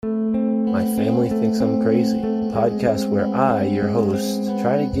My Family Thinks I'm Crazy, a podcast where I, your host,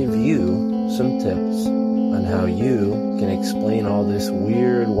 try to give you some tips on how you can explain all this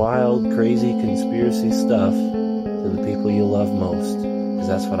weird, wild, crazy conspiracy stuff to the people you love most. Because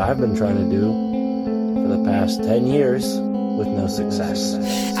that's what I've been trying to do for the past 10 years with no success.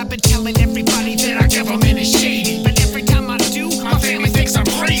 I've been telling everybody that our government is shady, but every time I do, my family thinks I'm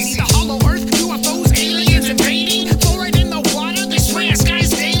crazy. The hollow earth, UFOs, aliens invading, fluoride in the water, they spray our skies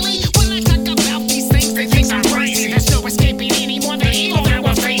daily. When I talk about these things, they think I'm crazy. There's no escaping anymore the evil that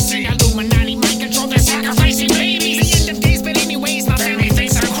we're facing. Illuminati mind control, they're sacrificing babies. The end of days, but anyways, my family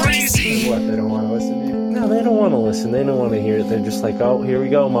thinks I'm crazy. What, they don't want to listen to you? No, they don't want to listen. They don't want to hear it. They're just like, oh, here we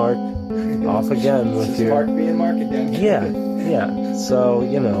go, Mark. Off again with your... Mark being Mark again. Yeah. So,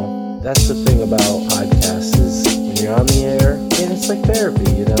 that's the thing about podcasts is when you're on the air, and it's like therapy,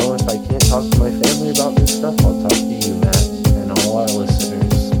 If I can't talk to my family about this stuff, I'll talk to you, Matt, and all our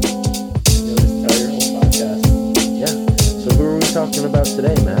listeners. You'll just tell your whole podcast. Yeah. So who are we talking about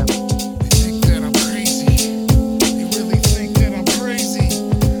today, Matt? They think that I'm crazy. They really think that I'm crazy.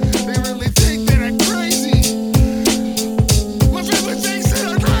 They really think that I'm crazy. My family thinks that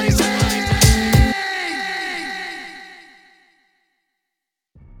I'm crazy.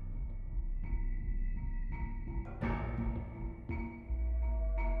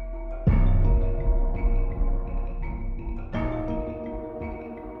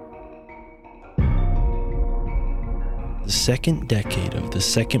 The second decade of the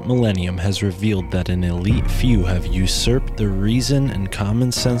second millennium has revealed that an elite few have usurped the reason and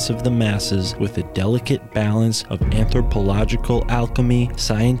common sense of the masses with a delicate balance of anthropological alchemy,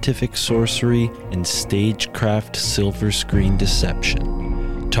 scientific sorcery, and stagecraft silver screen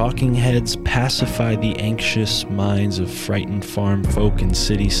deception. Talking heads pacify the anxious minds of frightened farm folk and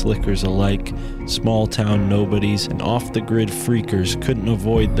city slickers alike. Small town nobodies and off-the-grid freakers couldn't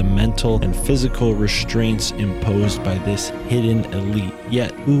avoid the mental and physical restraints imposed by this hidden elite.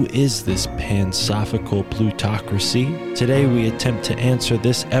 Yet, who is this pansophical plutocracy? Today we attempt to answer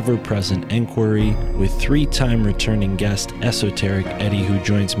this ever-present inquiry with three-time returning guest Esoteric Eddie, who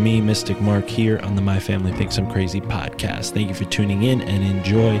joins me, Mystic Mark, here on the My Family Thinks I'm Crazy podcast. Thank you for tuning in and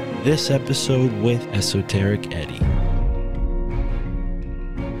enjoy this episode with Esoteric Eddie.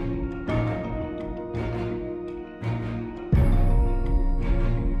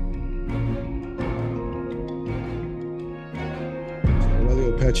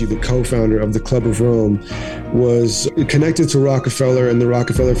 Pesci, the co-founder of the Club of Rome, was connected to Rockefeller and the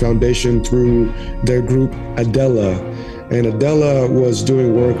Rockefeller Foundation through their group Adela. And Adela was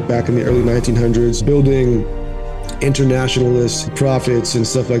doing work back in the early 1900s, building internationalist profits and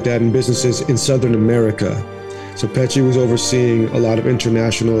stuff like that in businesses in Southern America. So Pesci was overseeing a lot of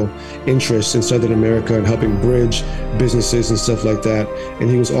international interests in Southern America and helping bridge businesses and stuff like that. And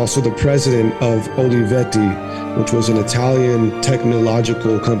he was also the president of Olivetti, which was an Italian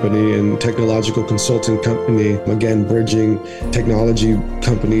technological company and technological consulting company, again, bridging technology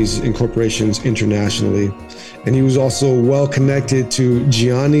companies and corporations internationally. And he was also well connected to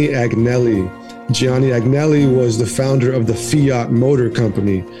Gianni Agnelli. Gianni Agnelli was the founder of the Fiat Motor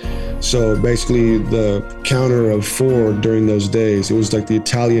Company. So basically the counter of Ford during those days. It was like the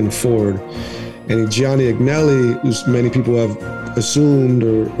Italian Ford. And Gianni Agnelli, many people have assumed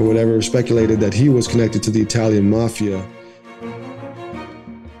or whatever, speculated that he was connected to the Italian mafia.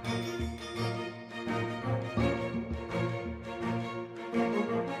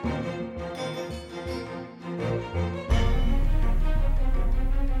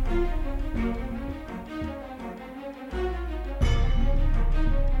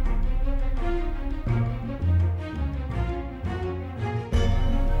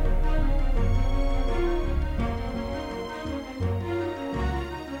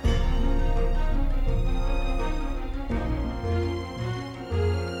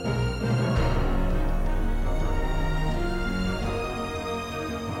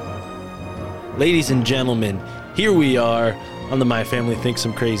 Ladies and gentlemen, here we are on the My Family Thinks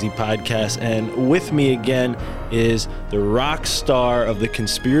I'm Crazy podcast, and with me again is the rock star of the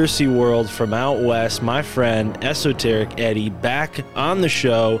conspiracy world from out west, my friend Esoteric Eddie, back on the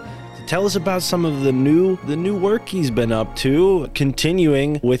show to tell us about some of the new work he's been up to,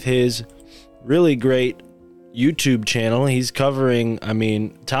 continuing with his really great YouTube channel. He's covering,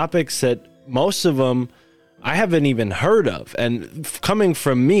 topics that most of them I haven't even heard of. And coming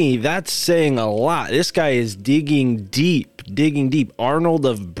from me, that's saying a lot. This guy is digging deep. Arnold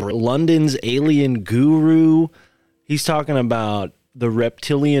of London's alien guru. He's talking about the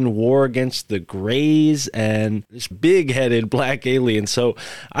reptilian war against the Greys and this big-headed black alien. So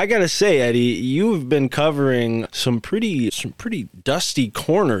I gotta say, Eddie, you've been covering some pretty dusty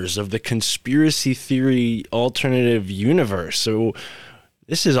corners of the conspiracy theory alternative universe. So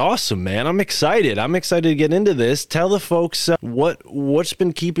this is awesome, man. I'm excited. To get into this. Tell the folks what's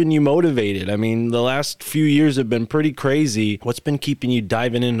been keeping you motivated. I mean, the last few years have been pretty crazy. What's been keeping you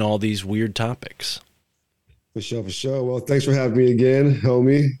diving into all these weird topics? For sure. Well, thanks for having me again,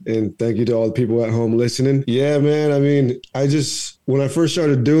 homie. And thank you to all the people at home listening. Yeah, man. I mean, when I first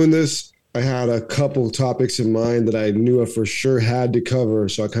started doing this, I had a couple topics in mind that I knew I for sure had to cover.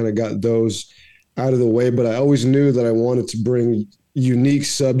 So I kind of got those out of the way. But I always knew that I wanted to bring unique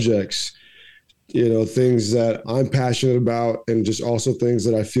subjects, things that I'm passionate about, and just also things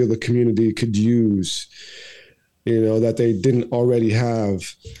that I feel the community could use, that they didn't already have.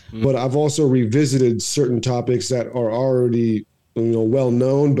 But I've also revisited certain topics that are already, well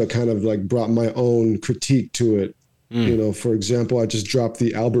known, but kind of like brought my own critique to it. For example, I just dropped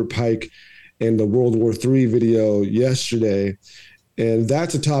the Albert Pike and the World War III video yesterday. And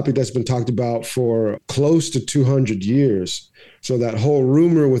that's a topic that's been talked about for close to 200 years. So that whole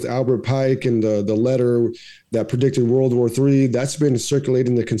rumor with Albert Pike and the letter that predicted World War III, that's been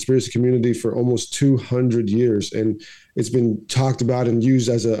circulating in the conspiracy community for almost 200 years. And it's been talked about and used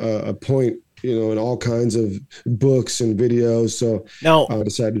as a point, in all kinds of books and videos. So now, I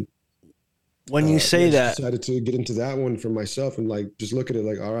decided when you say that, decided to get into that one for myself and like just look at it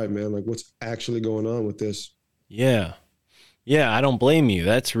like, all right, man, like what's actually going on with this? Yeah, I don't blame you.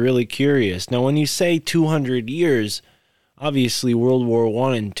 That's really curious. Now, when you say 200 years, obviously World War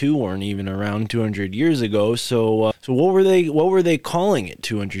I and II weren't even around 200 years ago. So what were they calling it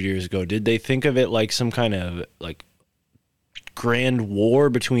 200 years ago? Did they think of it like some kind of like grand war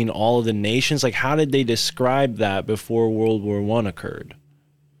between all of the nations? Like, how did they describe that before World War I occurred?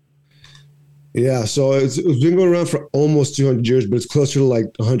 Yeah, so it's been going around for almost 200 years, but it's closer to like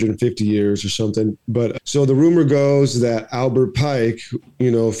 150 years or something. But so the rumor goes that Albert Pike,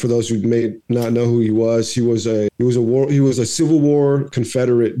 for those who may not know who he was a Civil War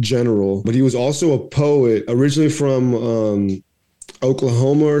Confederate general, but he was also a poet, originally from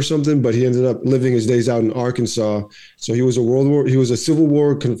Oklahoma or something, but he ended up living his days out in Arkansas. So he was a Civil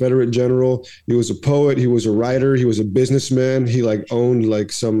War Confederate general. He was a poet. He was a writer. He was a businessman. He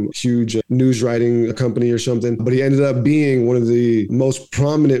owned some huge news writing company or something, but he ended up being one of the most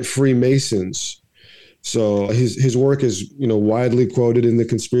prominent Freemasons. So his work is, widely quoted in the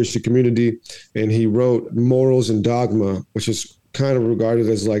conspiracy community, and he wrote Morals and Dogma, which is kind of regarded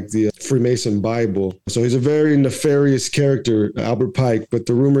as like the Freemason Bible. So he's a very nefarious character, Albert Pike, but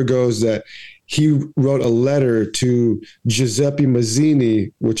the rumor goes that he wrote a letter to Giuseppe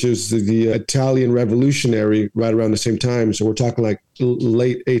Mazzini, which is the Italian revolutionary right around the same time. So we're talking like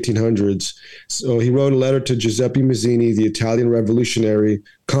late 1800s. So he wrote a letter to Giuseppe Mazzini, the Italian revolutionary,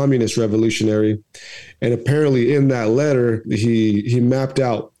 communist revolutionary. And apparently in that letter, he mapped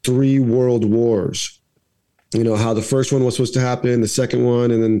out 3 world wars. How the first one was supposed to happen, the second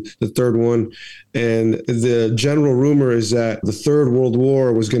one, and then the third one. And the general rumor is that the Third World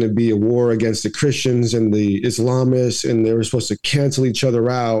War was going to be a war against the Christians and the Islamists, and they were supposed to cancel each other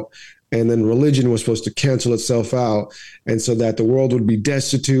out. And then religion was supposed to cancel itself out. And so that the world would be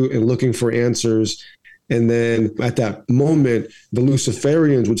destitute and looking for answers. And then at that moment, the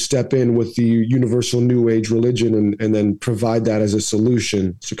Luciferians would step in with the universal New Age religion and then provide that as a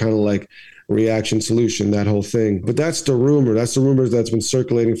solution. So kind of like reaction solution, that whole thing. But that's the rumor. That's the rumor that's been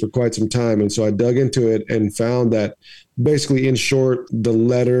circulating for quite some time. And so I dug into it and found that basically, in short, the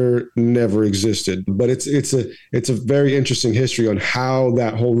letter never existed. But it's a very interesting history on how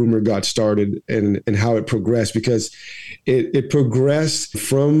that whole rumor got started and how it progressed, because it progressed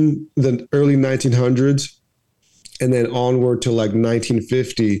from the early 1900s and then onward to like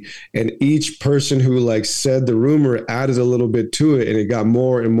 1950. And each person who said the rumor added a little bit to it, and it got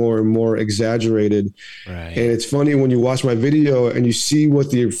more and more and more exaggerated. Right. And it's funny when you watch my video and you see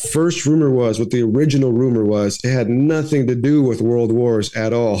what the first rumor was, what the original rumor was. It had nothing to do with world wars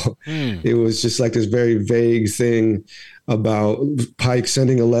at all. It was just like this very vague thing about Pike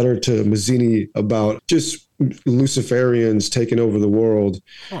sending a letter to Mazzini about just Luciferians taking over the world,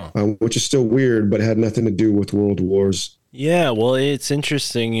 which is still weird, but it had nothing to do with world wars. Yeah, well, it's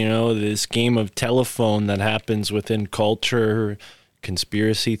interesting, this game of telephone that happens within culture.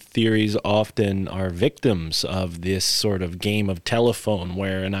 Conspiracy theories often are victims of this sort of game of telephone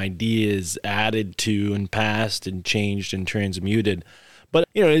where an idea is added to and passed and changed and transmuted. But,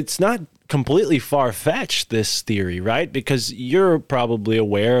 it's not completely far-fetched, this theory, right? Because you're probably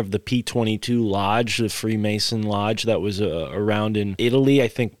aware of the P22 Lodge, the Freemason Lodge that was around in Italy, I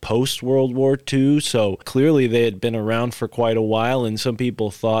think post-World War II. So clearly they had been around for quite a while, and some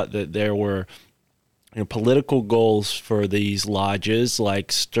people thought that there were political goals for these lodges,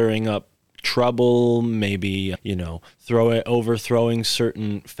 like stirring up trouble, maybe, overthrowing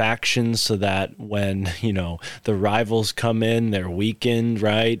certain factions so that when, the rivals come in, they're weakened,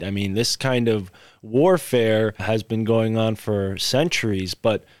 right? I mean, this kind of warfare has been going on for centuries,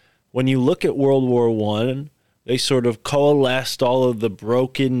 but when you look at World War I, they sort of coalesced all of the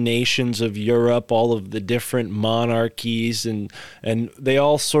broken nations of Europe, all of the different monarchies, and they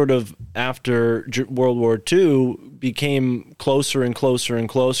all sort of, after World War II, became closer and closer and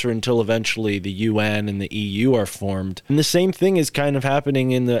closer until eventually the UN and the EU are formed. And the same thing is kind of happening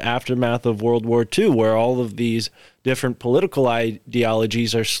in the aftermath of World War II, where all of these different political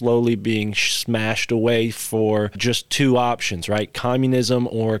ideologies are slowly being smashed away for just two options, right? Communism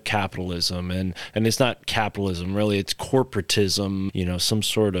or capitalism. And it's not capitalism, really, it's corporatism, some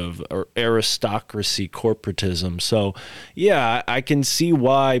sort of aristocracy corporatism. So, yeah, I can see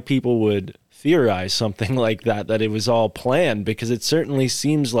why people would theorize something like that it was all planned, because it certainly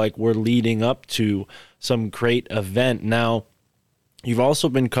seems like we're leading up to some great event. Now, you've also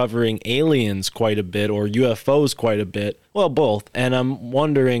been covering aliens quite a bit, or UFOs quite a bit. Well, both. And I'm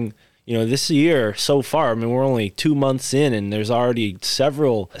wondering, this year so far, I mean, we're only 2 months in, and there's already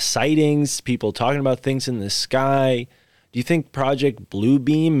several sightings, people talking about things in the sky. Do you think Project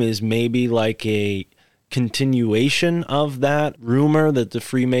Bluebeam is maybe like a continuation of that rumor that the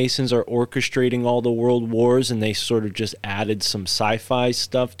Freemasons are orchestrating all the world wars, and they sort of just added some sci-fi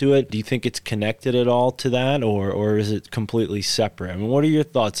stuff to it? Do you think it's connected at all to that, or is it completely separate? I mean, what are your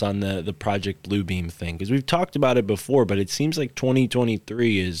thoughts on the Project Bluebeam thing? Because we've talked about it before, but it seems like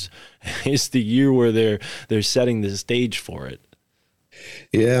 2023 is the year where they're setting the stage for it.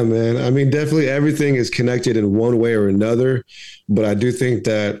 Yeah, man. I mean, definitely everything is connected in one way or another, but I do think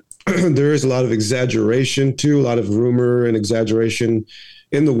that there is a lot of exaggeration too, a lot of rumor and exaggeration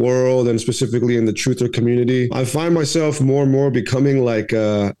in the world, and specifically in the truther community. I find myself more and more becoming like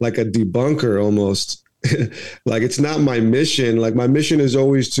a debunker almost. Like, it's not my mission. Like, my mission is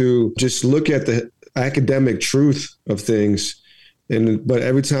always to just look at the academic truth of things. But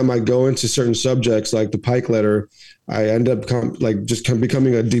every time I go into certain subjects, like the Pike Letter, I end up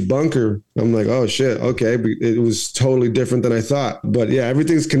becoming a debunker. I'm like, oh shit, okay, it was totally different than I thought. But yeah,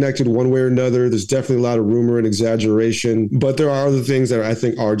 everything's connected one way or another. There's definitely a lot of rumor and exaggeration, but there are other things that I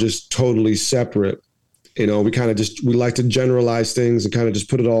think are just totally separate. We like to generalize things and kind of just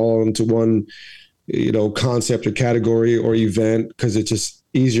put it all into one, concept or category or event, because it's just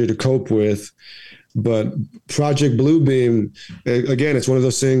easier to cope with. But Project Bluebeam, again, it's one of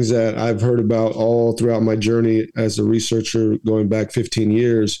those things that I've heard about all throughout my journey as a researcher going back 15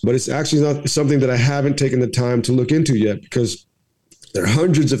 years. But it's actually not something that I haven't taken the time to look into yet, because there are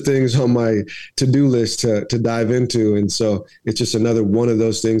hundreds of things on my to-do list to dive into. And so it's just another one of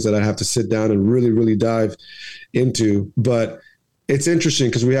those things that I have to sit down and really, really dive into. But it's interesting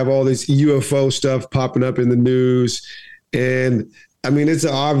because we have all this UFO stuff popping up in the news, and I mean, it's an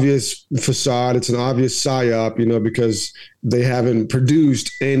obvious facade. It's an obvious psyop, because they haven't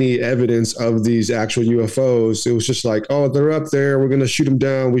produced any evidence of these actual UFOs. It was just like, oh, they're up there. We're going to shoot them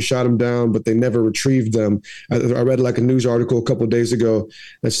down. We shot them down, but they never retrieved them. I read like a news article a couple of days ago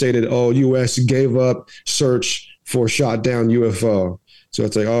that stated, oh, U.S. gave up search for shot down UFO. So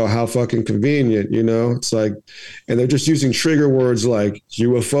it's like, oh, how fucking convenient, It's like, and they're just using trigger words like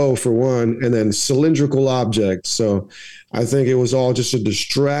UFO for one, and then cylindrical object. So I think it was all just a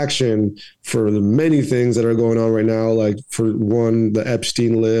distraction for the many things that are going on right now. Like, for one, the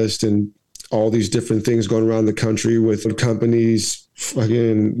Epstein list and all these different things going around the country with companies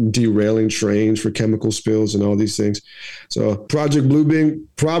fucking derailing trains for chemical spills and all these things. So Project Bluebeam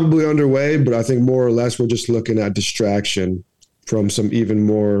probably underway, but I think more or less we're just looking at distraction from some even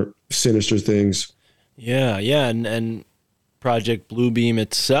more sinister things. Yeah. And Project Bluebeam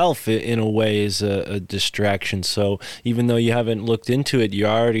itself, in a way, is a distraction. So even though you haven't looked into it, you're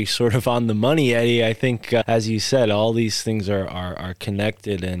already sort of on the money, Eddie. I think, as you said, all these things are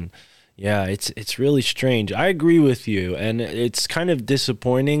connected, and yeah, it's really strange. I agree with you, and it's kind of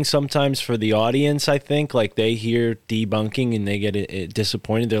disappointing sometimes for the audience, I think. Like, they hear debunking and they get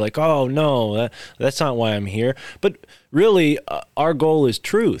disappointed. They're like, oh, no, that's not why I'm here. But really, our goal is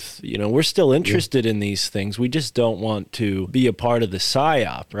truth. We're still interested in these things. We just don't want to be a part of the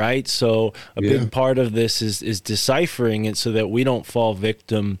psyop, right? So a big part of this is deciphering it so that we don't fall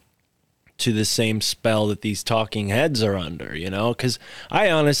victim to the same spell that these talking heads are under, you know? Because I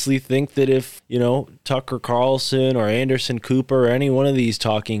honestly think that if, you know, Tucker Carlson or Anderson Cooper or any one of these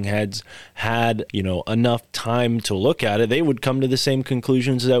talking heads had, you know, enough time to look at it, they would come to the same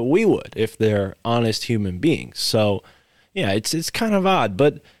conclusions that we would if they're honest human beings. So, yeah, it's kind of odd,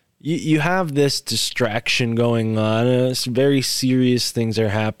 but you have this distraction going on. It's very serious things are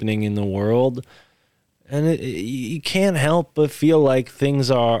happening in the world. And you can't help but feel like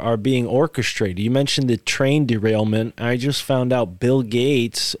things are being orchestrated. You mentioned the train derailment. I just found out Bill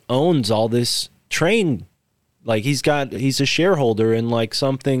Gates owns all this train. Like he's a shareholder in like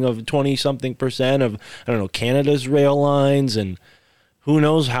something of 20-something% of, I don't know, Canada's rail lines and who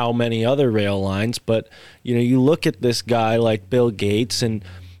knows how many other rail lines. But, you know, you look at this guy like Bill Gates, and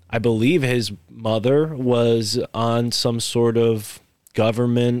I believe his mother was on some sort of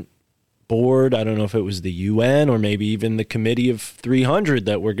government board. I don't know if it was the UN or maybe even the Committee of 300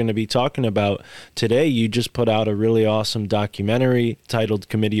 that we're going to be talking about today. You just put out a really awesome documentary titled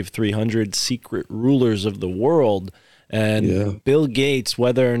Committee of 300, Secret Rulers of the World. And Bill Gates,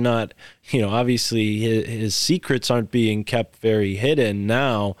 whether or not, you know, obviously his secrets aren't being kept very hidden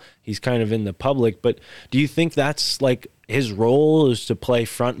now, he's kind of in the public, but do you think that's like his role is to play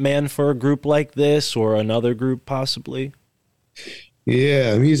frontman for a group like this or another group possibly?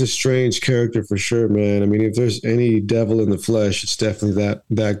 Yeah, I mean, he's a strange character for sure, man. I mean, if there's any devil in the flesh, it's definitely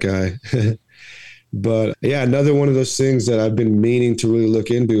that guy. But yeah, another one of those things that I've been meaning to really look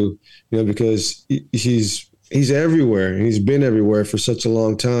into, you know, because he's everywhere and he's been everywhere for such a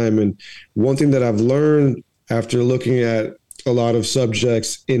long time. And one thing that I've learned after looking at a lot of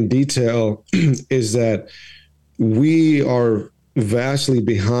subjects in detail is that we are vastly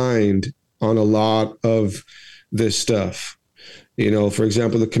behind on a lot of this stuff. You know, for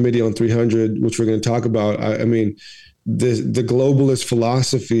example, the Committee on 300, which we're going to talk about, I mean, the globalist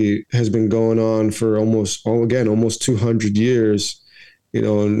philosophy has been going on for almost 200 years, you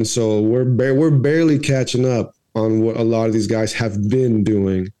know, and so we're barely catching up on what a lot of these guys have been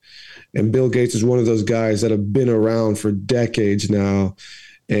doing. And Bill Gates is one of those guys that have been around for decades now,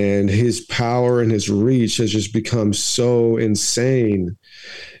 and his power and his reach has just become so insane.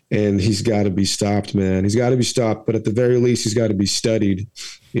 And he's got to be stopped, man. He's got to be stopped, but at the very least, he's got to be studied,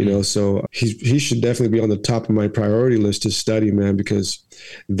 you know? So he should definitely be on the top of my priority list to study, man, because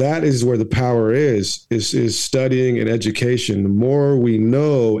that is where the power is studying and education. The more we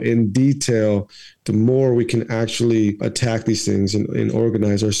know in detail, the more we can actually attack these things and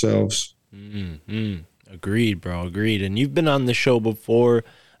organize ourselves. Mm-hmm. Agreed, bro. Agreed. And you've been on the show before.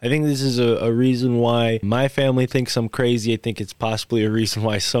 I think this is a reason why my family thinks I'm crazy. I think it's possibly a reason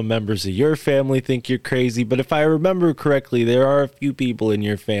why some members of your family think you're crazy. But if I remember correctly, there are a few people in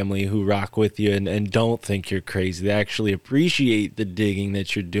your family who rock with you and don't think you're crazy. They actually appreciate the digging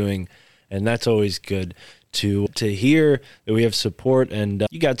that you're doing, and that's always good to hear that we have support. And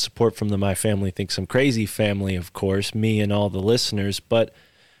you got support from the My Family Thinks I'm Crazy family, of course, me and all the listeners. But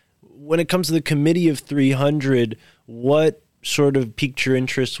when it comes to the Committee of 300, what sort of piqued your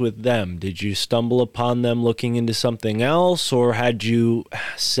interest with them? Did you stumble upon them looking into something else, or had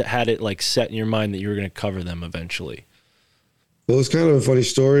it like set in your mind that you were going to cover them eventually? Well, it's kind of a funny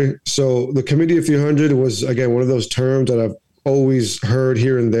story. So the Committee of 300 was, again, one of those terms that I've always heard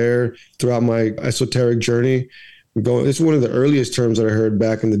here and there throughout my esoteric journey. It's one of the earliest terms that I heard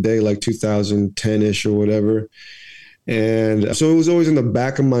back in the day, like 2010-ish or whatever. And so it was always in the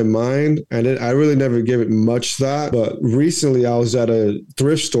back of my mind, and I really never gave it much thought. But recently I was at a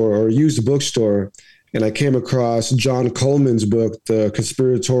thrift store or used bookstore, and I came across John Coleman's book, The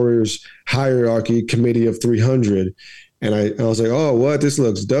Conspirators Hierarchy Committee of 300. And I was like, oh, what? This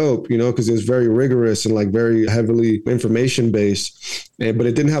looks dope, you know, because it was very rigorous and like very heavily information based. But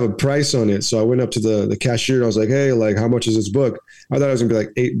it didn't have a price on it. So I went up to the cashier and I was like, hey, like, how much is this book? I thought it was going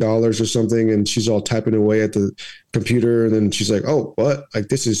to be like $8 or something. And she's all typing away at the computer. And then she's like, oh, what? Like,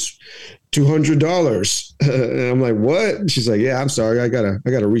 this is $200. And I'm like, what? She's like, yeah, I'm sorry. I gotta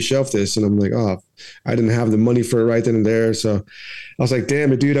reshelf this. And I'm like, oh, I didn't have the money for it right then and there. So I was like,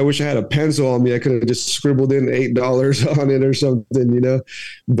 damn it, dude, I wish I had a pencil on me. I could have just scribbled in $8 on it or something, you know?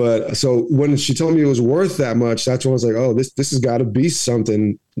 But so when she told me it was worth that much, that's when I was like, oh, this has got to be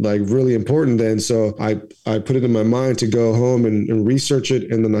something like really important then. So I put it in my mind to go home and research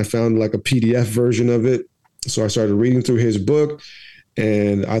it. And then I found like a PDF version of it. So I started reading through his book,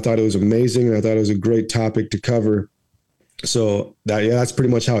 and I thought it was amazing. And I thought it was a great topic to cover. So that's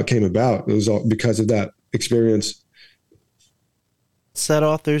pretty much how it came about. It was all because of that experience. What's that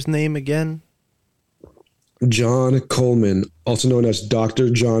author's name again? John Coleman, also known as Dr.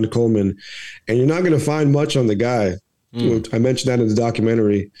 John Coleman. And you're not going to find much on the guy. I mentioned that in the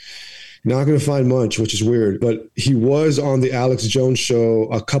documentary. Not going to find much, which is weird, but he was on the Alex Jones show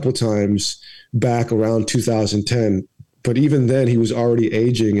a couple times back around 2010. But even then he was already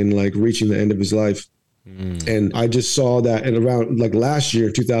aging and like reaching the end of his life. And I just saw that, and around like last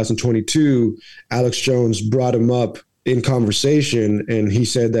year, 2022, Alex Jones brought him up in conversation, and he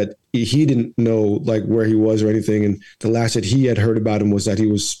said that he didn't know like where he was or anything. And the last that he had heard about him was that he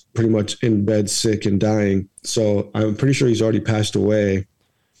was pretty much in bed, sick and dying. So I'm pretty sure he's already passed away.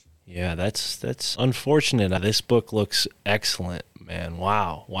 Yeah, that's unfortunate. This book looks excellent, man.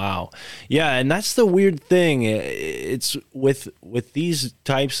 Wow. Yeah, and that's the weird thing. It's with these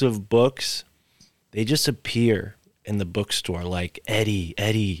types of books, they just appear in the bookstore like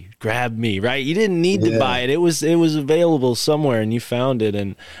Eddie, grab me, right? You didn't need to buy it. It was available somewhere and you found it.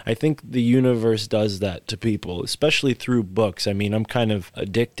 And I think the universe does that to people, especially through books. I mean, I'm kind of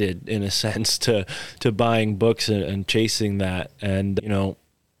addicted in a sense to buying books and chasing that. And, you know,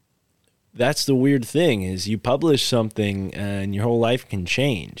 that's the weird thing is you publish something and your whole life can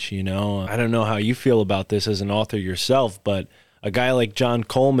change, you know? I don't know how you feel about this as an author yourself, but a guy like John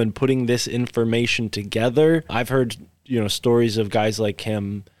Coleman putting this information together, I've heard, you know, stories of guys like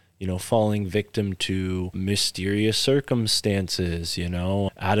him, you know, falling victim to mysterious circumstances, you know,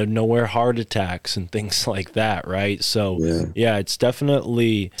 out of nowhere heart attacks and things like that, right? So, yeah it's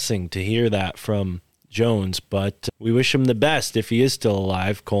definitely interesting to hear that from Jones, but we wish him the best if he is still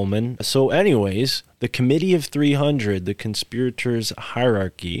alive, Coleman. So anyways, the Committee of 300, the conspirators'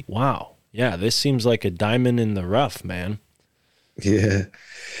 hierarchy. Wow. Yeah, this seems like a diamond in the rough, man.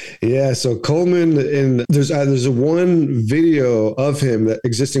 Yeah. So Coleman, and there's a one video of him that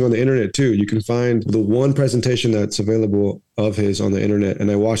existing on the internet too. You can find the one presentation that's available of his on the internet.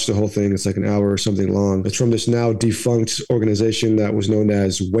 And I watched the whole thing. It's like an hour or something long. It's from this now defunct organization that was known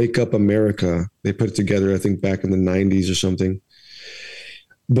as Wake Up America. They put it together, I think, back in the 90s or something.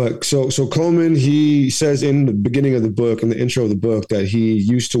 But so Coleman, he says in the beginning of the book, in the intro of the book, that he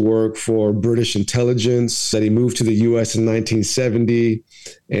used to work for British intelligence, that he moved to the U.S. in 1970.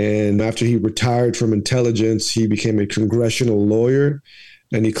 And after he retired from intelligence, he became a congressional lawyer.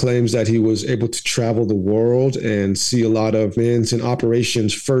 And he claims that he was able to travel the world and see a lot of events and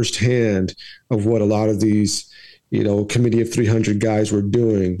operations firsthand of what a lot of these, you know, Committee of 300 guys were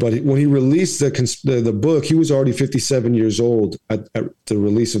doing. But when he released the book, he was already 57 years old at the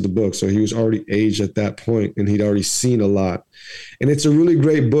release of the book. So he was already aged at that point, and he'd already seen a lot. And it's a really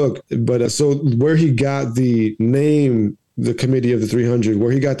great book. But so where he got the name, the Committee of the 300,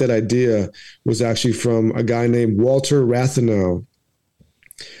 where he got that idea was actually from a guy named Walter Rathenau.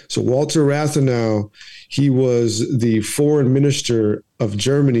 So Walter Rathenau, he was the foreign minister of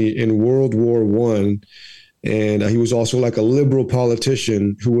Germany in World War I. And he was also like a liberal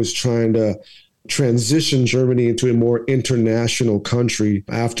politician who was trying to transition Germany into a more international country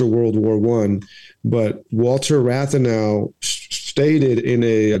after World War I. But Walter Rathenau stated in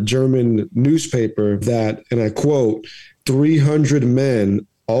a German newspaper that, and I quote, 300 men,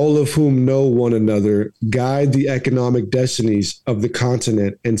 all of whom know one another, guide the economic destinies of the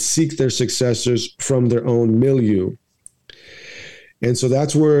continent and seek their successors from their own milieu. And so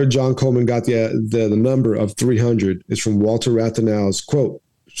that's where John Coleman got the number of 300 is from Walter Rathenau's quote,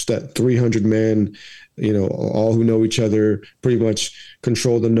 that 300 men, you know, all who know each other, pretty much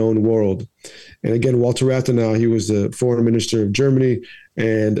control the known world. And again, Walter Rathenau, he was the foreign minister of Germany,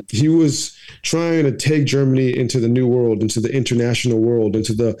 and he was trying to take Germany into the new world, into the international world,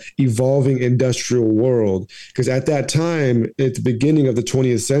 into the evolving industrial world. Because at that time, at the beginning of the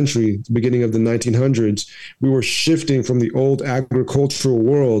 20th century, the beginning of the 1900s, we were shifting from the old agricultural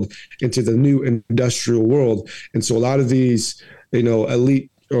world into the new industrial world. And so a lot of these, you know, elite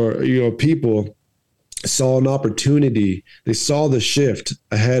or, you know, people saw an opportunity. They saw the shift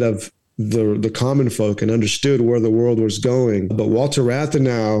ahead of the common folk and understood where the world was going. But Walter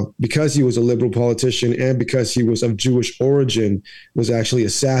Rathenau, because he was a liberal politician and because he was of Jewish origin, was actually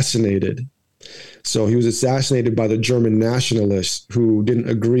assassinated. So he was assassinated by the German nationalists who didn't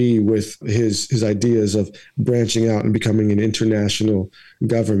agree with his ideas of branching out and becoming an international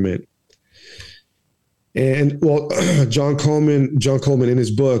government. And well, John Coleman in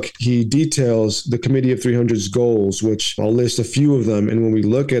his book, he details the Committee of 300's goals, which I'll list a few of them. And when we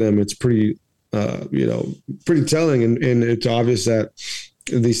look at them, it's pretty, pretty telling. And it's obvious that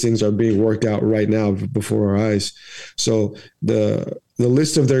these things are being worked out right now before our eyes. So the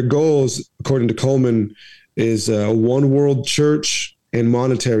list of their goals, according to Coleman, is a one world church and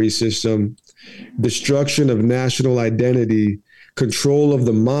monetary system, destruction of national identity, control of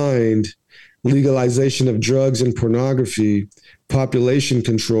the mind, legalization of drugs and pornography, population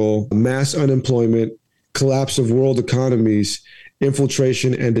control, mass unemployment, collapse of world economies,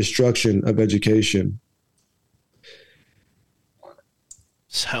 infiltration and destruction of education.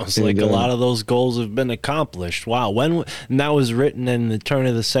 Sounds like a lot of those goals have been accomplished. Wow. And that was written in the turn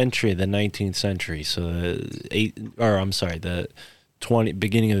of the century, the 19th century. So the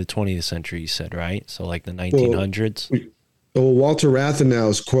beginning of the 20th century, you said, right? So like the 1900s. Well, Walter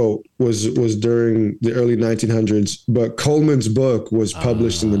Rathenau's quote was during the early 1900s, but Coleman's book was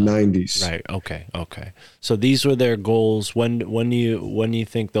published in the 90s. Right. Okay. So these were their goals. When do you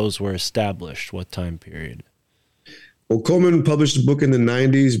think those were established? What time period? Well, Coleman published a book in the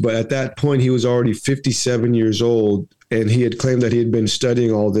 90s, but at that point he was already 57 years old, and he had claimed that he had been studying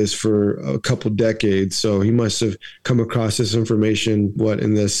all this for a couple decades. So he must have come across this information,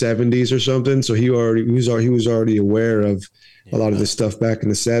 in the 70s or something. So he was already aware of a lot of this stuff back in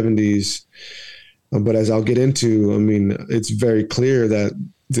the 70s. But as I'll get into, I mean, it's very clear that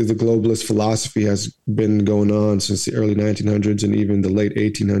the globalist philosophy has been going on since the early 1900s and even the late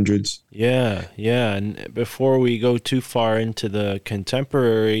 1800s. Yeah. And before we go too far into the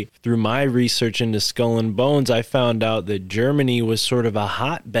contemporary, through my research into Skull and Bones, I found out that Germany was sort of a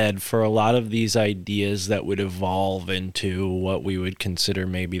hotbed for a lot of these ideas that would evolve into what we would consider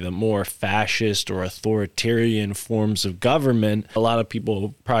maybe the more fascist or authoritarian forms of government. A lot of people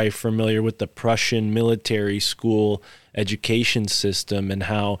are probably familiar with the Prussian military school education system and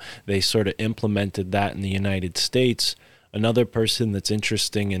how they sort of implemented that in the United States. Another person that's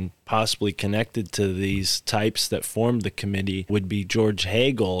interesting and possibly connected to these types that formed the committee would be George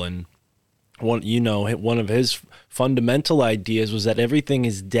Hegel. And one of his fundamental ideas was that everything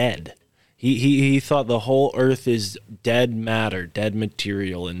is dead. He thought the whole earth is dead matter, dead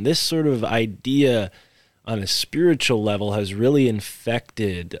material. And this sort of idea on a spiritual level has really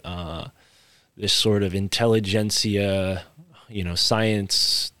infected this sort of intelligentsia,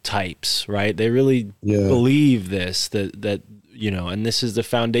 science types, right? They really believe this, that and this is the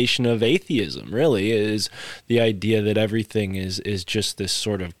foundation of atheism, really, is the idea that everything is just this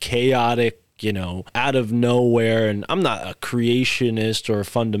sort of chaotic, out of nowhere. And I'm not a creationist or a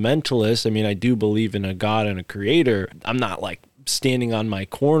fundamentalist. I mean, I do believe in a God and a creator. I'm not like standing on my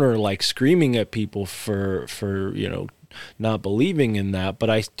corner, like screaming at people for not believing in that, but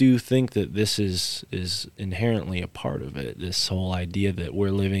I do think that this is inherently a part of it. This whole idea that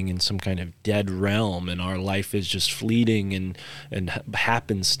we're living in some kind of dead realm and our life is just fleeting and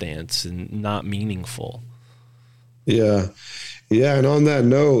happenstance and not meaningful. Yeah. And on that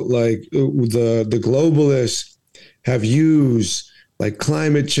note, like the globalists have used like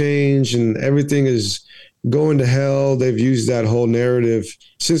climate change and everything is going to hell. They've used that whole narrative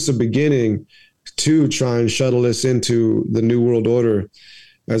since the beginning to try and shuttle us into the New World Order,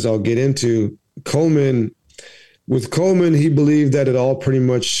 as I'll get into. With Coleman, he believed that it all pretty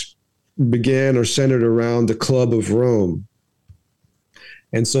much began or centered around the Club of Rome.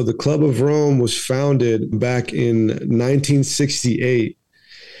 And so the Club of Rome was founded back in 1968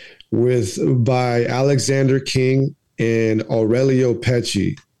 by Alexander King and Aurelio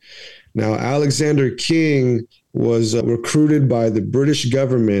Pecci. Now, Alexander King was recruited by the British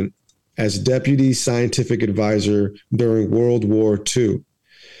government as deputy scientific advisor during World War II.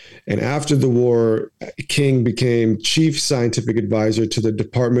 And after the war, King became chief scientific advisor to the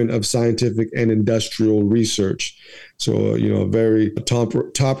Department of Scientific and Industrial Research. So, a very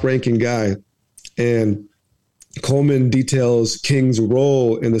top-ranking guy. And Coleman details King's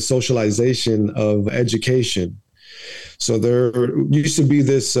role in the socialization of education. So there used to be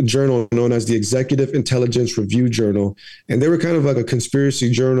this journal known as the Executive Intelligence Review Journal, and they were kind of like a conspiracy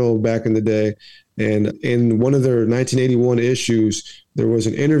journal back in the day. And in one of their 1981 issues, there was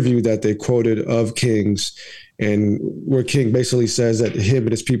an interview that they quoted of King's, and where King basically says that him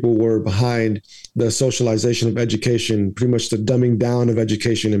and his people were behind the socialization of education, pretty much the dumbing down of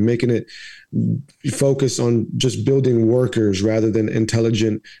education and making it focus on just building workers rather than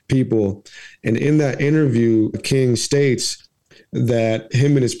intelligent people. And in that interview, King states that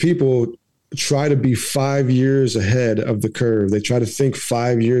him and his people try to be 5 years ahead of the curve. They try to think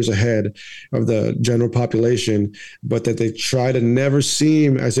 5 years ahead of the general population, but that they try to never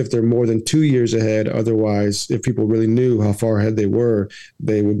seem as if they're more than 2 years ahead. Otherwise, if people really knew how far ahead they were,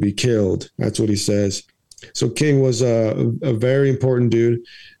 they would be killed. That's what he says. So King was a very important dude.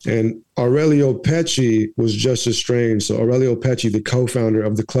 And Aurelio Pecci was just as strange. So Aurelio Pecci, the co-founder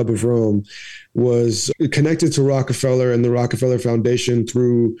of the Club of Rome, was connected to Rockefeller and the Rockefeller Foundation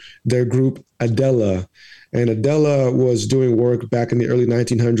through their group Adela. And Adela was doing work back in the early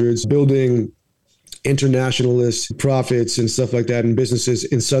 1900s, building internationalist profits and stuff like that in businesses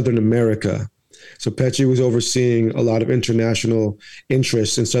in Southern America. So Pecci was overseeing a lot of international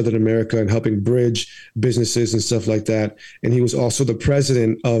interests in Southern America and helping bridge businesses and stuff like that. And he was also the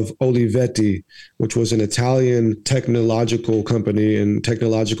president of Olivetti, which was an Italian technological company and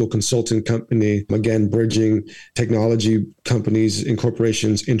technological consultant company, again, bridging technology companies and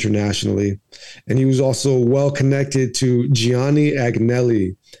corporations internationally. And he was also well connected to Gianni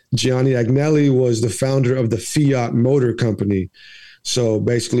Agnelli. Gianni Agnelli was the founder of the Fiat Motor Company. So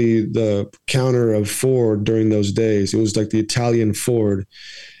basically the counter of Ford during those days. It was like the Italian Ford.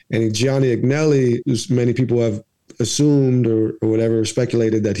 And Gianni Agnelli, many people have assumed or whatever,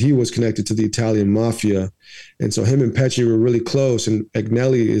 speculated that he was connected to the Italian mafia. And so him and Pecci were really close. And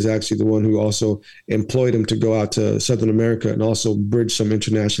Agnelli is actually the one who also employed him to go out to Southern America and also bridge some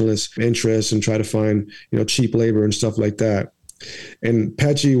internationalist interests and try to find, cheap labor and stuff like that. And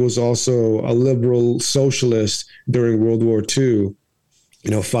Pecci was also a liberal socialist during World War II.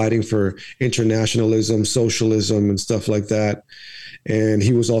 Fighting for internationalism, socialism, and stuff like that. And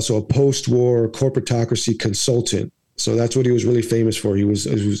he was also a post-war corporatocracy consultant. So that's what he was really famous for. He was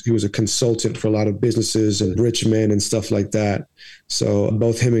a consultant for a lot of businesses and rich men and stuff like that. So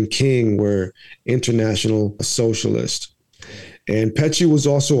both him and King were international socialists. And Pecci was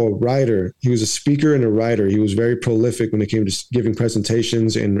also a writer. He was a speaker and a writer. He was very prolific when it came to giving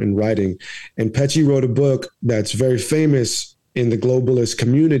presentations and writing. And Pecci wrote a book that's very famous in the globalist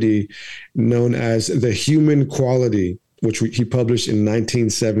community known as The Human Quality, which he published in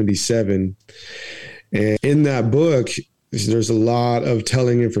 1977. And in that book, there's a lot of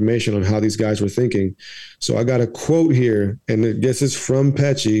telling information on how these guys were thinking. So I got a quote here, and this is from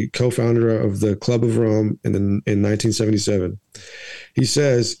Pecci, co-founder of the Club of Rome in 1977. He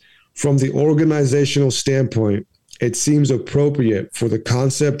says, "From the organizational standpoint, it seems appropriate for the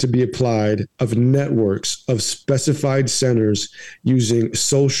concept to be applied of networks of specified centers using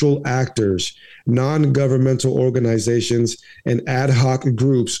social actors, non-governmental organizations, and ad hoc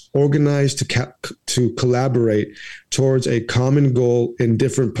groups organized to collaborate towards a common goal in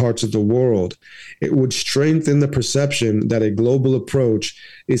different parts of the world. It would strengthen the perception that a global approach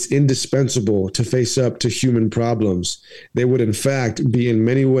is indispensable to face up to human problems. They would, in fact, be in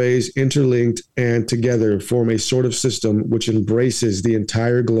many ways interlinked and together form a sort of system which embraces the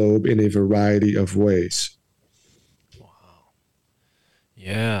entire globe in a variety of ways."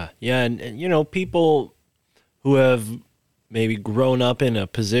 Yeah. And people who have maybe grown up in a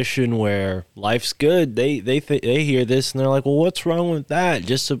position where life's good, they hear this and they're like, well, what's wrong with that?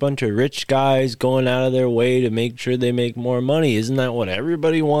 Just a bunch of rich guys going out of their way to make sure they make more money. Isn't that what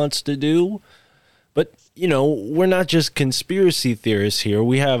everybody wants to do? But, we're not just conspiracy theorists here.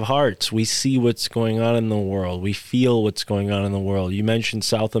 We have hearts. We see what's going on in the world. We feel what's going on in the world. You mentioned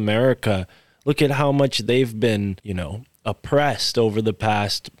South America. Look at how much they've been, oppressed over the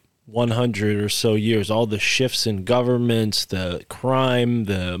past 100 or so years. All the shifts in governments, the crime,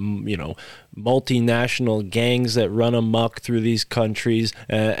 the multinational gangs that run amok through these countries,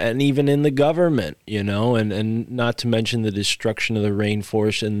 and even in the government, and not to mention the destruction of the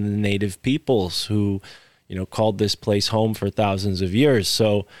rainforest and the native peoples who called this place home for thousands of years.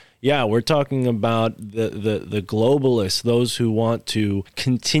 So yeah, we're talking about the globalists, those who want to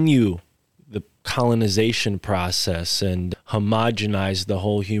continue the colonization process and homogenize the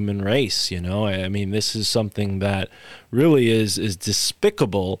whole human race. I mean, this is something that really is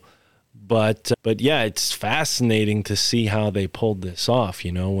despicable, but yeah, it's fascinating to see how they pulled this off,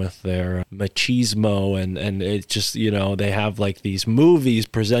 with their machismo and it just, they have like these movies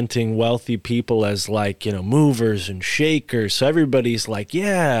presenting wealthy people as like, movers and shakers. So everybody's like,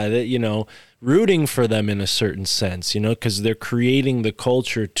 yeah, that, rooting for them in a certain sense, because they're creating the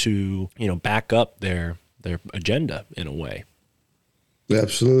culture to, back up their agenda in a way.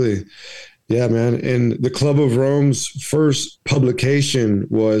 Absolutely. Yeah, man. And the Club of Rome's first publication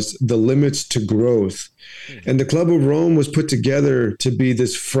was The Limits to Growth. And the Club of Rome was put together to be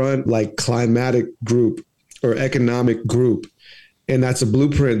this front, like climatic group or economic group. And that's a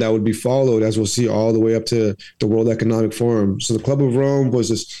blueprint that would be followed, as we'll see, all the way up to the World Economic Forum. So the Club of Rome was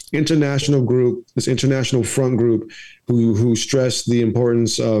this international group, this international front group who stressed the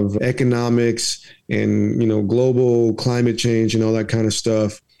importance of economics and, global climate change and all that kind of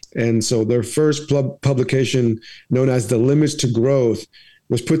stuff. And so their first publication, known as The Limits to Growth,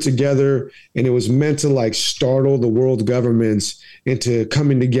 was put together, and it was meant to like startle the world governments into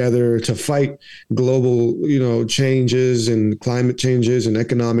coming together to fight global, changes and climate changes and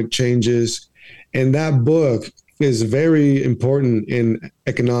economic changes. And that book is very important in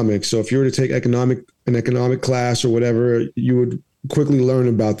economics. So if you were to take an economic class or whatever, you would quickly learn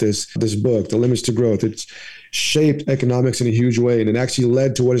about this book, The Limits to Growth. shaped economics in a huge way. And it actually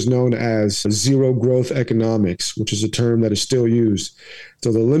led to what is known as zero growth economics, which is a term that is still used.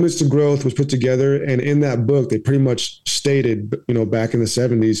 So the limits to growth was put together. And in that book, they pretty much stated, back in the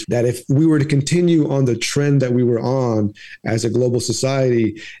 70s, that if we were to continue on the trend that we were on as a global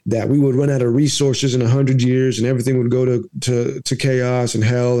society, that we would run out of resources in 100 years and everything would go to chaos and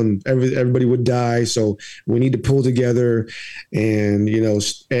hell and everybody would die. So we need to pull together and,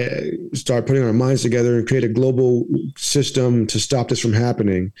 start putting our minds together and create a global system to stop this from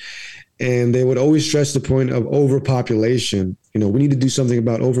happening. And they would always stress the point of overpopulation. We need to do something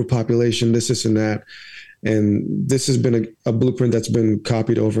about overpopulation, this, and that. And this has been a blueprint that's been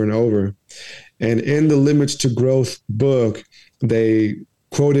copied over and over. And in the Limits to Growth book, they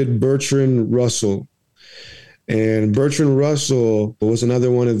quoted Bertrand Russell. And Bertrand Russell was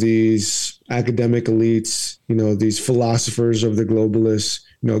another one of these academic elites, these philosophers of the globalists,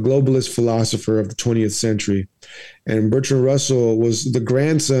 globalist philosopher of the 20th century. And Bertrand Russell was the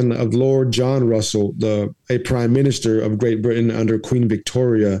grandson of Lord John Russell, a prime minister of Great Britain under Queen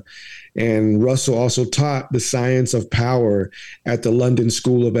Victoria. And Russell also taught the science of power at the London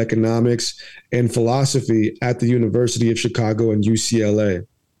School of Economics and Philosophy at the University of Chicago and UCLA.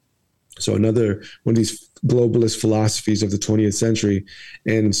 So another one of these globalist philosophies of the 20th century.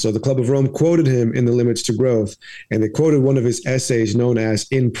 And so the Club of Rome quoted him in the Limits to Growth, and they quoted one of his essays known as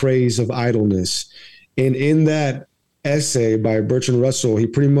In Praise of Idleness. And in that essay by Bertrand Russell, he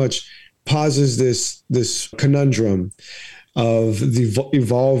pretty much pauses this conundrum of the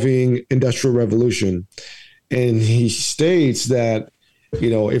evolving industrial revolution. And he states that,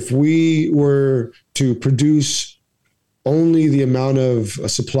 if we were to produce only the amount of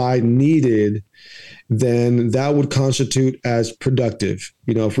supply needed, then that would constitute as productive.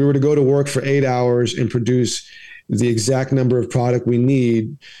 If we were to go to work for 8 hours and produce the exact number of product we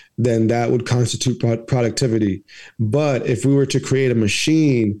need, then that would constitute productivity. But if we were to create a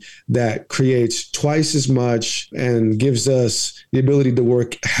machine that creates twice as much and gives us the ability to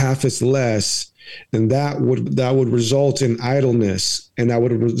work half as less, then that would result in idleness, and that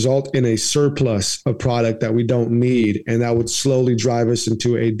would result in a surplus of product that we don't need, and that would slowly drive us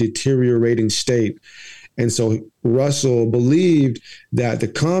into a deteriorating state. And so Russell believed that the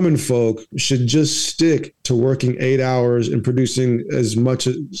common folk should just stick to working 8 hours and producing as much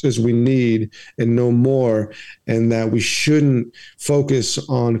as we need and no more, and that we shouldn't focus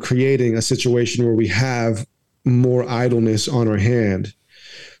on creating a situation where we have more idleness on our hand.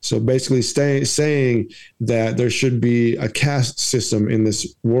 So basically saying that there should be a caste system in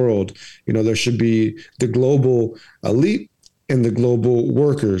this world. There should be the global elite and the global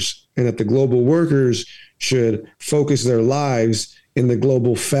workers, and that the global workers should focus their lives in the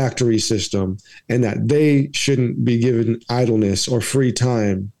global factory system, and that they shouldn't be given idleness or free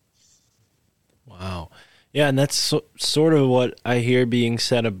time. Wow. Yeah, and that's sort of what I hear being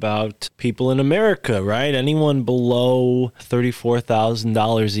said about people in America, right? Anyone below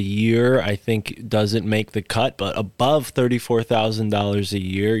 $34,000 a year, I think, doesn't make the cut, but above $34,000 a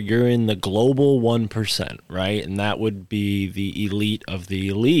year, you're in the global 1%, right? And that would be the elite of the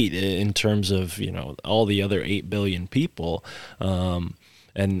elite in terms of, all the other 8 billion people.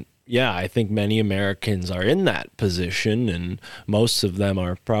 And yeah, I think many Americans are in that position, and most of them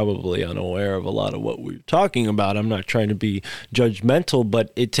are probably unaware of a lot of what we're talking about. I'm not trying to be judgmental,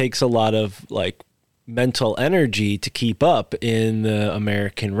 but it takes a lot of mental energy to keep up in the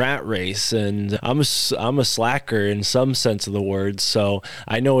American rat race. And I'm a slacker in some sense of the word, so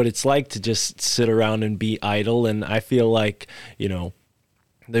I know what it's like to just sit around and be idle. And I feel like,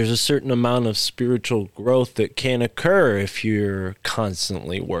 there's a certain amount of spiritual growth that can occur if you're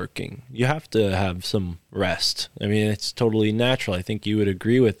constantly working. You have to have some rest. I mean, it's totally natural. I think you would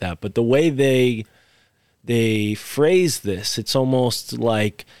agree with that. But the way they phrase this, it's almost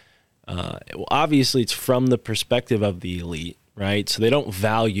like, obviously it's from the perspective of the elite, right? So they don't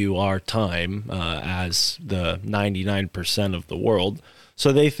value our time as the 99% of the world.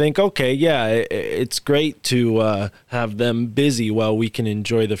 So they think, okay, yeah, it's great to have them busy while we can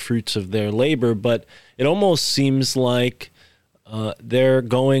enjoy the fruits of their labor, but it almost seems like they're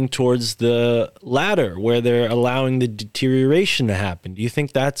going towards the latter, where they're allowing the deterioration to happen. Do you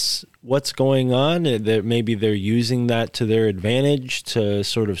think that's what's going on? That maybe they're using that to their advantage to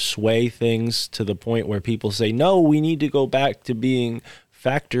sort of sway things to the point where people say, no, we need to go back to being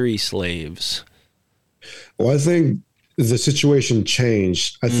factory slaves? Well, I think the situation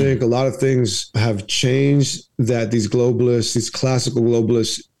changed. I think a lot of things have changed that these globalists, these classical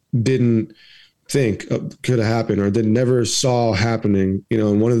globalists, didn't think could happen or they never saw happening,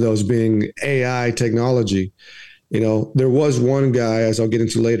 and one of those being AI technology. There was one guy, as I'll get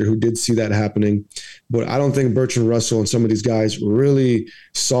into later, who did see that happening, but I don't think Bertrand Russell and some of these guys really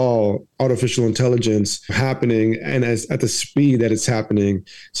saw artificial intelligence happening and at the speed that it's happening.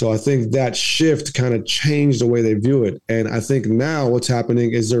 So I think that shift kind of changed the way they view it. And I think now what's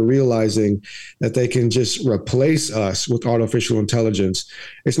happening is they're realizing that they can just replace us with artificial intelligence.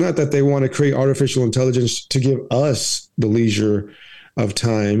 It's not that they want to create artificial intelligence to give us the leisure of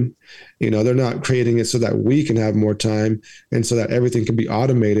time. They're not creating it so that we can have more time and so that everything can be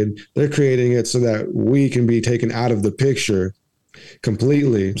automated. They're creating it so that we can be taken out of the picture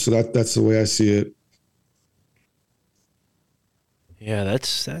completely. So that's the way I see it. Yeah,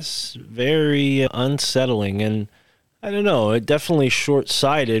 that's very unsettling, and I don't know, it definitely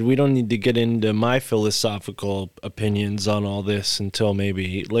short-sighted. We don't need to get into my philosophical opinions on all this until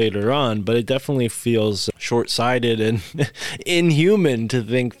maybe later on, but it definitely feels short-sighted and inhuman to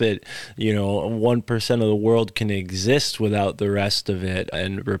think that, 1% of the world can exist without the rest of it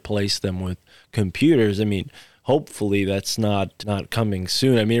and replace them with computers. I mean, hopefully that's not coming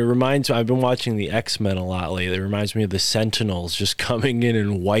soon. I mean, it reminds me, I've been watching the X-Men a lot lately. It reminds me of the Sentinels just coming in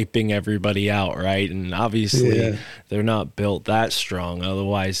and wiping everybody out, right? And obviously they're not built that strong.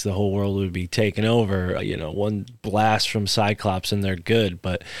 Otherwise, the whole world would be taken over. One blast from Cyclops and they're good.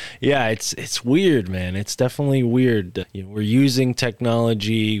 But yeah, it's weird, man. It's definitely weird. We're using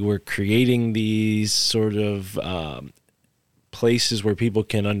technology. We're creating these sort of places where people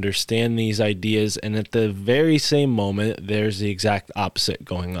can understand these ideas, and at the very same moment there's the exact opposite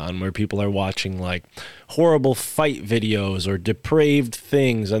going on, where people are watching like horrible fight videos or depraved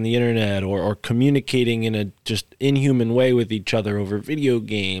things on the internet, or communicating in a just inhuman way with each other over video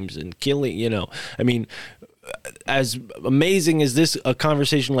games and killing. I mean, as amazing as a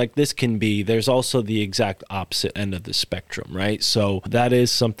conversation like this can be, there's also the exact opposite end of the spectrum, right? So that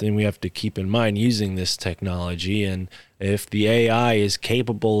is something we have to keep in mind using this technology. And if the AI is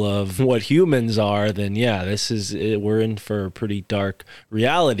capable of what humans are, then yeah, we're in for a pretty dark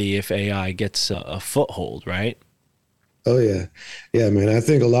reality if AI gets a foothold, right? Oh yeah. Yeah, man. I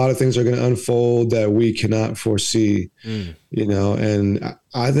think a lot of things are going to unfold that we cannot foresee, and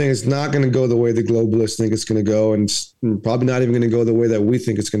I think it's not going to go the way the globalists think it's going to go. And it's probably not even going to go the way that we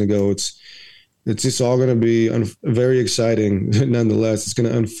think it's going to go. It's just all going to be very exciting. Nonetheless, it's going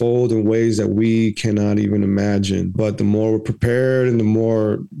to unfold in ways that we cannot even imagine. But the more we're prepared and the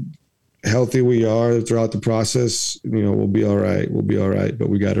more healthy we are throughout the process, we'll be all right. We'll be all right. But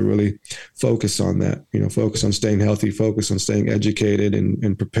we got to really focus on that, focus on staying healthy, focus on staying educated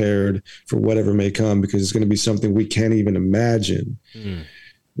and prepared for whatever may come, because it's going to be something we can't even imagine.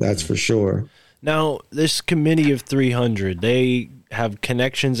 That's for sure. Now, this Committee of 300, they have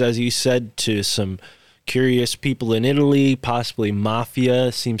connections, as you said, to some curious people in Italy, possibly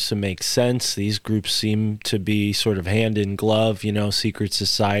mafia. Seems to make sense. These groups seem to be sort of hand in glove, secret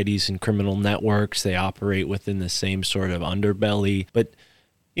societies and criminal networks. They operate within the same sort of underbelly. But,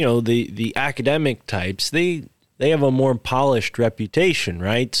 the academic types, they have a more polished reputation,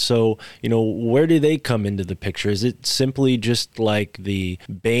 right? So, where do they come into the picture? Is it simply just like the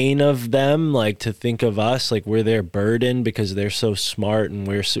bane of them, like to think of us, like we're their burden because they're so smart and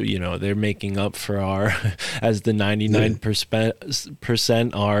we're so, they're making up for our, as the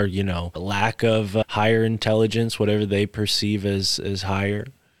 99% are, lack of higher intelligence, whatever they perceive as higher?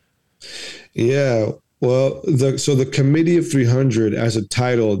 Yeah. Well, so the Committee of 300 as a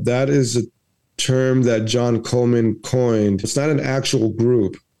title, that is a term that John Coleman coined. It's not an actual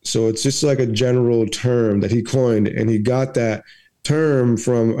group. So it's just like a general term that he coined. And he got that term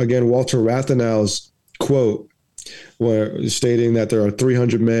from, again, Walter Rathenau's quote, where stating that there are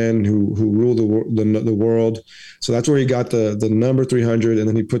 300 men who rule the world. So that's where he got the number 300. And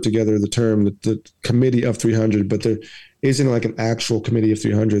then he put together the term, the Committee of 300. But there isn't like an actual Committee of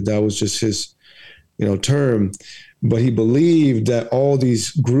 300. That was just his, term. But he believed that all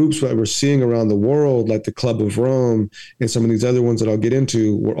these groups that we're seeing around the world, like the Club of Rome and some of these other ones that I'll get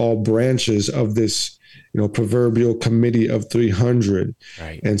into, were all branches of this, proverbial Committee of 300.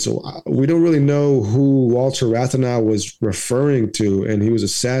 Right. And so we don't really know who Walter Rathenau was referring to, and he was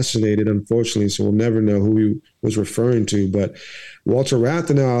assassinated, unfortunately, so we'll never know who he was referring to. But Walter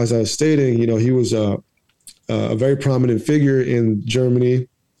Rathenau, as I was stating, he was a very prominent figure in Germany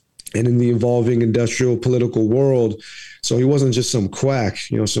and in the evolving industrial political world. So he wasn't just some quack,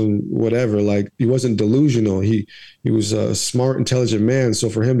 some whatever, like he wasn't delusional. He was a smart, intelligent man. So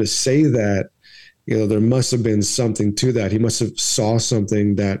for him to say that, there must have been something to that. He must have saw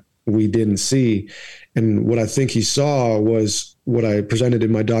something that we didn't see. And what I think he saw was what I presented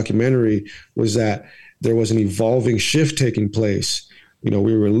in my documentary, was that there was an evolving shift taking place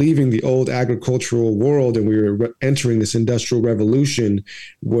We were leaving the old agricultural world and we were entering this industrial revolution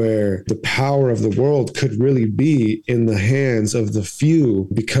where the power of the world could really be in the hands of the few,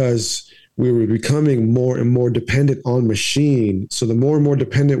 because we were becoming more and more dependent on machine. So the more and more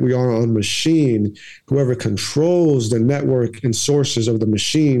dependent we are on machine, whoever controls the network and sources of the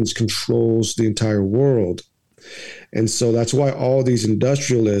machines controls the entire world. And so that's why all these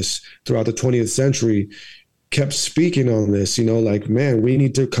industrialists throughout the 20th century kept speaking on this, like, man, we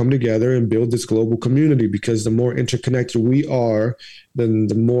need to come together and build this global community, because the more interconnected we are, then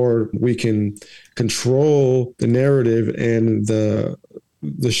the more we can control the narrative and the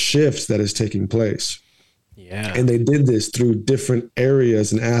shift that is taking place. Yeah. And they did this through different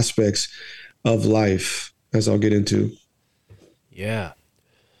areas and aspects of life, as I'll get into. Yeah.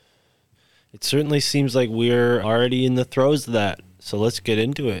 It certainly seems like we're already in the throes of that. So let's get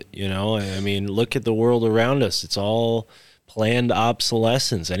into it. I mean, look at the world around us. It's all planned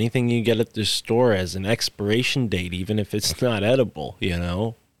obsolescence. Anything you get at the store has an expiration date, even if it's not edible,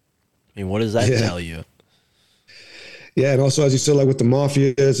 I mean, what does that tell you? Yeah, and also, as you said, like with the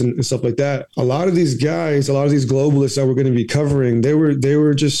mafias and stuff like that, a lot of these guys, a lot of these globalists that we're going to be covering, they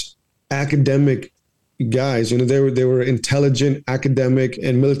were just academic guys. They were intelligent, academic,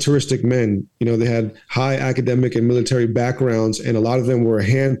 and militaristic men. They had high academic and military backgrounds, and a lot of them were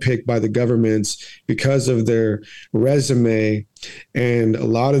handpicked by the governments because of their resume. And a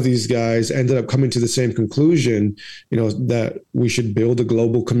lot of these guys ended up coming to the same conclusion, that we should build a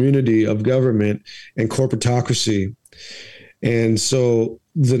global community of government and corporatocracy. And so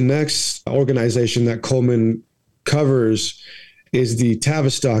the next organization that Coleman covers is the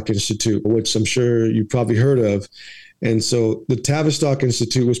Tavistock Institute, which I'm sure you probably heard of. And so the Tavistock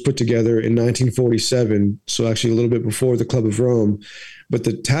Institute was put together in 1947, so actually a little bit before the Club of Rome. But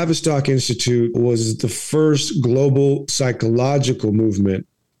the Tavistock Institute was the first global psychological movement.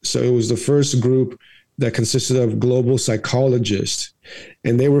 So it was the first group that consisted of global psychologists,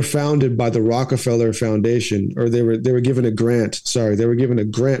 and they were founded by the Rockefeller Foundation, or they were given a grant. They were given a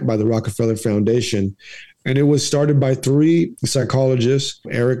grant by the Rockefeller Foundation. And it was started by three psychologists,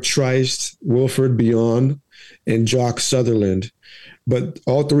 Eric Trist, Wilfred Bion, and Jock Sutherland. But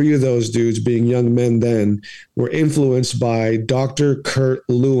all three of those dudes, being young men then, were influenced by Dr. Kurt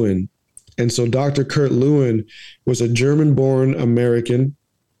Lewin. And so Dr. Kurt Lewin was a German-born American,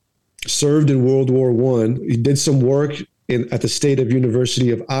 served in World War I. He did some work at the State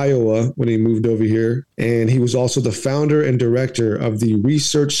University of Iowa when he moved over here. And he was also the founder and director of the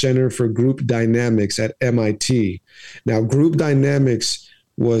Research Center for Group Dynamics at MIT. Now, group dynamics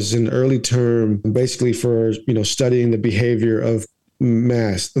was an early term basically for, studying the behavior of the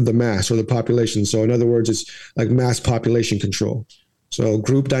mass or the population. So in other words, it's like mass population control. So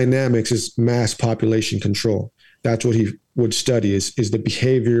group dynamics is mass population control. That's what he would study is the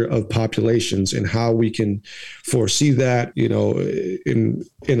behavior of populations and how we can foresee that,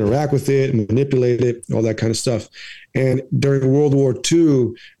 interact with it, manipulate it, all that kind of stuff. And during World War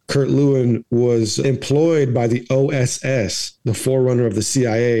II, Kurt Lewin was employed by the OSS, the forerunner of the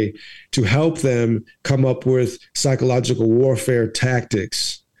CIA, to help them come up with psychological warfare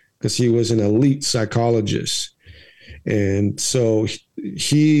tactics, because he was an elite psychologist. And so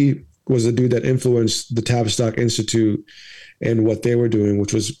he was the dude that influenced the Tavistock Institute and what they were doing,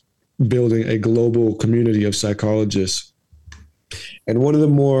 which was building a global community of psychologists. And one of the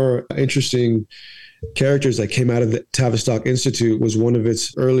more interesting characters that came out of the Tavistock Institute was one of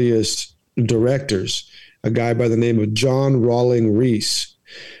its earliest directors, a guy by the name of John Rawling Rees.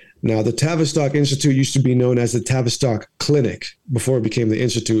 Now, the Tavistock Institute used to be known as the Tavistock Clinic before it became the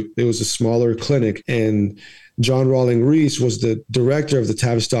Institute. It was a smaller clinic, and John Rawling Rees was the director of the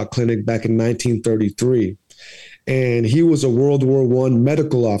Tavistock Clinic back in 1933. And he was a World War I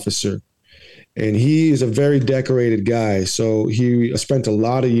medical officer. And he is a very decorated guy. So he spent a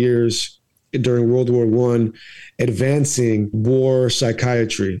lot of years during World War I advancing war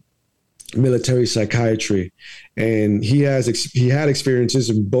psychiatry, military psychiatry. And he had experiences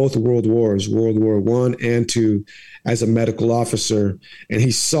in both world wars, World War I and II, as a medical officer. And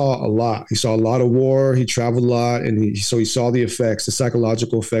he saw a lot. He saw a lot of war. He traveled a lot. And so he saw the effects, the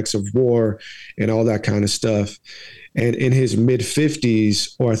psychological effects of war and all that kind of stuff. And in his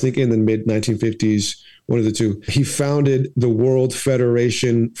mid-50s, or I think in the mid-1950s, one of the two, he founded the World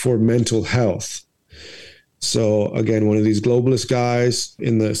Federation for Mental Health. So again, one of these globalist guys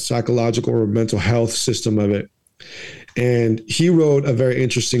in the psychological or mental health system of it. And he wrote a very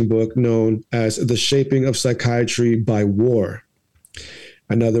interesting book known as The Shaping of Psychiatry by War.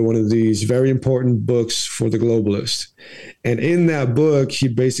 Another one of these very important books for the globalist. And in that book, he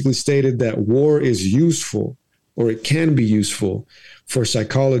basically stated that war is useful, or it can be useful for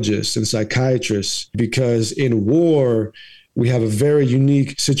psychologists and psychiatrists, because in war, we have a very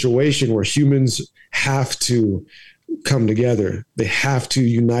unique situation where humans have to come together. They have to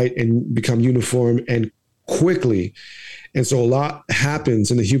unite and become uniform and quickly. And so a lot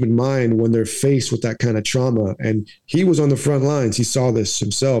happens in the human mind when they're faced with that kind of trauma. And he was on the front lines. He saw this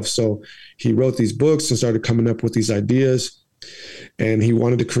himself. So he wrote these books and started coming up with these ideas. And he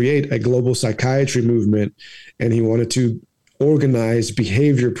wanted to create a global psychiatry movement. And he wanted to organize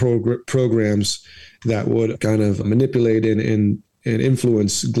behavior programs that would kind of manipulate and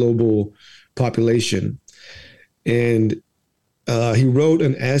influence global population. And he wrote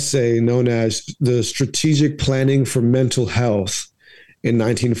an essay known as The Strategic Planning for Mental Health in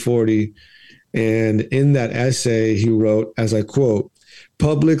 1940. And in that essay, he wrote, as I quote,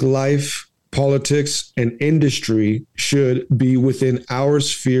 "Public life, politics, and industry should be within our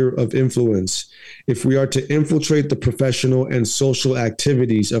sphere of influence. If we are to infiltrate the professional and social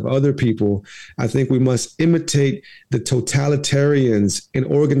activities of other people, I think we must imitate the totalitarians and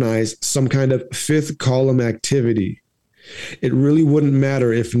organize some kind of fifth column activity. It really wouldn't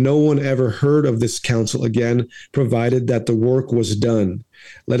matter if no one ever heard of this council again, provided that the work was done.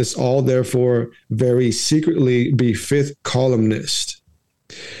 Let us all, therefore, very secretly be fifth columnists.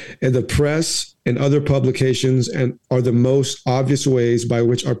 And the press and other publications are the most obvious ways by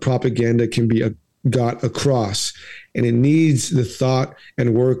which our propaganda can be got across. And it needs the thought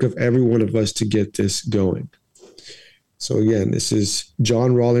and work of every one of us to get this going." So again, this is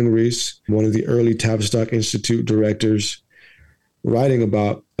John Rawling Rees, one of the early Tavistock Institute directors, writing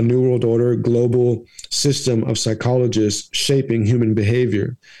about a New World Order global system of psychologists shaping human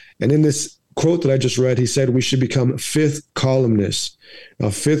behavior. And in this quote that I just read, he said we should become fifth columnists. Now,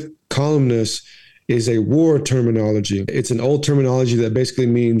 fifth columnist is a war terminology. It's an old terminology that basically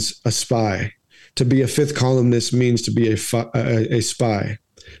means a spy. To be a fifth columnist means to be a spy.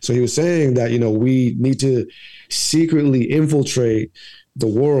 So he was saying that, we need to secretly infiltrate the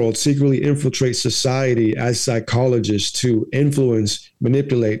world, secretly infiltrate society as psychologists to influence,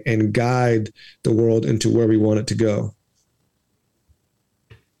 manipulate, and guide the world into where we want it to go.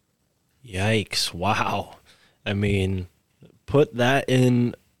 Yikes. Wow. I mean, put that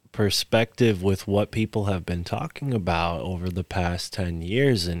in perspective with what people have been talking about over the past 10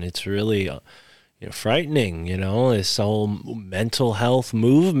 years, and it's really frightening, this whole mental health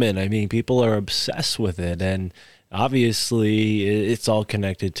movement. I mean, people are obsessed with it, and obviously it's all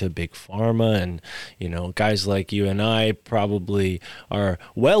connected to big pharma, and guys like you and I probably are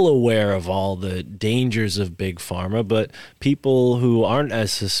well aware of all the dangers of big pharma, but people who aren't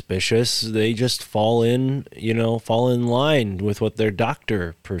as suspicious, they just fall in line with what their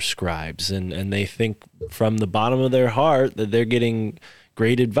doctor prescribes, and they think from the bottom of their heart that they're getting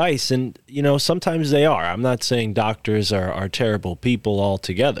great advice. And, sometimes they are. I'm not saying doctors are terrible people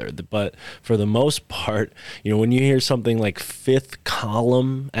altogether, but for the most part, when you hear something like fifth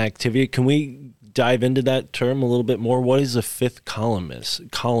column activity, can we dive into that term a little bit more? What is a fifth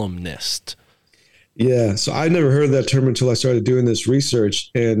columnist? Yeah, so I never heard that term until I started doing this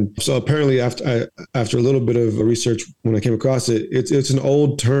research. And so apparently after a little bit of research, when I came across it, it's an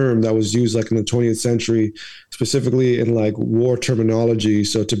old term that was used like in the 20th century, specifically in like war terminology.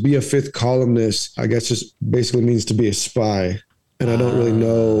 So to be a fifth columnist, I guess just basically means to be a spy. And I don't really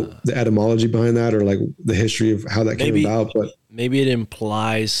know the etymology behind that or like the history of how that came about, but maybe it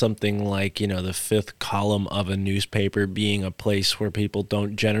implies something like, the fifth column of a newspaper being a place where people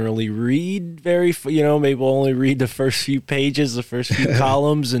don't generally read maybe only read the first few pages, the first few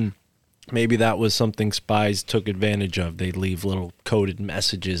columns. And maybe that was something spies took advantage of. They'd leave little coded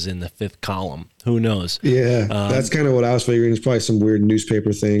messages in the fifth column. Who knows? Yeah, that's kind of what I was figuring. It's probably some weird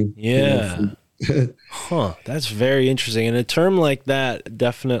newspaper thing. Yeah. Huh. That's very interesting. And a term like that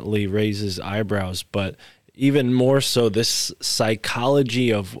definitely raises eyebrows, but even more so, this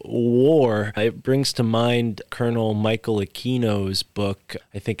psychology of war, it brings to mind Colonel Michael Aquino's book.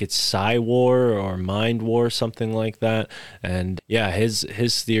 I think it's Psy War or Mind War, something like that. And yeah,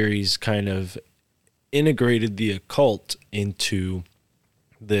 his theories kind of integrated the occult into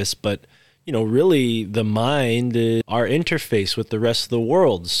this, but really the mind is our interface with the rest of the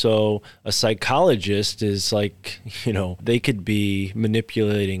world. So a psychologist is like, they could be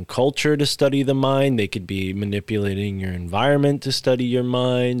manipulating culture to study the mind. They could be manipulating your environment to study your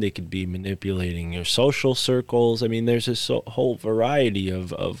mind. They could be manipulating your social circles. I mean, there's a whole variety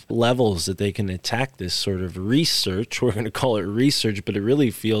of levels that they can attack this sort of research. We're going to call it research, but it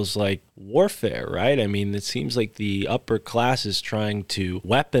really feels like warfare, right? I mean, it seems like the upper class is trying to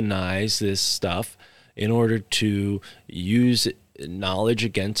weaponize this stuff in order to use knowledge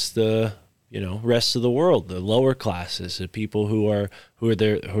against the rest of the world, the lower classes, the people who are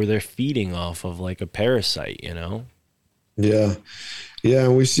they're feeding off of like a parasite, Yeah. Yeah.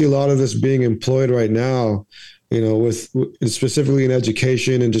 And we see a lot of this being employed right now, with specifically in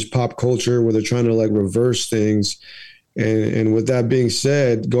education and just pop culture, where they're trying to like reverse things. And with that being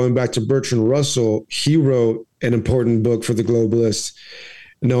said, going back to Bertrand Russell, he wrote an important book for the globalists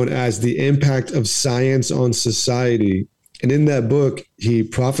known as The Impact of Science on Society. And in that book, he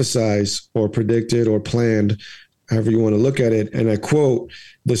prophesies or predicted or planned, however you want to look at it. And I quote,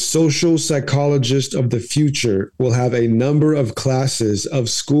 "The social psychologist of the future will have a number of classes of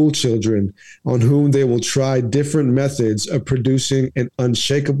school children on whom they will try different methods of producing an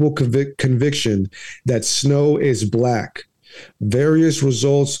unshakable conviction that snow is black. Various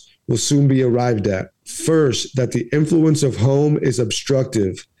results will soon be arrived at. First, that the influence of home is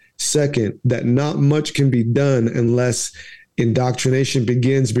obstructive. Second, that not much can be done unless indoctrination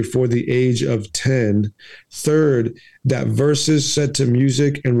begins before the age of 10. Third, that verses set to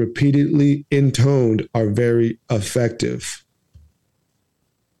music and repeatedly intoned are very effective."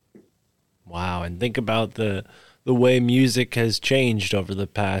 Wow. And think about the way music has changed over the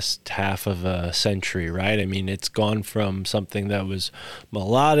past half of a century, right? I mean, it's gone from something that was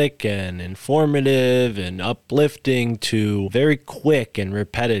melodic and informative and uplifting to very quick and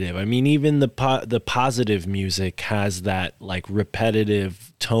repetitive. I mean, even the positive music has that like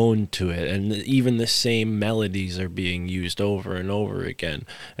repetitive tone to it, and even the same melodies are being used over and over again,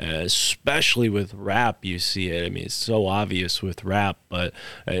 especially with rap. You see it. I mean, it's so obvious with rap, but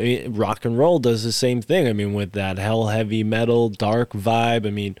rock and roll does the same thing. I mean, with that hell heavy metal dark vibe.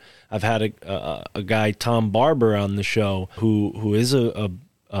 I mean, I've had a guy, Tom Barber, on the show who is a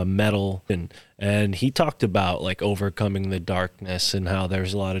metal, and he talked about like overcoming the darkness and how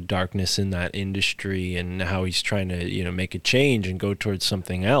there's a lot of darkness in that industry and how he's trying to make a change and go towards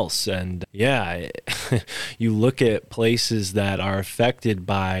something else. And yeah, you look at places that are affected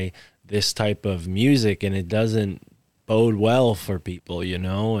by this type of music and it doesn't bode well for people,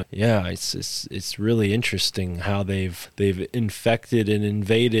 Yeah, it's really interesting how they've infected and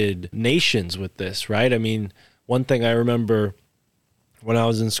invaded nations with this, right? I mean, one thing I remember when I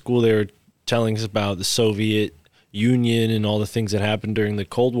was in school, they were telling us about the Soviet Union and all the things that happened during the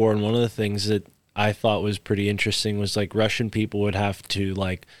Cold War. And one of the things that I thought was pretty interesting was like Russian people would have to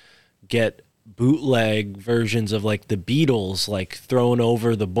like get bootleg versions of like the Beatles like thrown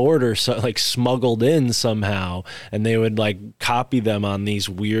over the border, so like smuggled in somehow, and they would like copy them on these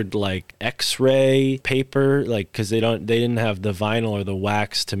weird like X-ray paper, like because they didn't have the vinyl or the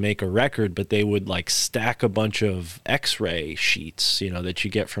wax to make a record, but they would like stack a bunch of X-ray sheets that you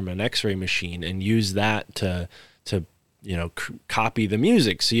get from an X-ray machine and use that to copy the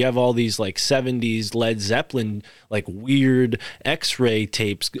music. So you have all these like 70s Led Zeppelin, like weird X-ray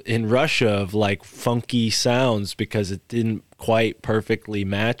tapes in Russia of like funky sounds because it didn't quite perfectly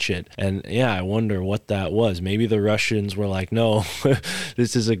match it. And yeah, I wonder what that was. Maybe the Russians were like, no,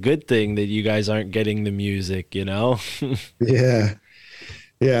 this is a good thing that you guys aren't getting the music, Yeah. Yeah.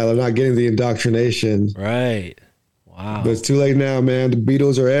 They're not getting the indoctrination. Right. Wow. But it's too late now, man. The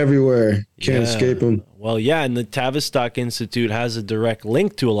Beatles are everywhere. Can't escape them. Well, yeah, and the Tavistock Institute has a direct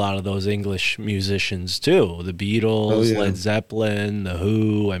link to a lot of those English musicians, too. The Beatles, Led Zeppelin, The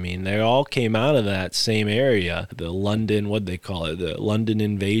Who. I mean, they all came out of that same area. The London, what'd they call it? The London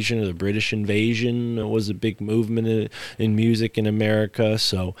invasion or the British invasion was a big movement in music in America.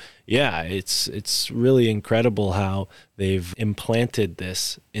 So, yeah, it's really incredible how they've implanted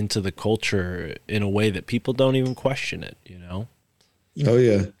this into the culture in a way that people don't even question it, Oh,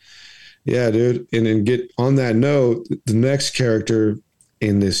 yeah. Yeah, dude. And then get on that note, the next character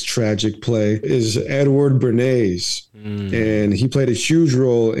in this tragic play is Edward Bernays. And he played a huge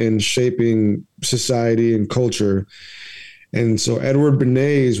role in shaping society and culture. And so Edward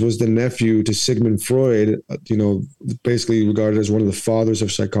Bernays was the nephew to Sigmund Freud, basically regarded as one of the fathers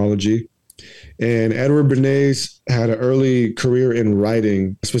of psychology. And Edward Bernays had an early career in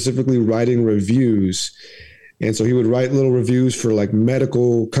writing, specifically writing reviews. And so he would write little reviews for like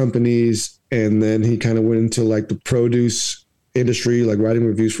medical companies. And then he kind of went into like the produce industry, like writing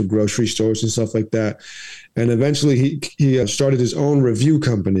reviews for grocery stores and stuff like that. And eventually he started his own review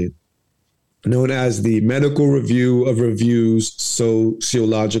company known as the Medical Review of Reviews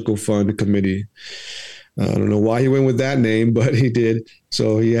Sociological Fund Committee. I don't know why he went with that name, but he did.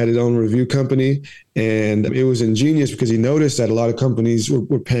 So he had his own review company, and it was ingenious because he noticed that a lot of companies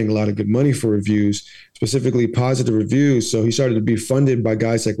were paying a lot of good money for reviews, specifically positive reviews. So he started to be funded by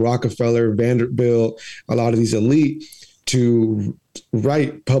guys like Rockefeller, Vanderbilt, a lot of these elite to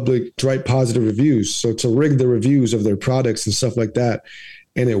write positive reviews. So to rig the reviews of their products and stuff like that.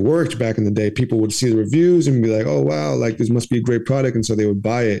 And it worked back in the day. People would see the reviews and be like, oh, wow, like this must be a great product. And so they would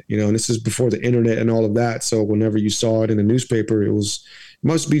buy it, and this is before the internet and all of that. So whenever you saw it in the newspaper, it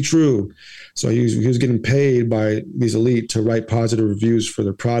must be true. So he was getting paid by these elite to write positive reviews for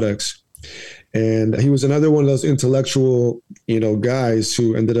their products. And he was another one of those intellectual, guys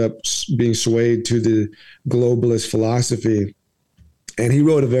who ended up being swayed to the globalist philosophy. And he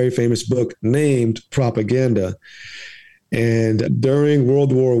wrote a very famous book named Propaganda. And during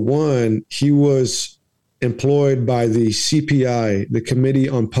World War I, he was employed by the CPI, the Committee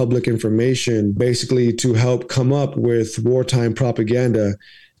on Public Information, basically to help come up with wartime propaganda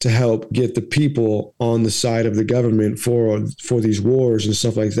to help get the people on the side of the government for these wars and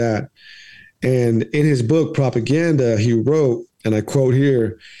stuff like that. And in his book, Propaganda, he wrote, and I quote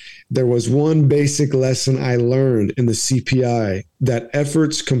here, "There was one basic lesson I learned in the CPI, that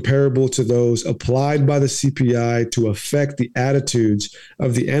efforts comparable to those applied by the CPI to affect the attitudes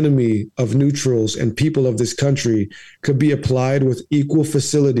of the enemy, of neutrals, and people of this country could be applied with equal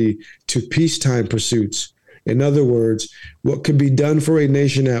facility to peacetime pursuits. In other words, what could be done for a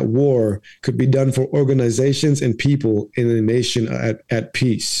nation at war could be done for organizations and people in a nation at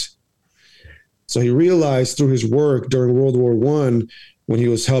peace." So he realized through his work during World War I, when he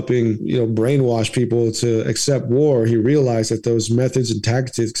was helping, brainwash people to accept war, he realized that those methods and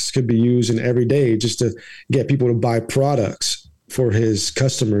tactics could be used in every day just to get people to buy products for his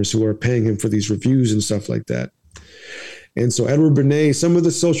customers who are paying him for these reviews and stuff like that. And so Edward Bernays, some of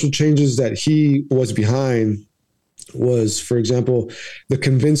the social changes that he was behind was, for example, the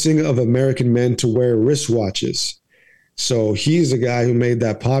convincing of American men to wear wristwatches. So he's the guy who made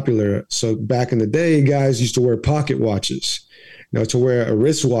that popular. So back in the day, guys used to wear pocket watches. To wear a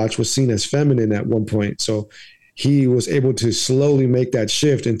wristwatch was seen as feminine at one point. So he was able to slowly make that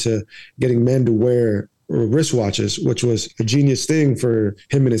shift into getting men to wear wristwatches, which was a genius thing for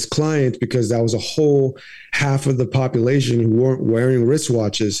him and his clients, because that was a whole half of the population who weren't wearing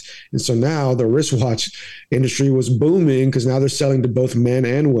wristwatches. And so now the wristwatch industry was booming because now they're selling to both men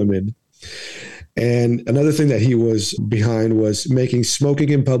and women. And another thing that he was behind was making smoking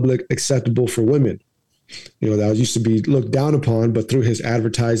in public acceptable for women. That used to be looked down upon, but through his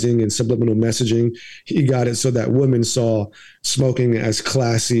advertising and subliminal messaging, he got it so that women saw smoking as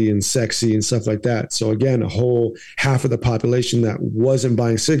classy and sexy and stuff like that. So again, a whole half of the population that wasn't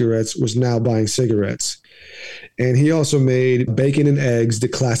buying cigarettes was now buying cigarettes. And he also made bacon and eggs the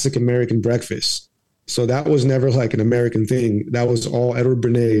classic American breakfast. So that was never like an American thing. That was all Edward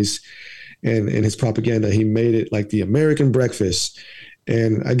Bernays and his propaganda. He made it like the American breakfast.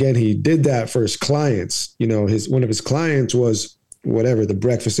 And again, he did that for his clients. One of his clients was the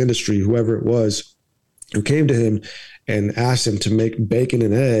breakfast industry, whoever it was, who came to him and asked him to make bacon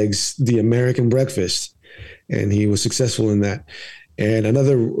and eggs the American breakfast. And he was successful in that. And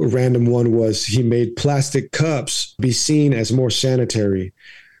another random one was he made plastic cups be seen as more sanitary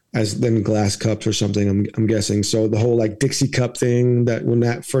than glass cups or something, I'm guessing. So the whole like Dixie cup thing, that when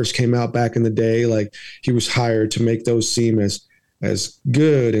that first came out back in the day, like he was hired to make those seem as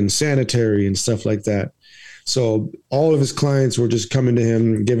good and sanitary and stuff like that. So all of his clients were just coming to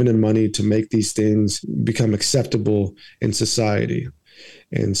him, giving him money to make these things become acceptable in society.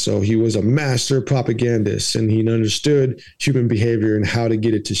 And so he was a master propagandist, and he understood human behavior and how to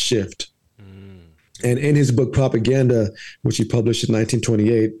get it to shift. And in his book, Propaganda, which he published in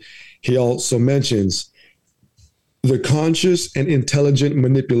 1928, he also mentions the conscious and intelligent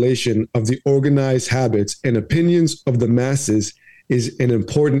manipulation of the organized habits and opinions of the masses is an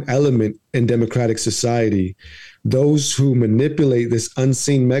important element in democratic society. Those who manipulate this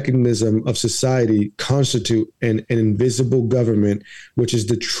unseen mechanism of society constitute an invisible government, which is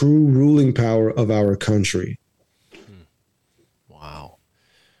the true ruling power of our country.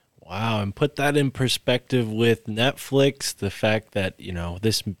 Wow. And put that in perspective with Netflix, the fact that,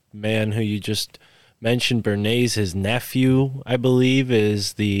 this man who you just mentioned, Bernays, his nephew, I believe,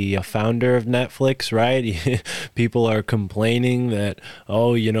 is the founder of Netflix, right? People are complaining that,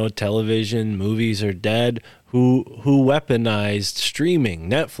 television, movies are dead. Who weaponized streaming?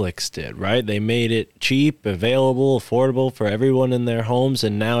 Netflix did, right? They made it cheap, available, affordable for everyone in their homes,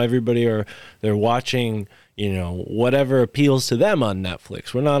 and now they're watching, whatever appeals to them on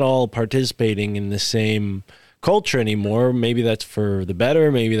Netflix. We're not all participating in the same culture anymore. Maybe that's for the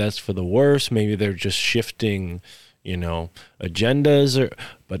better, maybe that's for the worse, maybe they're just shifting agendas,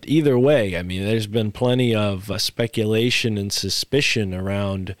 but either way, there's been plenty of speculation and suspicion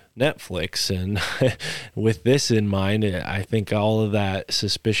around Netflix, and with this in mind, I think all of that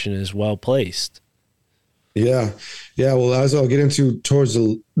suspicion is well placed. Yeah. Well, as I'll get into towards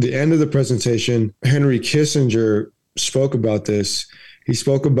the end of the presentation, Henry Kissinger spoke about this. He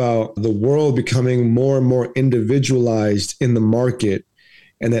spoke about the world becoming more and more individualized in the market,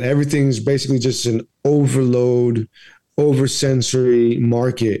 and that everything's basically just an overload, over sensory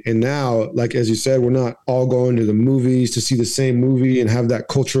market. And now, like as you said, we're not all going to the movies to see the same movie and have that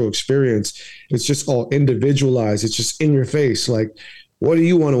cultural experience. It's just all individualized. It's just in your face. Like, what do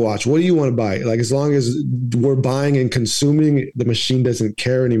you want to watch? What do you want to buy? Like, as long as we're buying and consuming, the machine doesn't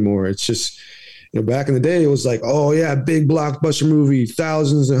care anymore. It's just, back in the day, it was like, oh yeah, big blockbuster movie,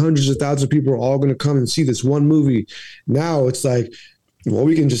 thousands and hundreds of thousands of people are all going to come and see this one movie. Now it's like, well,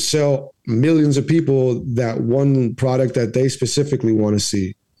 we can just sell millions of people that one product that they specifically want to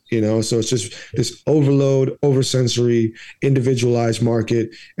see, so it's just this overload, oversensory, individualized market.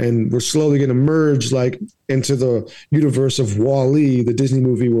 And we're slowly going to merge like into the universe of WALL-E, the Disney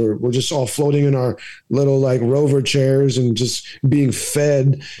movie, where we're just all floating in our little like rover chairs and just being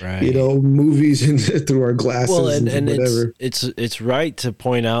fed, movies and through our glasses. Well, and whatever. it's right to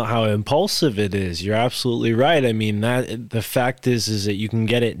point out how impulsive it is. You're absolutely right. I mean, that the fact is that you can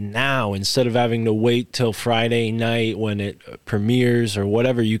get it now instead of having to wait till Friday night when it premieres or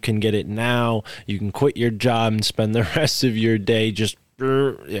whatever. You can get it now. You can quit your job and spend the rest of your day just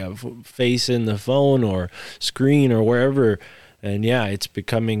facing the phone or screen or wherever. And it's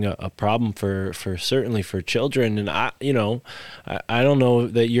becoming a problem for certainly for children. And I don't know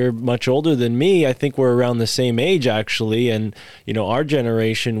that you're much older than me. I think we're around the same age actually. And our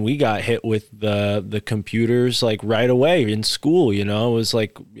generation, we got hit with the computers like right away in school. It was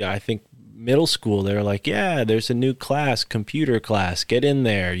like, I think middle school, they were like, yeah, there's a new class, computer class, get in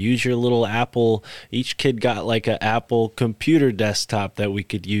there, use your little Apple. Each kid got like an Apple computer desktop that we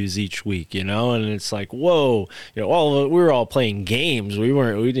could use each week, and it's like, whoa, we were all playing games. We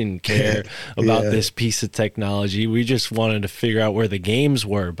didn't care about this piece of technology. We just wanted to figure out where the games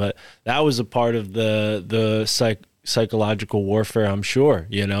were. But that was a part of the psychological warfare, I'm sure.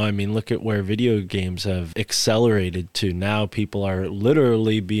 I mean, look at where video games have accelerated to. Now people are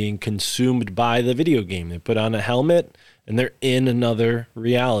literally being consumed by the video game. They put on a helmet and they're in another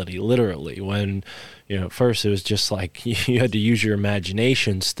reality, literally. When at first it was just like you had to use your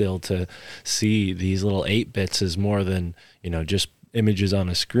imagination still to see these little 8-bits as more than just images on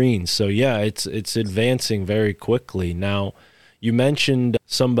a screen. So it's advancing very quickly now. You mentioned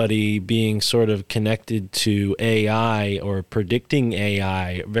somebody being sort of connected to AI or predicting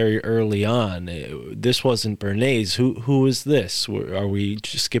AI very early on. This wasn't Bernays. Who is this? Are we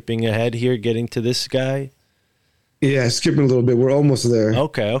just skipping ahead here, getting to this guy? Yeah, skipping a little bit. We're almost there.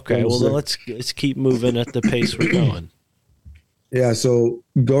 Okay. Well, then let's keep moving at the pace we're going. Yeah, so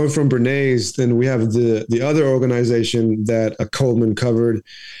going from Bernays, then we have the other organization that Coleman covered,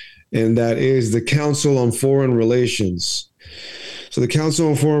 and that is the Council on Foreign Relations. So the Council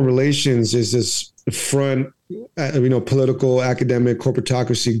on Foreign Relations is this front, political, academic,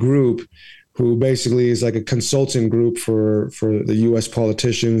 corporatocracy group who basically is like a consulting group for the U.S.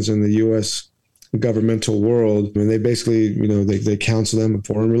 politicians and the U.S. governmental world. And they basically, they counsel them in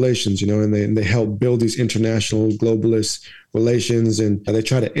foreign relations, and they help build these international globalist relations, and they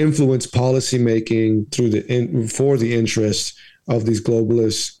try to influence policymaking for the interests of these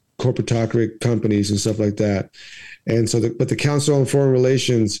globalist corporatocratic companies and stuff like that. And so, but the Council on Foreign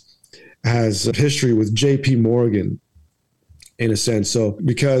Relations has a history with J.P. Morgan, in a sense. So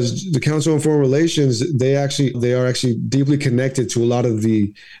because the Council on Foreign Relations, they are actually deeply connected to a lot of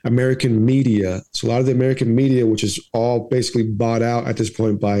the American media. So a lot of the American media, which is all basically bought out at this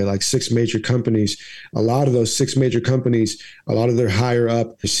point by like 6 major companies, a lot of those 6 major companies, a lot of their higher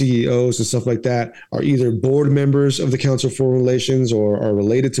up CEOs and stuff like that are either board members of the Council on Foreign Relations or are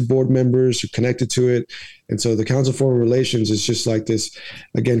related to board members or connected to it. And so the Council on Foreign Relations is just like this,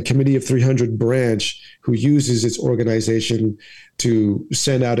 again, Committee of 300 branch who uses its organization to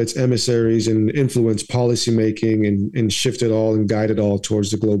send out its emissaries and influence policymaking and shift it all and guide it all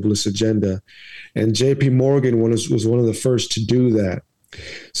towards the globalist agenda. And J.P. Morgan was one of the first to do that.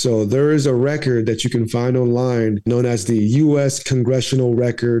 So there is a record that you can find online known as the U.S. Congressional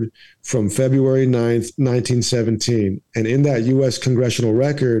Record from February 9th, 1917. And in that U.S. Congressional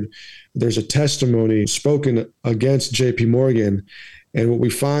Record, there's a testimony spoken against J.P. Morgan. And what we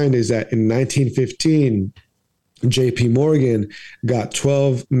find is that in 1915, J.P. Morgan got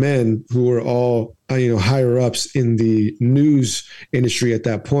 12 men who were all, higher ups in the news industry at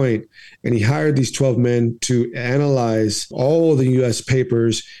that point. And he hired these 12 men to analyze all the U.S.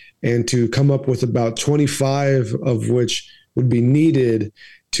 papers and to come up with about 25 of which would be needed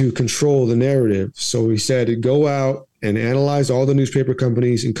to control the narrative. So he said, go out and analyze all the newspaper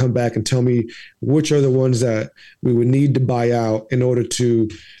companies and come back and tell me which are the ones that we would need to buy out in order to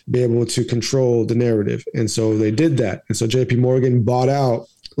be able to control the narrative. And so they did that. And so JP Morgan bought out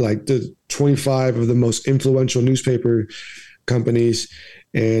like the 25 of the most influential newspaper companies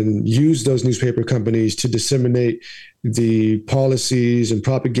and used those newspaper companies to disseminate the policies and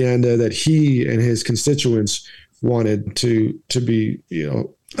propaganda that he and his constituents wanted to be,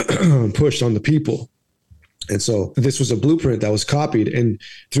 pushed on the people. And so this was a blueprint that was copied and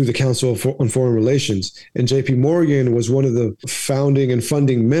through the Council on Foreign Relations. And JP Morgan was one of the founding and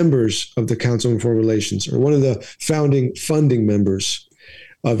funding members of the Council on Foreign Relations, or one of the founding funding members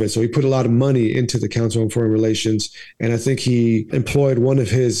of it. So he put a lot of money into the Council on Foreign Relations. And I think he employed one of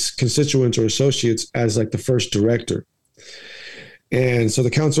his constituents or associates as like the first director. And so the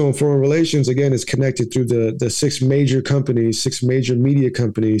Council on Foreign Relations, again, is connected through the six major media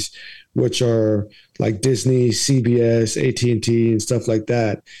companies, which are like Disney, CBS, AT&T, and stuff like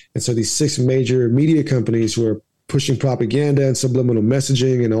that. And so these six major media companies who are pushing propaganda and subliminal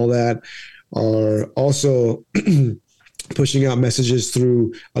messaging and all that are also pushing out messages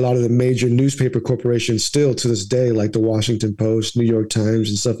through a lot of the major newspaper corporations still to this day, like the Washington Post, New York Times,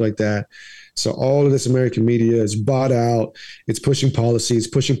 and stuff like that. So all of this American media is bought out. It's pushing policy, it's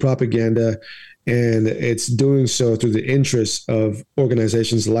pushing propaganda, and it's doing so through the interests of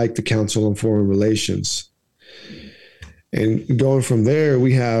organizations like the Council on Foreign Relations. And going from there,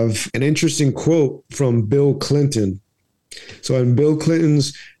 we have an interesting quote from Bill Clinton. So in Bill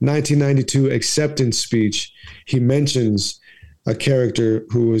Clinton's 1992 acceptance speech, he mentions a character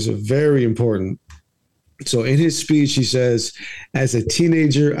who was very important. So in his speech, he says, as a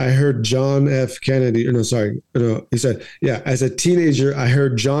teenager, I heard as a teenager, I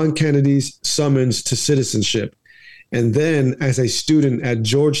heard John Kennedy's summons to citizenship. And then as a student at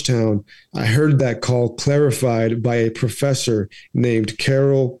Georgetown, I heard that call clarified by a professor named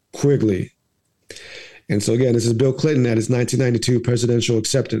Carroll Quigley. And so again, this is Bill Clinton at his 1992 presidential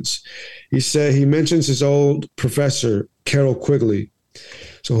acceptance. He mentions his old professor, Carroll Quigley.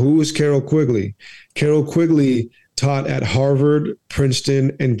 So who was Carroll Quigley? Carroll Quigley taught at Harvard,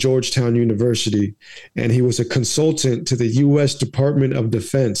 Princeton, and Georgetown University, and he was a consultant to the U.S. Department of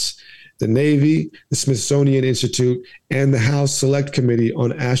Defense, the Navy, the Smithsonian Institute, and the House Select Committee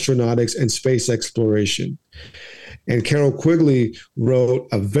on Astronautics and Space Exploration. And Carroll Quigley wrote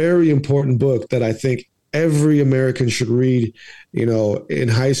a very important book that I think every American should read, in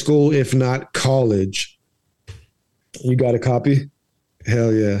high school, if not college. You got a copy?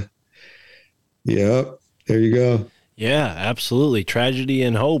 Hell yeah. Yep. There you go. Yeah, absolutely. Tragedy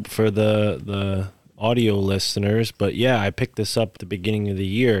and Hope for the audio listeners. But yeah, I picked this up at the beginning of the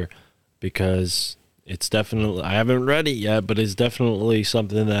year because it's definitely, I haven't read it yet, but it's definitely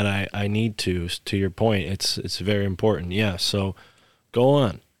something that I need to your point. It's very important. Yeah. So go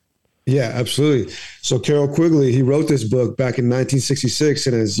on. Yeah, absolutely. So Carroll Quigley, he wrote this book back in 1966.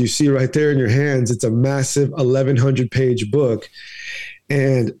 And as you see right there in your hands, it's a massive 1,100-page book.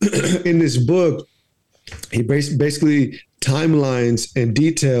 And in this book, he basically timelines and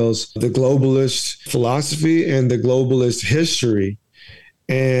details the globalist philosophy and the globalist history.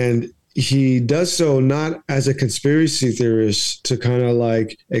 And he does so not as a conspiracy theorist to kind of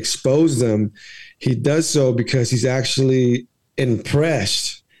like expose them. He does so because he's actually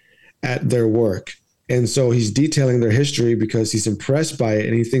impressed at their work. And so he's detailing their history because he's impressed by it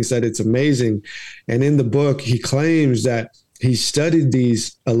and he thinks that it's amazing. And in the book, he claims that he studied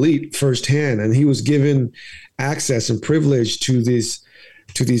these elite firsthand and he was given access and privilege to these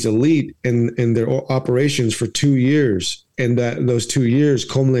elite in their operations for 2 years. And that those 2 years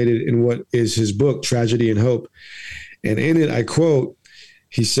culminated in what is his book, Tragedy and Hope. And in it, I quote,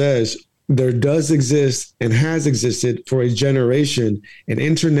 he says, "There does exist and has existed for a generation an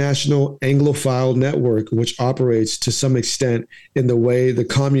international Anglophile network which operates to some extent in the way the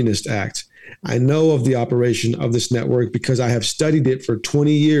communists act. I know of the operation of this network because I have studied it for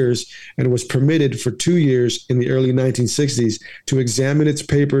 20 years and was permitted for 2 years in the early 1960s to examine its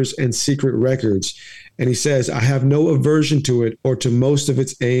papers and secret records." And he says, "I have no aversion to it or to most of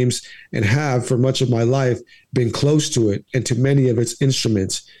its aims and have for much of my life been close to it and to many of its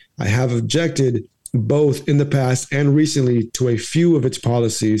instruments. I have objected both in the past and recently to a few of its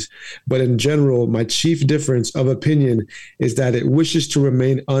policies, but in general, my chief difference of opinion is that it wishes to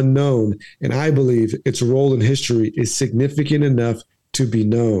remain unknown, and I believe its role in history is significant enough to be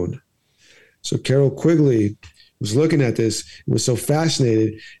known." So Carroll Quigley was looking at this, was so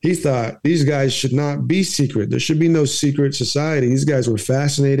fascinated. He thought these guys should not be secret. There should be no secret society. These guys were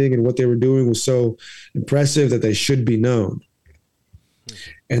fascinating, and what they were doing was so impressive that they should be known.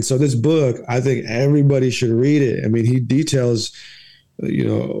 And so this book, I think everybody should read it. I mean, he details,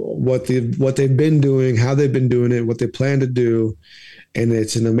 what they've been doing, how they've been doing it, what they plan to do. And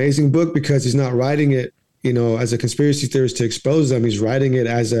it's an amazing book because he's not writing it, as a conspiracy theorist to expose them. He's writing it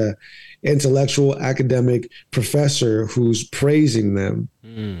as a intellectual academic professor who's praising them.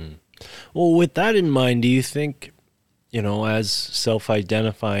 Well, with that in mind, do you think, as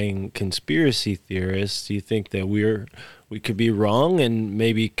self-identifying conspiracy theorists, do you think that we could be wrong, and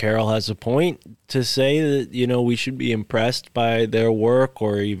maybe Carroll has a point to say that, we should be impressed by their work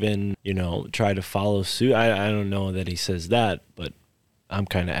or even, try to follow suit? I don't know that he says that, but I'm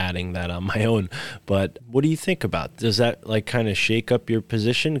kind of adding that on my own. But what do you think about? Does that kind of shake up your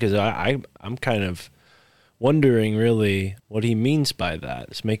position? Because I'm kind of wondering really what he means by that.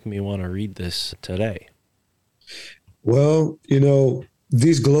 It's making me want to read this today. Well,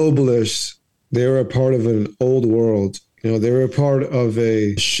 these globalists, they're a part of an old world. They're a part of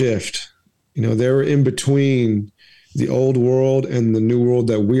a shift. They're in between the old world and the new world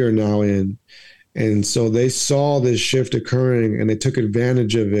that we are now in. And so they saw this shift occurring and they took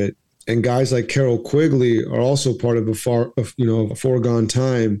advantage of it. And guys like Carroll Quigley are also part of a foregone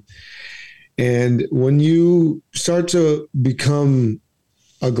time. And when you start to become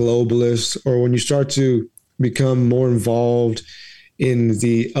a globalist, or when you start to become more involved in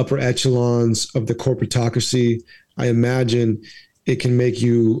the upper echelons of the corporatocracy, I imagine it can make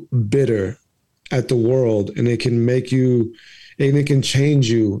you bitter at the world, and it can change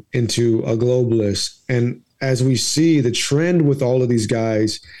you into a globalist. And as we see, the trend with all of these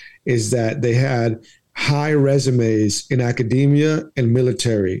guys is that they had high resumes in academia and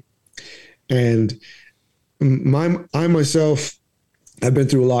military. And I myself, I've been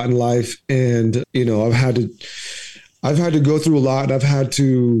through a lot in life, and I've had to go through a lot. I've had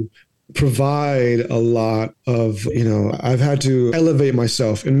to provide a lot of, I've had to elevate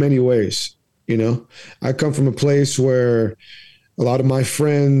myself in many ways. I come from a place where a lot of my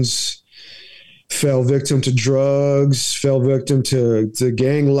friends fell victim to drugs, fell victim to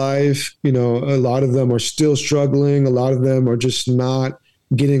gang life. A lot of them are still struggling. A lot of them are just not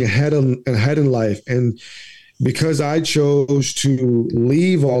getting ahead in life. And because I chose to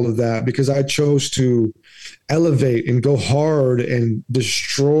leave all of that, because I chose to elevate and go hard and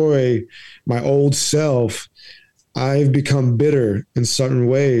destroy my old self, I've become bitter in certain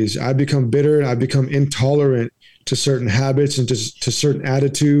ways. I've become bitter and I've become intolerant to certain habits and to certain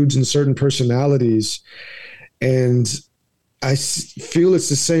attitudes and certain personalities. And I feel it's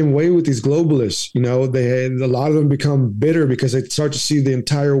the same way with these globalists. A lot of them become bitter because they start to see the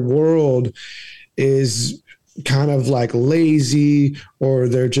entire world is kind of like lazy, or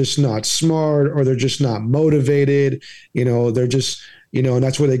they're just not smart, or they're just not motivated. They're just, and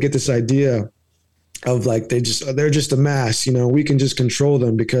that's where they get this idea of they're just a mass. We can just control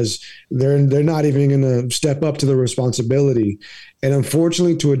them because they're not even going to step up to the responsibility. And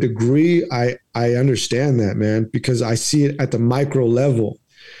unfortunately, to a degree, I understand that, man, because I see it at the micro level.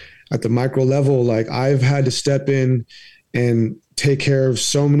 At the micro level, I've had to step in and take care of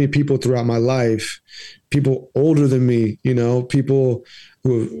so many people throughout my life, people older than me, people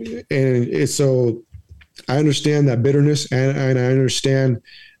so I understand that bitterness, and I understand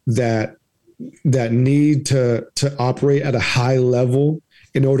that need to operate at a high level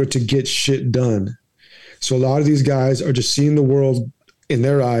in order to get shit done. So a lot of these guys are just seeing the world in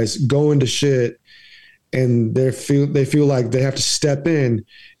their eyes going to shit, and they feel like they have to step in,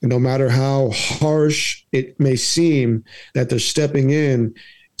 and no matter how harsh it may seem, that they're stepping in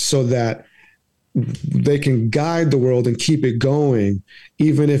so that they can guide the world and keep it going,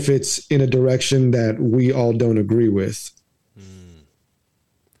 even if it's in a direction that we all don't agree with.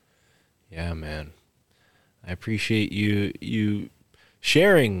 Yeah, man. I appreciate you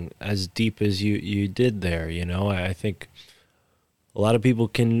sharing as deep as you did there. I think a lot of people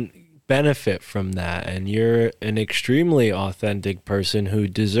can benefit from that, and you're an extremely authentic person who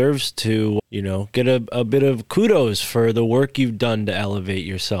deserves to, get a bit of kudos for the work you've done to elevate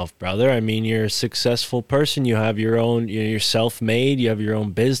yourself, brother. I mean, you're a successful person. You have your own, you're self-made, you have your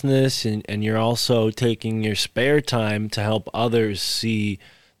own business, and you're also taking your spare time to help others see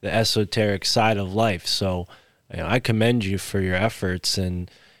the esoteric side of life. So I commend you for your efforts, and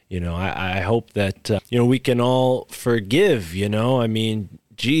I hope that we can all forgive. I mean,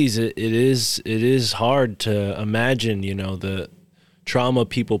 geez, it is hard to imagine the trauma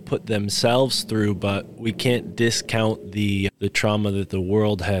people put themselves through, but we can't discount the trauma that the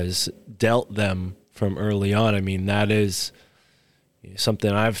world has dealt them from early on. I mean, that is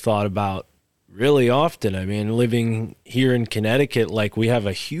something I've thought about really often. I mean, living here in Connecticut, like, we have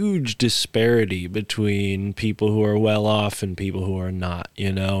a huge disparity between people who are well off and people who are not,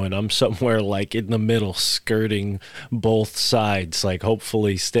 you know, and I'm somewhere like in the middle, skirting both sides, like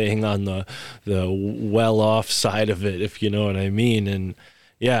hopefully staying on the well off side of it, if you know what I mean. And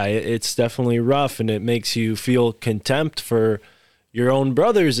yeah, it's definitely rough, and it makes you feel contempt for your own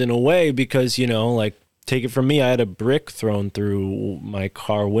brothers in a way, because, you know, like, take it from me, I had a brick thrown through my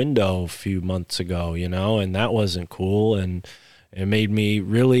car window a few months ago, you know, and that wasn't cool. And it made me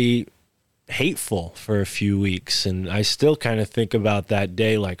really hateful for a few weeks. And I still kind of think about that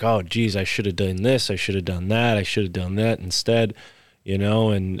day like, oh, geez, I should have done this. I should have done that. I should have done that instead, you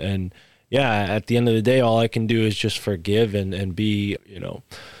know, and yeah, at the end of the day, all I can do is just forgive and be, you know,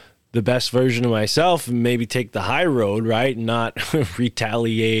 the best version of myself, and maybe take the high road, right? Not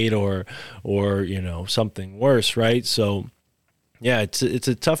retaliate or, you know, something worse, right? So yeah, it's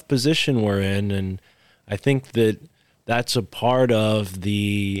a tough position we're in. And I think that that's a part of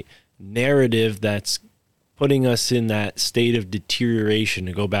the narrative that's putting us in that state of deterioration,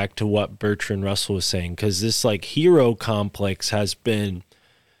 to go back to what Bertrand Russell was saying, because this like hero complex has been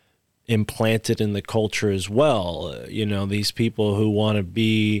implanted in the culture as well. You know, these people who want to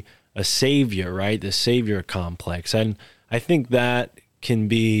be a savior, right? The savior complex. And I think that can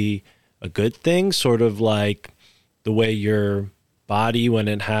be a good thing, sort of like the way your body, when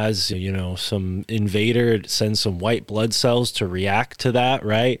it has, you know, some invader, it sends some white blood cells to react to that,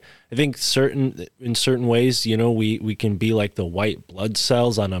 right? I think in certain ways, you know, we can be like the white blood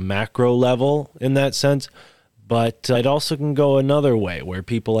cells on a macro level in that sense. But it also can go another way, where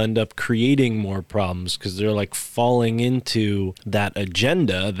people end up creating more problems because they're like falling into that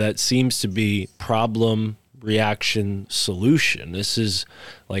agenda that seems to be problem, reaction, solution. This is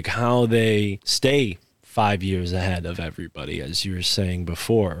like how they stay 5 years ahead of everybody, as you were saying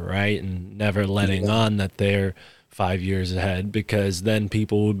before, right? And never letting on that they're 5 years ahead, because then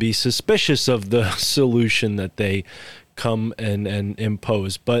people would be suspicious of the solution that they come and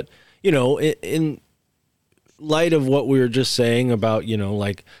impose. But, you know, in light of what we were just saying about, you know,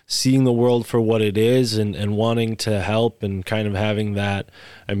 like seeing the world for what it is and wanting to help and kind of having that,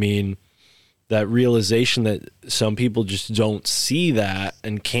 I mean, that realization that some people just don't see that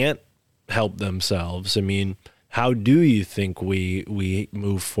and can't help themselves. I mean, how do you think we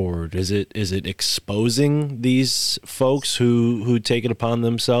move forward? Is it exposing these folks who take it upon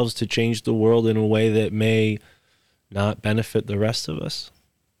themselves to change the world in a way that may not benefit the rest of us?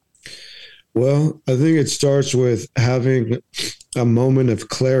 Well, I think it starts with having a moment of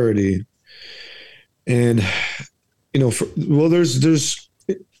clarity. And, you know, there's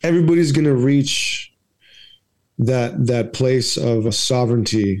everybody's going to reach that place of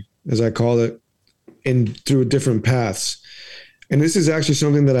sovereignty, as I call it, through different paths. And this is actually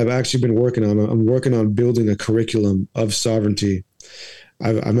something that I've actually been working on. I'm working on building a curriculum of sovereignty.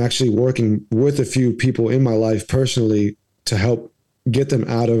 I'm actually working with a few people in my life personally to help get them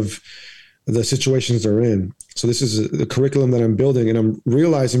out of the situations they're in. So this is the curriculum that I'm building, and I'm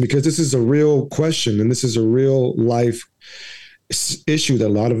realizing, because this is a real question and this is a real life issue that a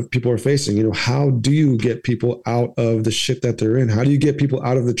lot of people are facing. You know, how do you get people out of the shit that they're in? How do you get people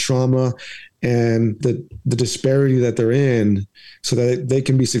out of the trauma and the disparity that they're in, so that they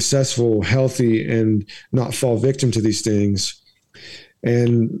can be successful, healthy, and not fall victim to these things?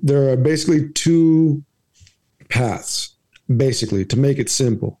 And there are basically two paths, basically, to make it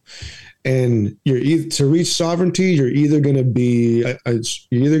simple. And to reach sovereignty, you're either going to be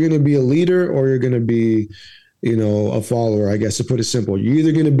a leader, or you're going to be, you know, a follower, I guess, to put it simple. You're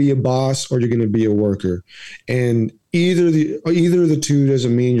either going to be a boss or you're going to be a worker. And either of the two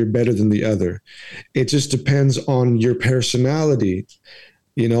doesn't mean you're better than the other. It just depends on your personality,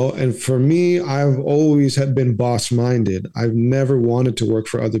 you know. And for me, I've always been boss-minded. I've never wanted to work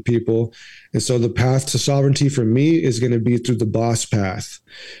for other people. And so the path to sovereignty for me is going to be through the boss path,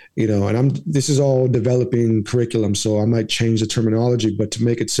 you know. And this is all developing curriculum, so I might change the terminology, but to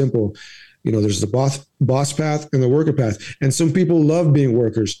make it simple, you know, there's the boss path and the worker path. And some people love being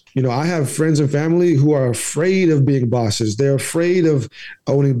workers. You know, I have friends and family who are afraid of being bosses. They're afraid of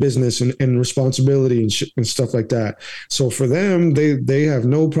owning business and responsibility and stuff like that. So for them, they have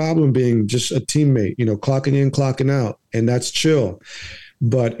no problem being just a teammate, you know, clocking in, clocking out, and that's chill.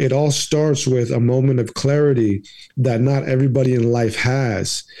 But it all starts with a moment of clarity that not everybody in life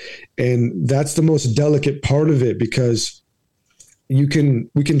has. And that's the most delicate part of it, because we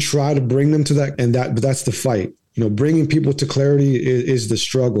can try to bring them to that, but that's the fight. You know, bringing people to clarity is the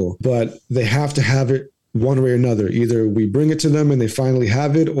struggle, but they have to have it one way or another. Either we bring it to them and they finally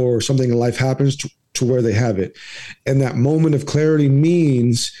have it, or something in life happens to where they have it. And that moment of clarity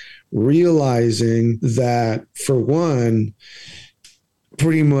means realizing that, for one,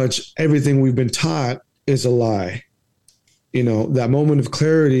 pretty much everything we've been taught is a lie. That moment of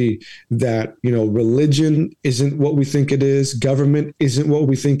clarity that, religion isn't what we think it is. Government isn't what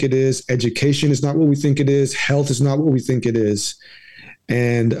we think it is. Education is not what we think it is. Health is not what we think it is.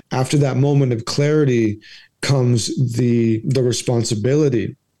 And after that moment of clarity comes the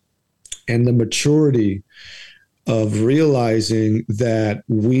responsibility and the maturity of realizing that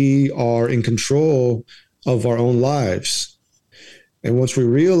we are in control of our own lives. And once we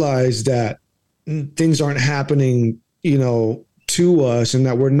realize that things aren't happening, to us, and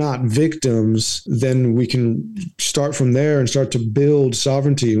that we're not victims, then we can start from there and start to build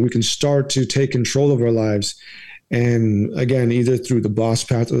sovereignty. We can start to take control of our lives. And again, either through the boss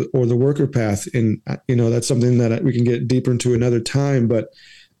path or the worker path. And, that's something that we can get deeper into another time. But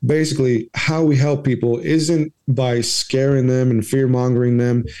basically, how we help people isn't by scaring them and fear mongering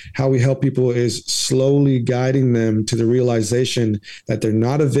them. How we help people is slowly guiding them to the realization that they're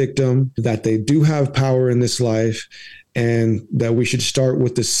not a victim, that they do have power in this life, and that we should start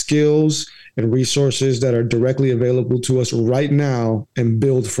with the skills and resources that are directly available to us right now and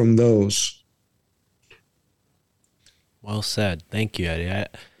build from those. Well said. Thank you, Eddie.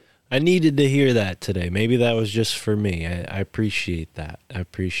 I needed to hear that today. Maybe that was just for me. I appreciate that. I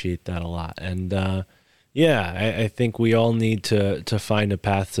appreciate that a lot. And I think we all need to find a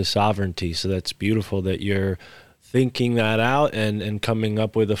path to sovereignty. So that's beautiful that you're thinking that out and coming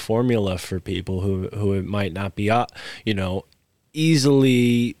up with a formula for people who it might not be,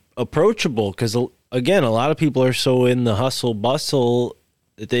 easily approachable. Because, again, a lot of people are so in the hustle bustle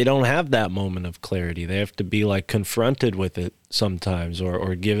that they don't have that moment of clarity. They have to be confronted with it sometimes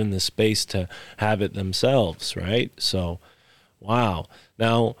or given the space to have it themselves, right? So, wow.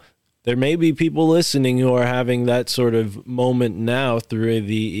 Now, there may be people listening who are having that sort of moment now through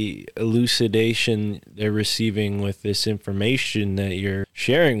the elucidation they're receiving with this information that you're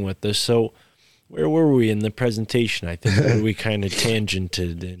sharing with us. So where were we in the presentation? I think we kind of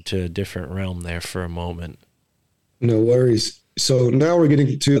tangented into a different realm there for a moment. No worries. So now we're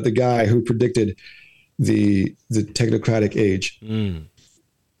getting to the guy who predicted the technocratic age.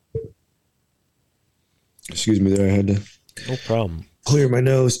 Excuse me there. I had to No problem. Clear my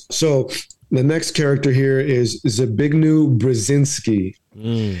nose. So the next character here is Zbigniew Brzezinski.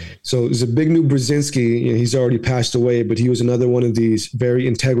 So Zbigniew Brzezinski, he's already passed away, but he was another one of these very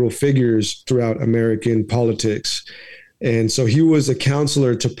integral figures throughout American politics. And so he was a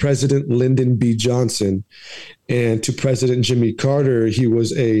counselor to President Lyndon B. Johnson, and to President Jimmy Carter, he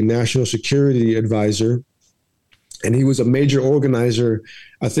was a national security advisor. And he was a major organizer,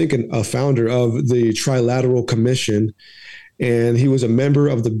 I think a founder of the Trilateral Commission. And he was a member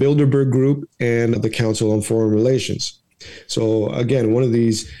of the Bilderberg Group and the Council on Foreign Relations. So again, one of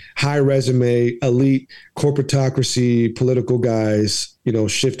these high resume, elite corporatocracy political guys,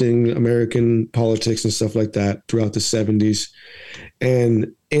 shifting American politics and stuff like that throughout the 70s.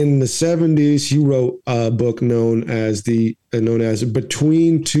 And in the 70s, he wrote a book known as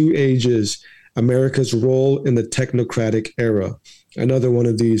Between Two Ages, America's Role in the Technocratic Era. Another one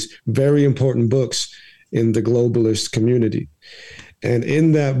of these very important books in the globalist community. And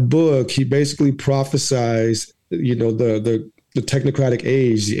in that book, he basically prophesized, the technocratic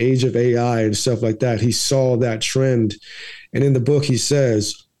age, the age of AI and stuff like that. He saw that trend. And in the book, he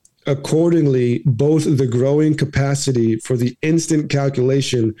says, accordingly, both the growing capacity for the instant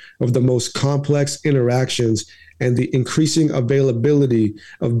calculation of the most complex interactions and the increasing availability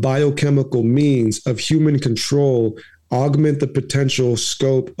of biochemical means of human control augment the potential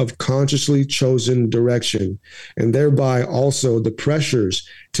scope of consciously chosen direction, and thereby also the pressures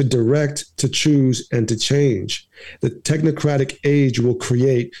to direct, to choose, and to change. The technocratic age will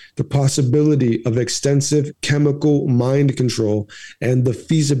create the possibility of extensive chemical mind control and the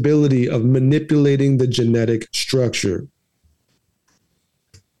feasibility of manipulating the genetic structure.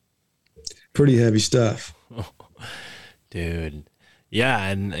 Pretty heavy stuff. Dude. Yeah,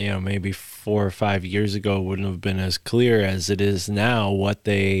 and maybe 4 or 5 years ago it wouldn't have been as clear as it is now what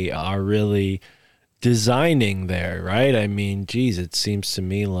they are really designing there, right? I mean, geez, it seems to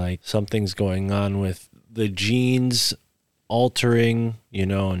me like something's going on with the genes altering,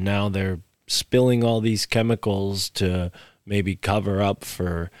 and now they're spilling all these chemicals to maybe cover up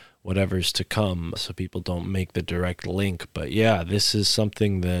for whatever's to come so people don't make the direct link. But yeah, this is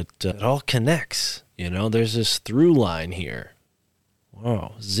something that it all connects, there's this through line here.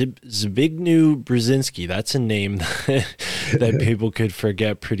 Wow, Zbigniew Brzezinski. That's a name that people could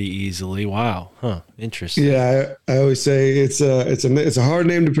forget pretty easily. Wow, interesting. Yeah, I always say it's a hard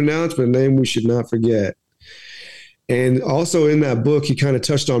name to pronounce, but a name we should not forget. And also in that book, he kind of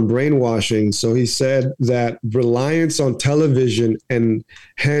touched on brainwashing. So he said that reliance on television and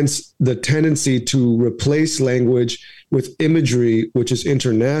hence the tendency to replace language with imagery, which is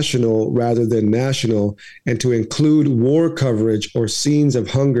international rather than national, and to include war coverage or scenes of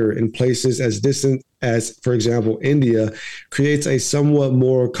hunger in places as distant as, for example, India, creates a somewhat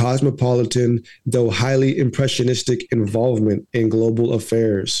more cosmopolitan, though highly impressionistic involvement in global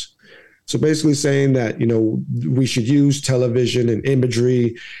affairs. So basically saying that, we should use television and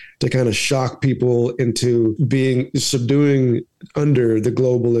imagery to kind of shock people into subduing under the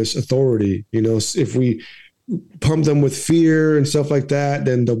globalist authority. If we pump them with fear and stuff like that,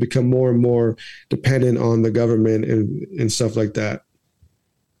 then they'll become more and more dependent on the government and stuff like that.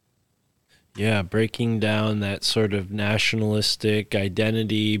 Yeah, breaking down that sort of nationalistic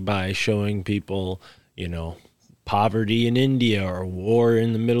identity by showing people, poverty in India or war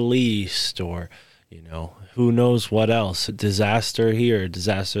in the Middle East or, who knows what else, a disaster here, a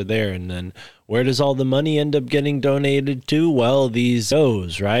disaster there. And then where does all the money end up getting donated to? Well, these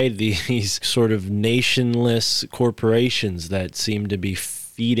right? These sort of nationless corporations that seem to be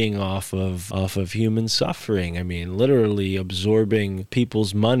feeding off of human suffering. I mean, literally absorbing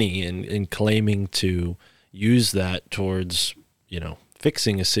people's money and claiming to use that towards,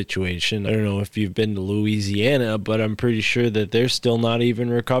 fixing a situation. I don't know if you've been to Louisiana, but I'm pretty sure that they're still not even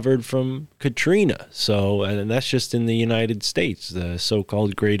recovered from Katrina. So, and that's just in the United States, the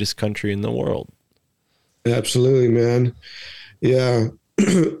so-called greatest country in the world. Absolutely, man. Yeah.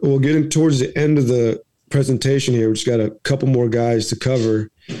 Well, getting towards the end of the presentation here, we just got a couple more guys to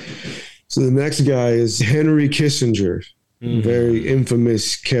cover. So the next guy is Henry Kissinger. Very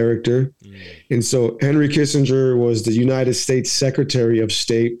infamous character. And so Henry Kissinger was the United States Secretary of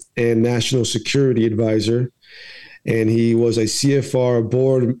State and National Security Advisor. And he was a CFR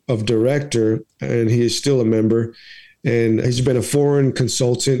board of director, and he is still a member. And he's been a foreign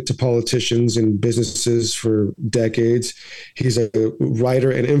consultant to politicians and businesses for decades. He's a writer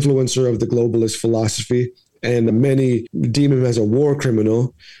and influencer of the globalist philosophy. And many deem him as a war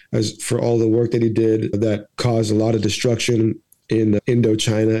criminal as for all the work that he did that caused a lot of destruction in the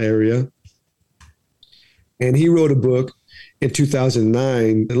Indochina area. And he wrote a book in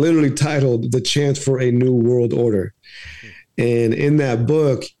 2009, literally titled The Chance for a New World Order. And in that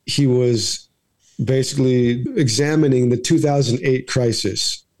book, he was basically examining the 2008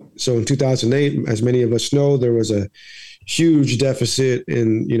 crisis. So in 2008, as many of us know, there was a huge deficit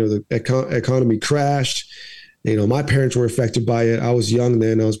and, the economy crashed. My parents were affected by it. I was young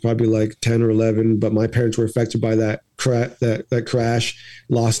then. I was probably like 10 or 11, but my parents were affected by that crash,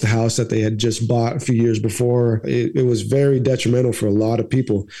 lost the house that they had just bought a few years before. It was very detrimental for a lot of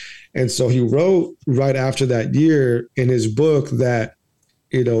people. And so he wrote right after that year in his book that,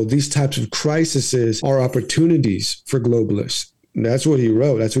 these types of crises are opportunities for globalists. And that's what he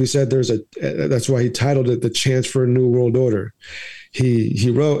wrote. That's what he said. That's why he titled it The Chance for a New World Order. He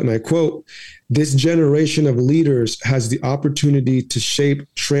wrote, and I quote, "This generation of leaders has the opportunity to shape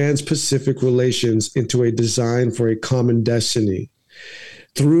trans-Pacific relations into a design for a common destiny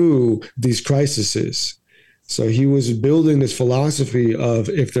through these crises." So he was building this philosophy of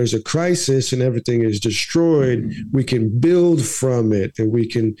if there's a crisis and everything is destroyed, we can build from it and we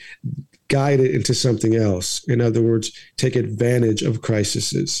can guide it into something else. In other words, take advantage of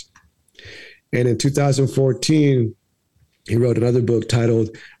crises. And in 2014, he wrote another book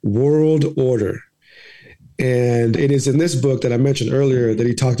titled World Order. And it is in this book that I mentioned earlier that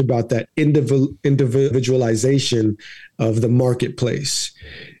he talked about that individualization of the marketplace.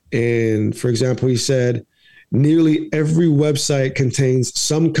 And for example, he said, nearly every website contains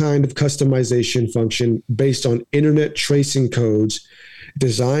some kind of customization function based on internet tracing codes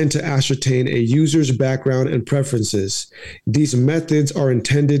designed to ascertain a user's background and preferences. These methods are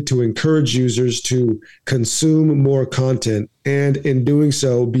intended to encourage users to consume more content and, in doing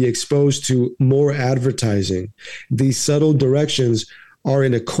so, be exposed to more advertising. These subtle directions are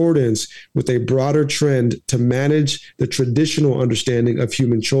in accordance with a broader trend to manage the traditional understanding of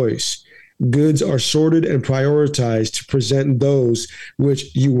human choice. Goods are sorted and prioritized to present those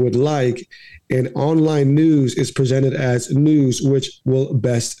which you would like, and online news is presented as news which will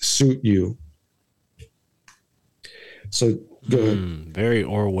best suit you. So go ahead. Very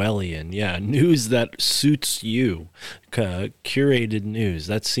Orwellian. Yeah, news that suits you. Curated news.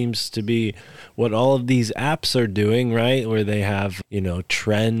 That seems to be what all of these apps are doing, right? Where they have,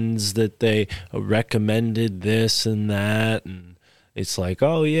 trends that they recommended this and that, and it's like,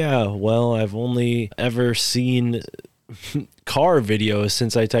 oh yeah, well, I've only ever seen car videos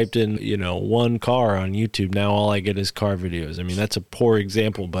since I typed in, one car on YouTube. Now all I get is car videos. I mean, that's a poor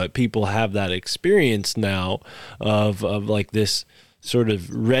example, but people have that experience now of like this sort of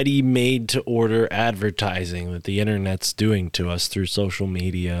ready-made to order advertising that the internet's doing to us through social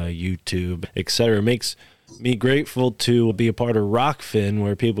media, YouTube, etc. Makes me grateful to be a part of Rockfin,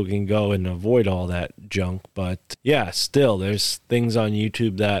 where people can go and avoid all that junk. But yeah, still, there's things on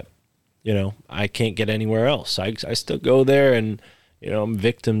YouTube that, I can't get anywhere else. I still go there, and, I'm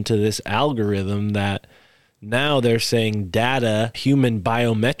victim to this algorithm that now they're saying data, human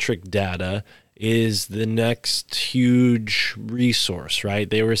biometric data, is the next huge resource, right?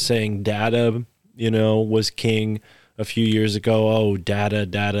 They were saying data, was king a few years ago. Oh, data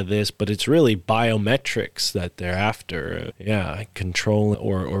this, but it's really biometrics that they're after. Yeah, control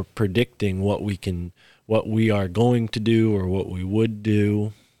or predicting what we are going to do or what we would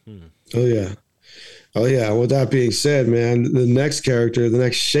do. Oh yeah. With that being said, man, the next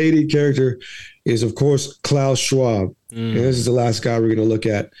shady character is, of course, Klaus Schwab. And this is the last guy we're going to look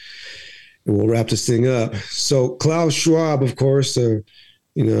at, and we'll wrap this thing up. So Klaus Schwab, of course,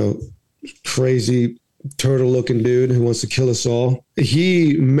 crazy turtle-looking dude who wants to kill us all.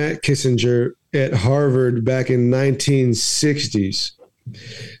 He met Kissinger at Harvard back in 1960s.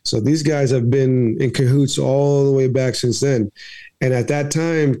 So these guys have been in cahoots all the way back since then. And at that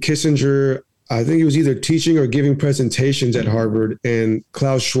time, Kissinger, I think he was either teaching or giving presentations at Harvard, and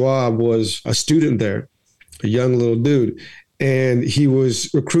Klaus Schwab was a student there, a young little dude. And he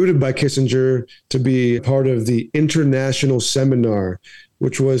was recruited by Kissinger to be part of the International Seminar,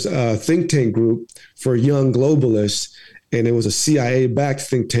 which was a think tank group for young globalists. And it was a CIA-backed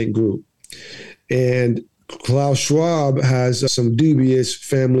think tank group. And Klaus Schwab has some dubious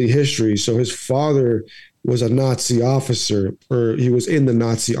family history. So his father was a Nazi officer, or he was in the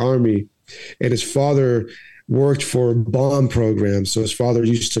Nazi army, and his father worked for bomb programs. So his father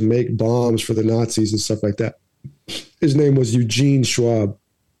used to make bombs for the Nazis and stuff like that. His name was Eugene Schwab.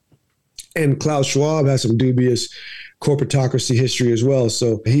 And Klaus Schwab has some dubious corporatocracy history as well.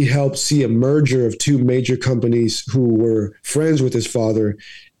 So he helped see a merger of two major companies who were friends with his father.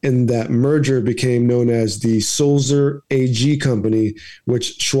 And that merger became known as the Sulzer AG company,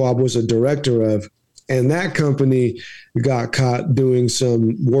 which Schwab was a director of. And that company got caught doing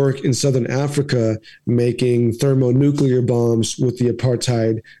some work in Southern Africa, making thermonuclear bombs with the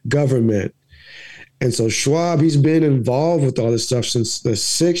apartheid government. And so Schwab, he's been involved with all this stuff since the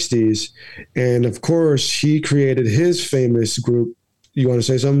 60s. And of course, he created his famous group. You want to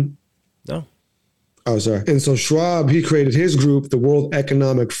say something? No. Oh, sorry. And so Schwab, he created his group, the World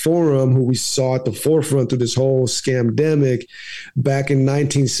Economic Forum, who we saw at the forefront through this whole scamdemic back in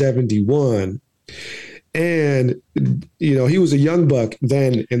 1971. And, he was a young buck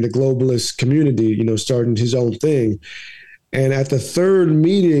then in the globalist community, starting his own thing. And at the third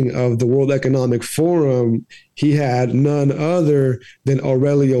meeting of the World Economic Forum, he had none other than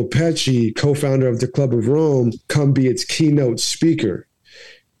Aurelio Pecci, co-founder of the Club of Rome, come be its keynote speaker.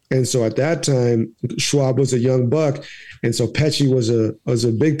 And so at that time, Schwab was a young buck. And so Pecci was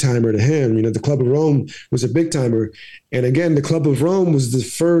a big timer to him. The Club of Rome was a big timer. And again, the Club of Rome was the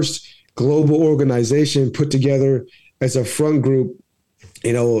first global organization put together as a front group,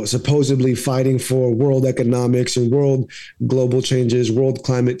 supposedly fighting for world economics and world global changes, world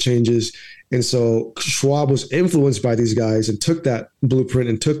climate changes. And so Schwab was influenced by these guys and took that blueprint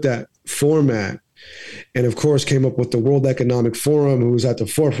and took that format. And of course, came up with the World Economic Forum, who's at the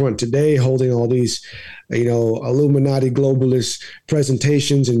forefront today, holding all these, Illuminati globalist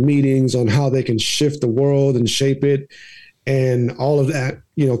presentations and meetings on how they can shift the world and shape it. And all of that,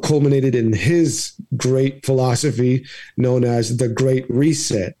 culminated in his great philosophy known as the Great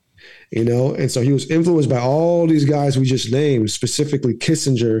Reset, And so he was influenced by all these guys we just named, specifically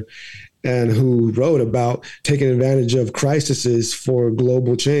Kissinger, and who wrote about taking advantage of crises for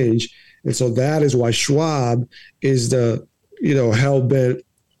global change. And so that is why Schwab is the, hell-bent,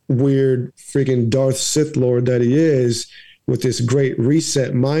 weird, freaking Darth Sith Lord that he is with this Great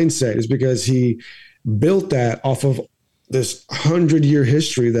Reset mindset, is because he built that off of this 100-year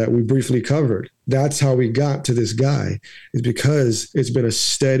history that we briefly covered. That's how we got to this guy, is because it's been a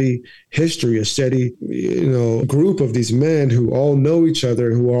steady history, a steady, group of these men who all know each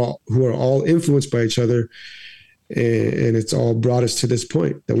other, who are all influenced by each other. And it's all brought us to this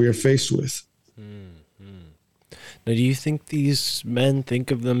point that we are faced with. Mm-hmm. Now, do you think these men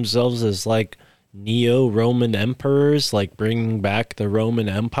think of themselves as like, neo-Roman emperors, like bringing back the Roman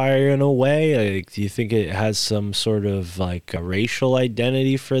Empire in a way? Like, do you think it has some sort of like a racial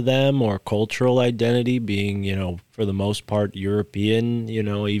identity for them or cultural identity, being, for the most part European,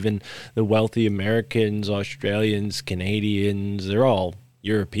 even the wealthy Americans, Australians, Canadians, they're all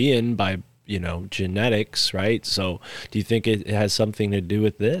European by, genetics, right? So do you think it has something to do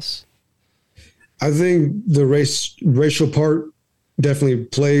with this? I think the racial part definitely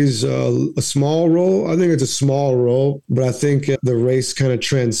plays a small role. I think it's a small role, but I think the race kind of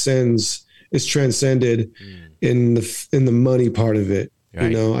is transcended in the money part of it.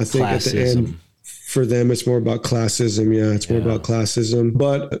 Right. I think classism. At the end, for them, it's more about classism. Yeah, it's more about classism.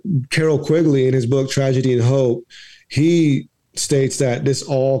 But Carroll Quigley, in his book Tragedy and Hope, he states that this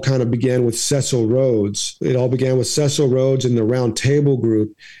all kind of began with Cecil Rhodes. It all began with Cecil Rhodes and the Round Table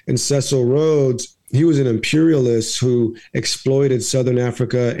Group. And Cecil Rhodes, he was an imperialist who exploited Southern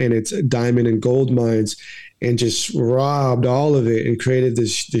Africa and its diamond and gold mines and just robbed all of it and created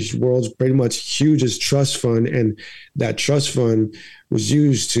this world's pretty much hugest trust fund. And that trust fund was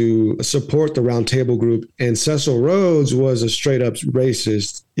used to support the Round Table Group. And Cecil Rhodes was a straight up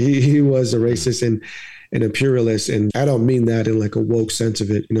racist. He was a racist and an imperialist. And I don't mean that in like a woke sense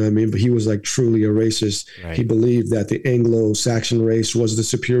of it, you know what I mean? But he was like truly a racist. Right. He believed that the Anglo-Saxon race was the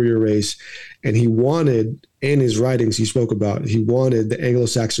superior race. And he wanted, in his writings he spoke about, he wanted the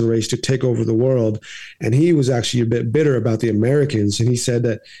Anglo-Saxon race to take over the world. And he was actually a bit bitter about the Americans. And he said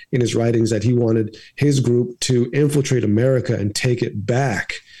that in his writings that he wanted his group to infiltrate America and take it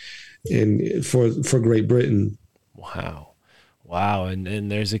back for Great Britain. Wow,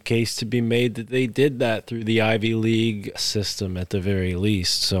 and there's a case to be made that they did that through the Ivy League system at the very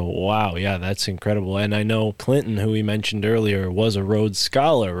least. So, wow, yeah, that's incredible. And I know Clinton, who we mentioned earlier, was a Rhodes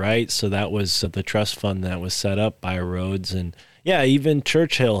Scholar, right? So that was the trust fund that was set up by Rhodes. And, yeah, even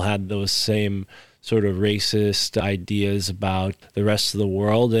Churchill had those same sort of racist ideas about the rest of the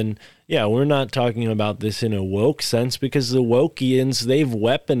world. And, yeah, we're not talking about this in a woke sense because the Wokians, they've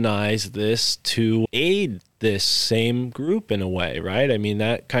weaponized this to aid this same group in a way, right? I mean,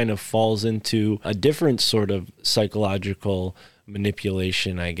 that kind of falls into a different sort of psychological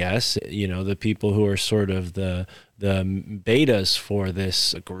manipulation, I guess. The people who are sort of the betas for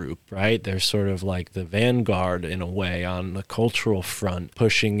this group, right? They're sort of like the vanguard in a way on the cultural front,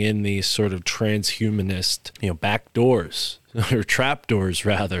 pushing in these sort of transhumanist, back doors or trap doors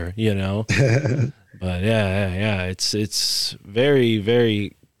rather, But yeah, it's very,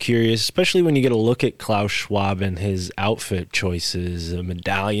 very curious, especially when you get a look at Klaus Schwab and his outfit choices, the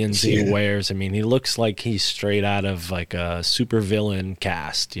medallions he wears. I mean, he looks like he's straight out of like a supervillain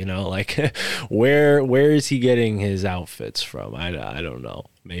cast, like where is he getting his outfits from? I don't know.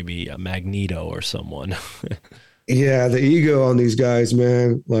 Maybe a Magneto or someone. Yeah, the ego on these guys,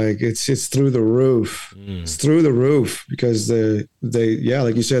 man, like it's through the roof. It's through the roof because they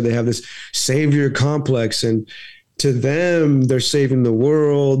like you said, they have this savior complex, and to them, they're saving the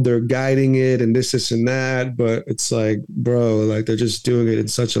world, they're guiding it, and this and that. But it's like, bro, like they're just doing it in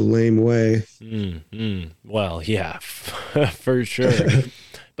such a lame way. Well, yeah, for sure.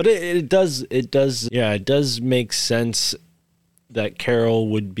 But it does make sense that Carroll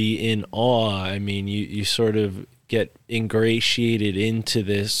would be in awe. I mean, you sort of get ingratiated into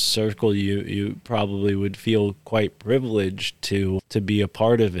this circle. You probably would feel quite privileged to be a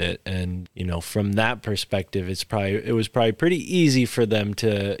part of it. And, from that perspective, it was probably pretty easy for them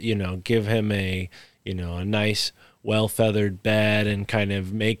to, give him a nice, well-feathered bed and kind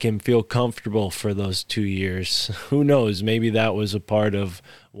of make him feel comfortable for those 2 years. Who knows? Maybe that was a part of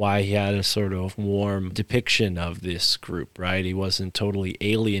why he had a sort of warm depiction of this group, right? He wasn't totally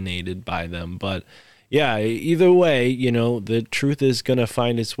alienated by them. But yeah, either way, the truth is going to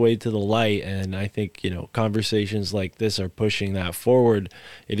find its way to the light. And I think, conversations like this are pushing that forward.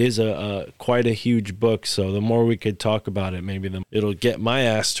 It is quite a huge book. So the more we could talk about it, maybe it'll get my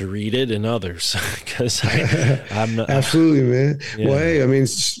ass to read it and others. Because I'm not. Absolutely, man. Yeah. Well, hey, I mean,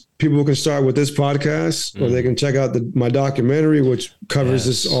 people can start with this podcast or they can check out my documentary, which covers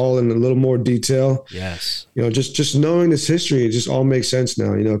this all in a little more detail. Yes. Just knowing this history, it just all makes sense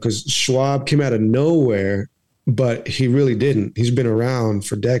now, because Schwab came out of nowhere, but he really didn't. He's been around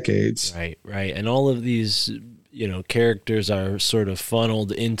for decades. Right. And all of these, characters are sort of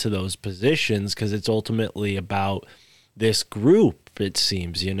funneled into those positions because it's ultimately about this group, it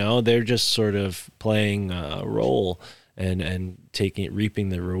seems, they're just sort of playing a role and reaping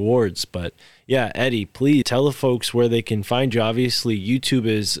the rewards. But yeah, Eddie, please tell the folks where they can find you. Obviously, YouTube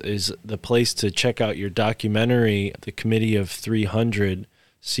is the place to check out your documentary, The Committee of 300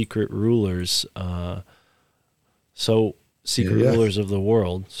 Secret Rulers. So Secret Yeah. Rulers of the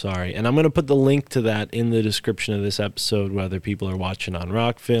World. Sorry. And I'm going to put the link to that in the description of this episode, whether people are watching on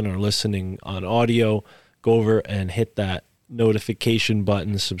Rockfin or listening on audio. Go over and hit that notification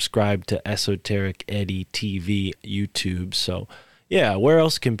button, subscribe to Esoteric Eddie TV YouTube. So, yeah, where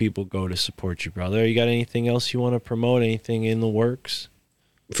else can people go to support you, brother? You got anything else you want to promote? Anything in the works?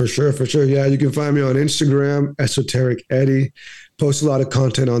 For sure. Yeah, you can find me on Instagram, Esoteric Eddie. Post a lot of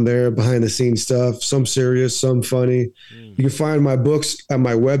content on there, behind the scenes stuff, some serious, some funny. You can find my books at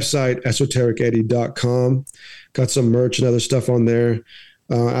my website, esotericeddie.com. Got some merch and other stuff on there.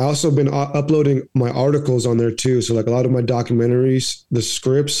 I also been uploading my articles on there too. So like a lot of my documentaries, the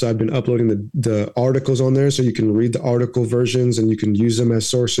scripts, I've been uploading the articles on there, so you can read the article versions and you can use them as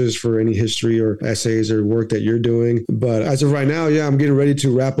sources for any history or essays or work that you're doing. But as of right now, yeah, I'm getting ready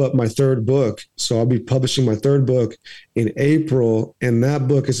to wrap up my third book. So I'll be publishing my third book in April. And that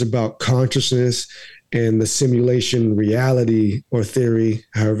book is about consciousness and the simulation reality or theory,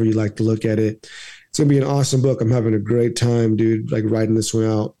 however you like to look at it. It's gonna be an awesome book. I'm having a great time, dude, like writing this one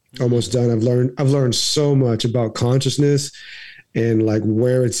out. Almost done. I've learned so much about consciousness and like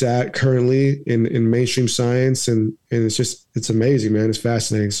where it's at currently in mainstream science. And it's amazing, man. It's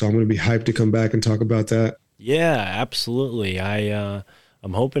fascinating. So I'm gonna be hyped to come back and talk about that. Yeah, absolutely. I'm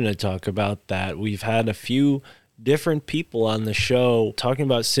hoping to talk about that. We've had a few different people on the show talking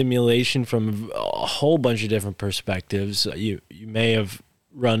about simulation from a whole bunch of different perspectives. You may have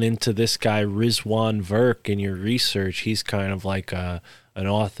run into this guy Rizwan Virk in your research. He's kind of like an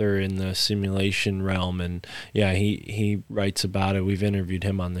author in the simulation realm, and yeah, he writes about it. We've interviewed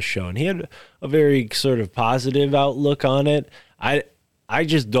him on the show, and he had a very sort of positive outlook on it. I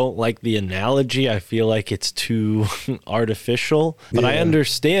just don't like the analogy. I feel like it's too artificial, but I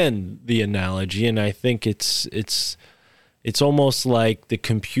understand the analogy, and I think it's almost like the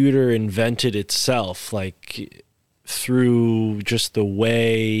computer invented itself, like through just the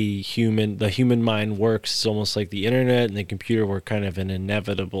way the human mind works. It's almost like the internet and the computer were kind of an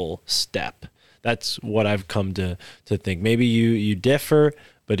inevitable step. That's what I've come to think. Maybe you differ,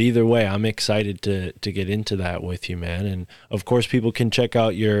 but either way, I'm excited to get into that with you, man. And of course, people can check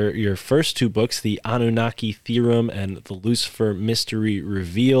out your first two books, The Anunnaki Theorem and The Lucifer Mystery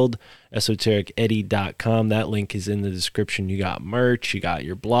Revealed, esotericeddie.com. That link is in the description. You got merch, you got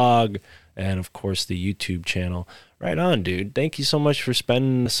your blog, and of course the YouTube channel. Right on, dude. Thank you so much for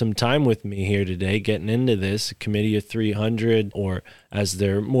spending some time with me here today, getting into this Committee of 300, or as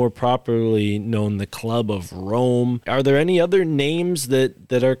they're more properly known, the Club of Rome. Are there any other names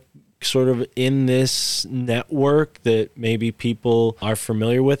that are sort of in this network that maybe people are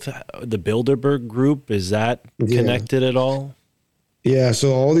familiar with? The Bilderberg Group, is that connected at all? Yeah,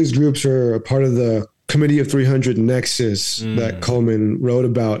 so all these groups are a part of the Committee of 300 Nexus that Coleman wrote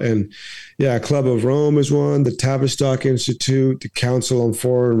about. And yeah, Club of Rome is one, the Tavistock Institute, the Council on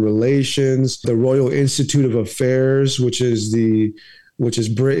Foreign Relations, the Royal Institute of Affairs, which is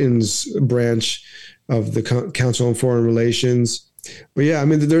Britain's branch of the Council on Foreign Relations. But yeah, I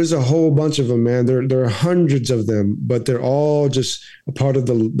mean, there's a whole bunch of them, man. There are hundreds of them, but they're all just a part of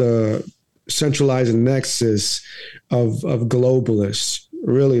the centralized nexus of globalists.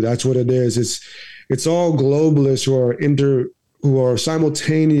 Really, that's what it is. It's all globalists who are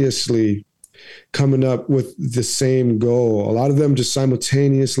simultaneously coming up with the same goal. A lot of them just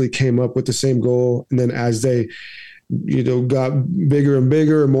simultaneously came up with the same goal, and then as they, got bigger and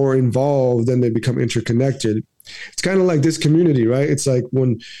bigger and more involved, then they become interconnected. It's kind of like this community, right? It's like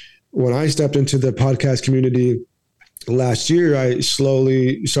when I stepped into the podcast community last year, I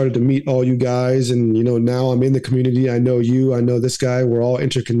slowly started to meet all you guys, and now I'm in the community. I know you, I know this guy. We're all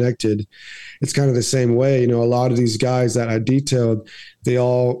interconnected. It's kind of the same way. A lot of these guys that I detailed, they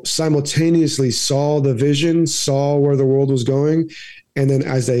all simultaneously saw the vision, saw where the world was going, and then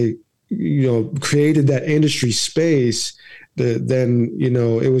as they created that industry space, then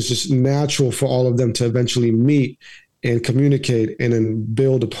it was just natural for all of them to eventually meet and communicate and then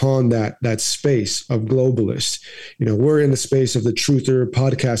build upon that space of globalists. We're in the space of the Truther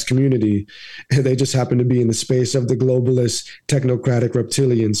podcast community, and they just happen to be in the space of the globalist technocratic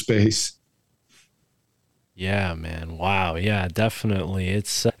reptilian space. Yeah, man. Wow. Yeah, definitely.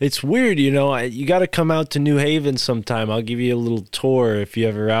 It's weird, you got to come out to New Haven sometime. I'll give you a little tour if you're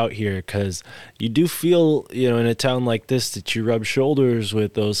ever out here, because you do feel, in a town like this that you rub shoulders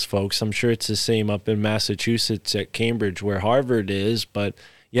with those folks. I'm sure it's the same up in Massachusetts at Cambridge where Harvard is, but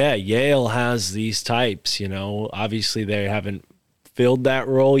yeah, Yale has these types, obviously they haven't filled that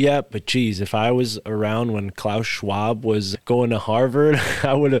role yet, but geez, if I was around when Klaus Schwab was going to Harvard,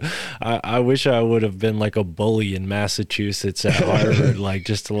 I wish I would have been like a bully in Massachusetts at Harvard, like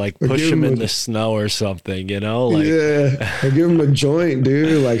just to like push him in the snow or something, you know? Like, yeah, or give him a joint,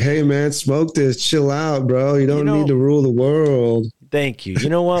 dude. Like, hey man, smoke this, chill out, bro. You don't need to rule the world. Thank you. You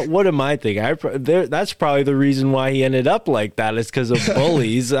know what? What am I thinking? That's probably the reason why he ended up like that. Is because of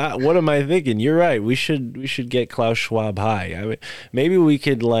bullies. What am I thinking? You're right. We should get Klaus Schwab high. I mean, maybe we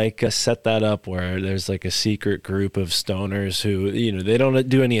could like set that up where there's like a secret group of stoners who, you know, they don't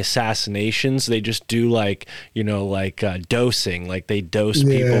do any assassinations. They just do like, you know, like dosing. Like they dose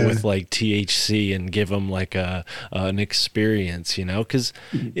people with like THC and give them like an experience. You know, because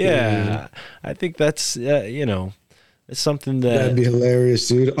I think that's you know. It's something that'd be hilarious,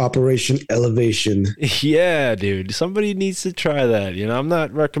 dude. Operation Elevation. Yeah, dude. Somebody needs to try that. You know, I'm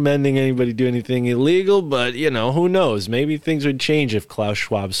not recommending anybody do anything illegal, but you know, who knows? Maybe things would change if Klaus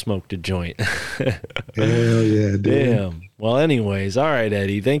Schwab smoked a joint. Hell yeah, dude. Damn. Well, anyways, all right,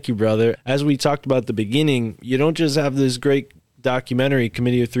 Eddie. Thank you, brother. As we talked about at the beginning, you don't just have this great documentary,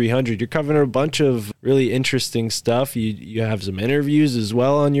 Committee of 300. You're covering a bunch of really interesting stuff. You have some interviews as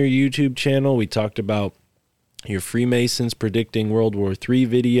well on your YouTube channel. We talked about your Freemasons predicting World War III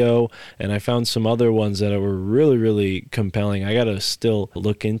video, and I found some other ones that were really, really compelling. I gotta still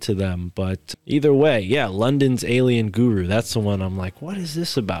look into them, but either way, yeah, London's Alien Guru, that's the one I'm like, what is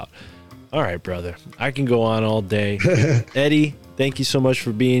this about? All right, brother, I can go on all day. Eddie, thank you so much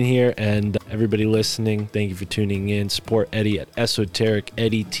for being here, and everybody listening, thank you for tuning in. Support Eddie at Esoteric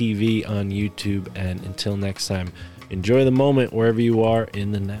Eddie TV on YouTube, and until next time, enjoy the moment wherever you are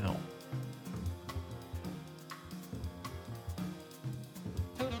in the now.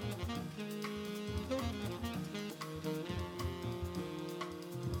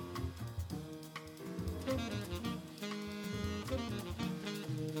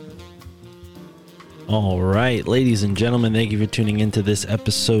 All right, ladies and gentlemen, thank you for tuning into this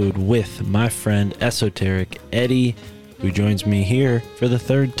episode with my friend Esoteric Eddie, who joins me here for the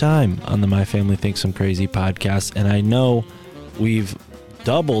third time on the My Family Thinks I'm Crazy podcast. And I know we've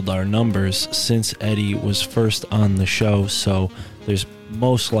doubled our numbers since Eddie was first on the show, so there's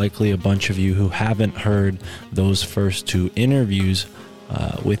most likely a bunch of you who haven't heard those first two interviews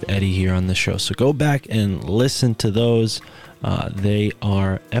with Eddie here on the show. So go back and listen to those. They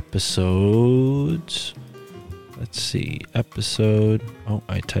are episodes. Let's see. Episode. Oh,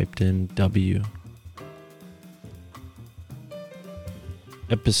 I typed in W.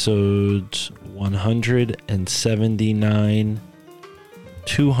 Episodes 179,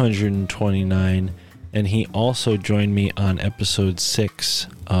 229, and he also joined me on episode 6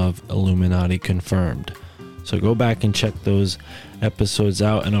 of Illuminati Confirmed. So go back and check those episodes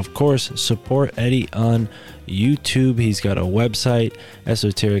out. And of course, support Eddie on YouTube. He's got a website,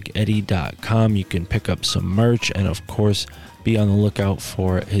 esotericeddie.com. You can pick up some merch and of course be on the lookout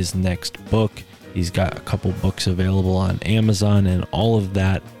for his next book. He's got a couple books available on Amazon, and all of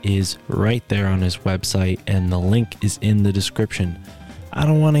that is right there on his website, and the link is in the description. I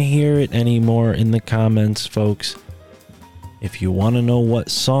don't want to hear it anymore in the comments, folks. If you want to know what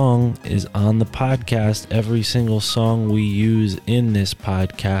song is on the podcast, every single song we use in this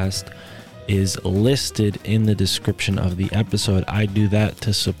podcast is listed in the description of the episode. I do that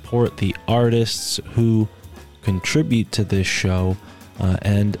to support the artists who contribute to this show,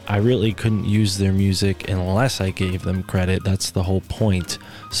 and I really couldn't use their music unless I gave them credit. That's the whole point.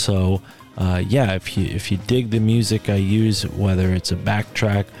 So yeah, if you dig the music I use, whether it's a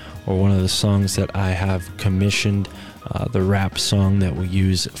backtrack or one of the songs that I have commissioned, the rap song that we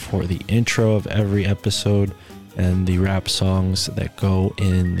use for the intro of every episode, and the rap songs that go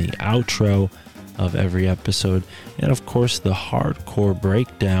in the outro of every episode, and of course the hardcore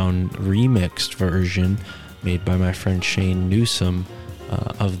breakdown remixed version made by my friend Shane Newsom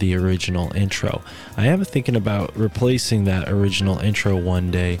of the original intro. I am thinking about replacing that original intro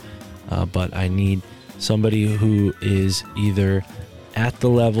one day, but I need somebody who is either at the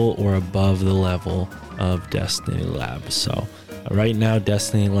level or above the level of Destiny Lab. So right now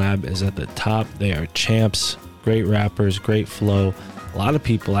Destiny Lab is at the top. They are champs, great rappers, great flow. A lot of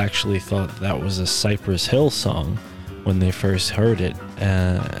people actually thought that was a Cypress Hill song when they first heard it.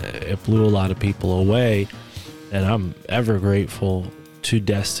 It blew a lot of people away, and I'm ever grateful to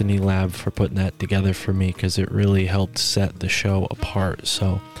Destiny Lab for putting that together for me, because it really helped set the show apart.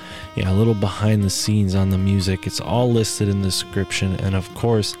 So yeah, a little behind the scenes on the music. It's all listed in the description, and of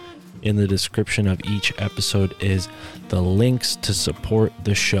course in the description of each episode is the links to support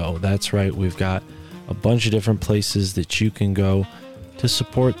the show. That's right, we've got a bunch of different places that you can go to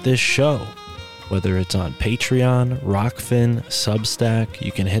support this show. whether it's on Patreon, Rockfin, Substack.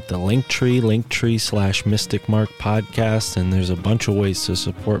 You can hit the linktree /Mystic Mark Podcast, and there's a bunch of ways to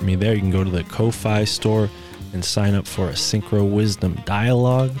support me there. You can go to the Ko-Fi store and sign up for a Synchro Wisdom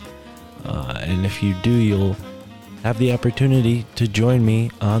Dialogue. And if you do, you'll have the opportunity to join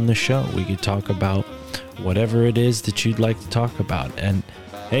me on the show. We could talk about whatever it is that you'd like to talk about. And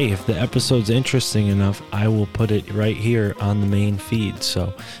hey, if the episode's interesting enough, I will put it right here on the main feed.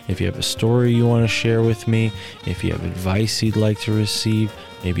 So if you have a story you want to share with me, if you have advice you'd like to receive,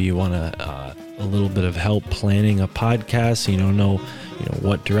 maybe you want a little bit of help planning a podcast, you don't know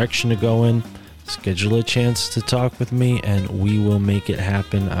what direction to go in, schedule a chance to talk with me and we will make it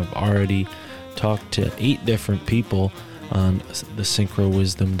happen. I've already talked to 8 different people on the Synchro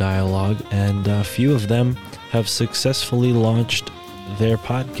Wisdom Dialogue, and a few of them have successfully launched their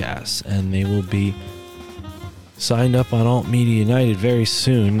podcasts, and they will be signed up on Alt Media United very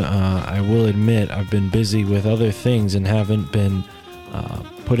soon. I will admit I've been busy with other things and haven't been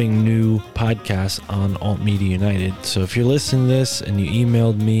putting new podcasts on Alt Media United. So if you're listening to this and you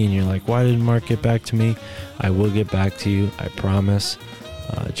emailed me and you're like, why didn't Mark get back to me? I will get back to you, I promise.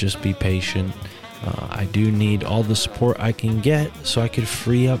 Just be patient. I do need all the support I can get so I could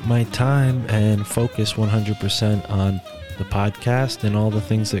free up my time and focus 100% on the podcast and all the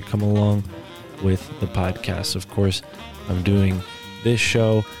things that come along with the podcast. Of course, I'm doing this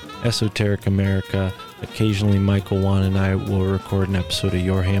show, Esoteric America. Occasionally, Michael Juan and I will record an episode of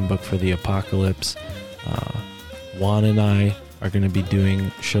Your Handbook for the Apocalypse. Juan and I are going to be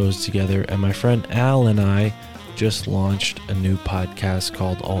doing shows together, and my friend Al and I just launched a new podcast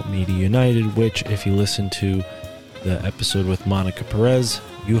called Alt Media United, which, if you listen to the episode with Monica Perez,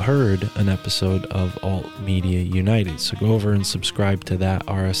 you heard an episode of Alt Media United. So go over and subscribe to that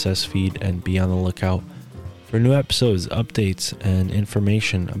RSS feed and be on the lookout for new episodes, updates, and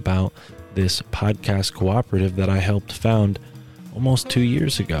information about this podcast cooperative that I helped found almost 2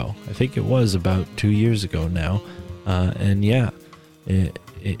 years ago. I think it was about 2 years ago now. And yeah, it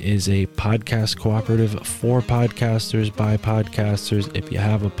is a podcast cooperative for podcasters by podcasters. If you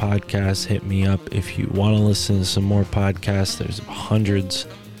have a podcast, hit me up. If you want to listen to some more podcasts, there's hundreds.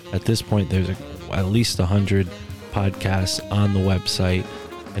 At this point, there's at least 100 podcasts on the website,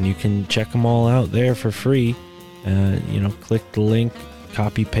 and you can check them all out there for free. Click the link,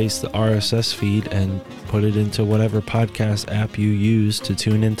 copy paste the RSS feed, and put it into whatever podcast app you use to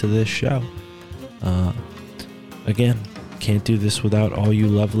tune into this show. Again, can't do this without all you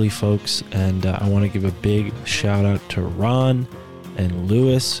lovely folks, and I want to give a big shout out to Ron and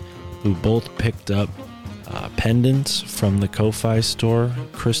Lewis, who both picked up pendants from the Ko-Fi store,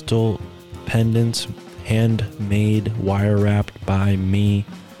 crystal pendants, handmade, wire wrapped by me,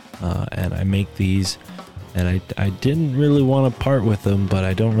 and I make these, and I didn't really want to part with them, but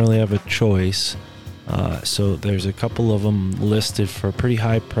I don't really have a choice. So there's a couple of them listed for a pretty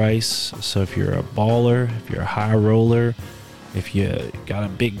high price. So if you're a baller, if you're a high roller, if you got a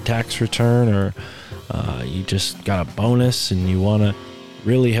big tax return, or you just got a bonus and you want to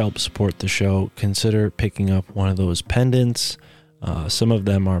really help support the show, consider picking up one of those pendants. Some of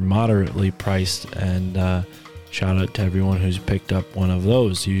them are moderately priced, and shout out to everyone who's picked up one of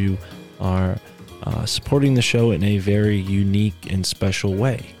those. You are supporting the show in a very unique and special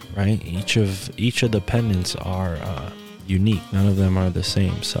way, right? Each of the pendants are unique. None of them are the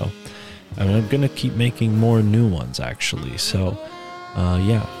same. So I'm going to keep making more new ones, actually. So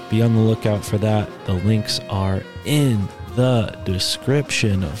yeah, be on the lookout for that. The links are in the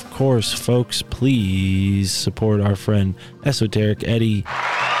description. Of course, folks, please support our friend Esoteric Eddie,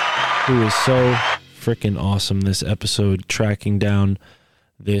 who is so freaking awesome this episode, tracking down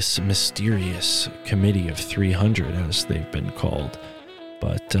this mysterious committee of 300, as they've been called.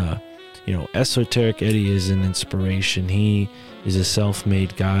 But Esoteric Eddie is an inspiration. He is a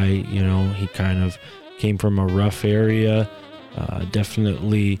self-made guy. He kind of came from a rough area,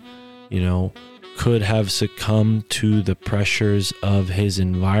 definitely could have succumbed to the pressures of his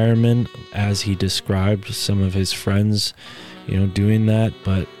environment, as he described some of his friends doing that.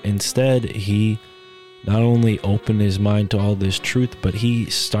 But instead, he not only opened his mind to all this truth, but he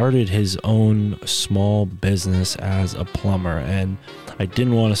started his own small business as a plumber. And I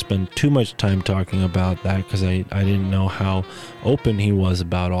didn't want to spend too much time talking about that because I didn't know how open he was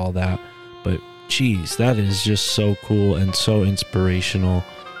about all that. But geez, that is just so cool and so inspirational.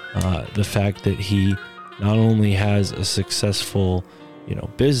 The fact that he not only has a successful,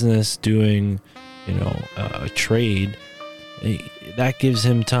 business doing, a trade, that gives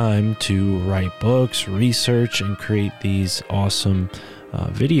him time to write books, research, and create these awesome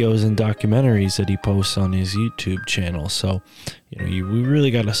videos and documentaries that he posts on his YouTube channel. So, we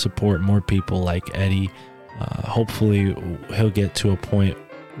really got to support more people like Eddie. Hopefully he'll get to a point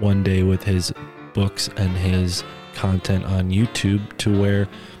one day with his books and his content on YouTube to where,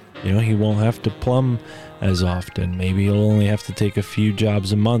 he won't have to plumb as often. Maybe he'll only have to take a few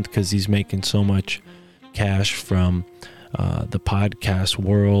jobs a month because he's making so much cash from the podcast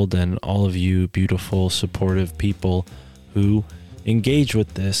world and all of you beautiful, supportive people who engage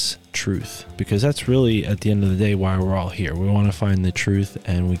with this truth, because that's really, at the end of the day, why we're all here. We want to find the truth,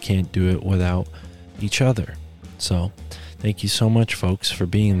 and we can't do it without each other. So thank you so much, folks, for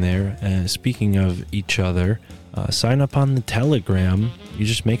being there. And speaking of each other, sign up on the Telegram. You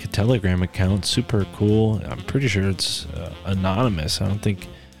just make a Telegram account. Super cool. I'm pretty sure it's anonymous. I don't think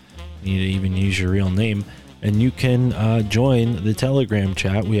you need to even use your real name. And you can join the Telegram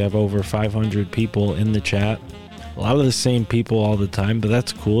chat. We have over 500 people in the chat. A lot of the same people all the time, but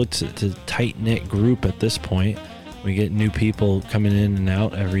that's cool. It's a tight-knit group at this point. We get new people coming in and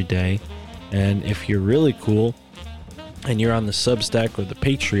out every day. And if you're really cool and you're on the Substack or the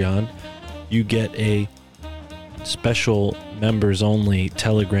Patreon, you get a special members-only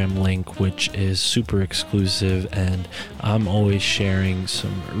Telegram link, which is super exclusive, and I'm always sharing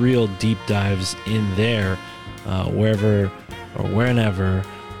some real deep dives in there, wherever or whenever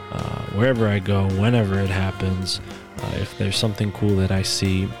I go, whenever it happens. If there's something cool that I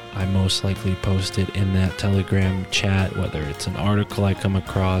see, I most likely post it in that Telegram chat, whether it's an article I come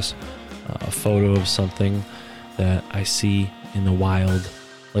across, a photo of something that I see in the wild.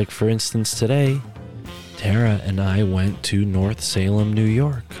 Like, for instance, today, Tara and I went to North Salem, New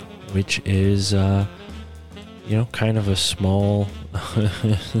York, which is, kind of a small,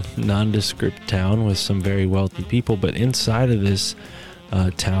 nondescript town with some very wealthy people. But inside of this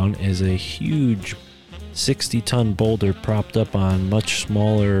town is a huge 60-ton boulder propped up on much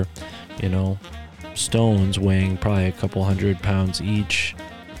smaller, stones weighing probably a couple 100 pounds each.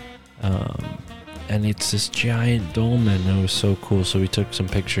 And it's this giant dome, and it was so cool. So we took some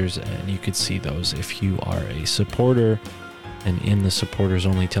pictures, and you could see those if you are a supporter and in the supporters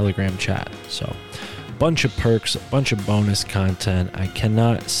only Telegram chat. So a bunch of perks, a bunch of bonus content. I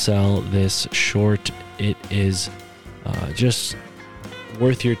cannot sell this short. It is just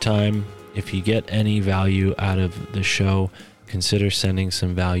worth your time. If you get any value out of the show, consider sending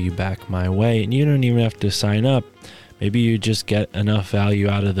some value back my way. And you don't even have to sign up. Maybe you just get enough value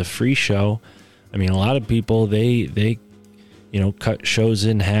out of the free show. I mean, a lot of people, they cut shows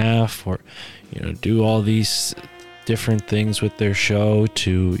in half, or, do all these different things with their show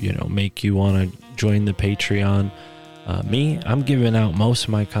to, make you want to join the Patreon. Me, I'm giving out most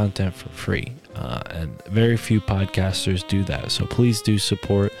of my content for free, and very few podcasters do that. So please do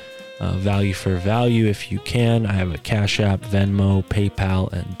support Value for Value if you can. I have a Cash App, Venmo, PayPal,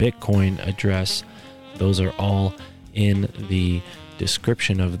 and Bitcoin address. Those are all in the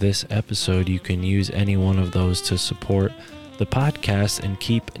description of this episode. You can use any one of those to support the podcast and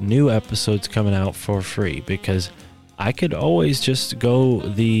keep new episodes coming out for free, because I could always just go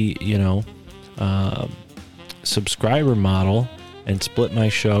the subscriber model and split my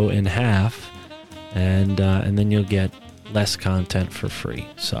show in half, and then you'll get less content for free.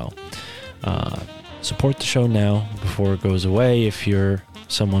 So support the show now before it goes away if you're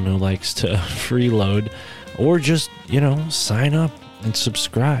someone who likes to freeload, or just sign up and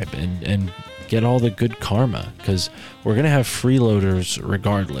subscribe and get all the good karma, because we're gonna have freeloaders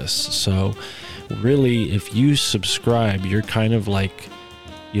regardless. So really, if you subscribe, you're kind of like,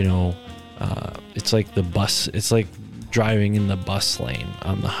 it's like the bus, it's like driving in the bus lane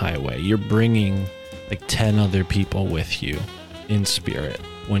on the highway. You're bringing like 10 other people with you in spirit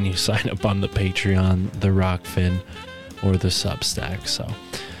when you sign up on the Patreon, the Rockfin, or the Substack. So,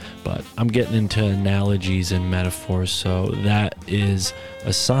 but I'm getting into analogies and metaphors, so that is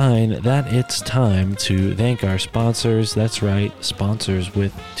a sign that it's time to thank our sponsors. That's right, sponsors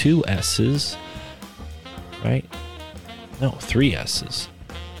with 2 S's, right? No, 3 S's.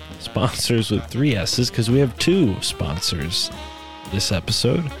 Sponsors with 3 S's, because we have 2 sponsors this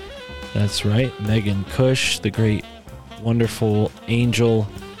episode. That's right, Megan Cush, the great, wonderful angel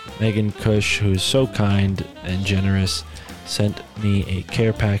Megan Cush, who is so kind and generous, sent me a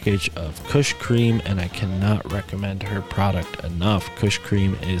care package of Kush Cream, and I cannot recommend her product enough. Kush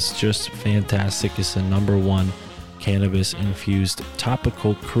Cream is just fantastic. It's the #1 cannabis-infused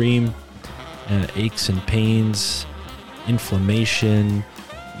topical cream. Aches and pains, inflammation,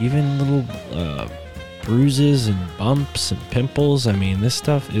 even little bruises and bumps and pimples. I mean, this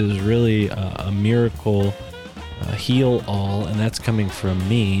stuff is really a miracle heal all, and that's coming from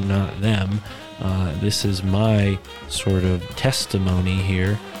me, not them. This is my sort of testimony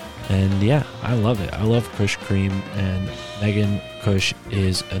here. And yeah, I love it. I love Kush Cream, and Megan Kush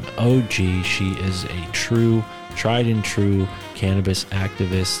is an OG. She is a true, tried and true cannabis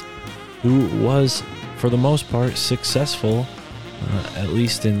activist who was, for the most part, successful, at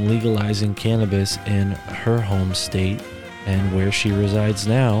least in legalizing cannabis in her home state and where she resides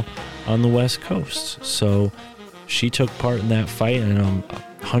now on the West Coast. So she took part in that fight, and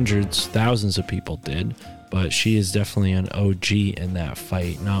hundreds, thousands of people did. But she is definitely an OG in that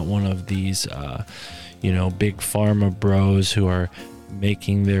fight, not one of these, big pharma bros who are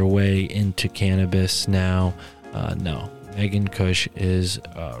making their way into cannabis now. No, Megan Kush is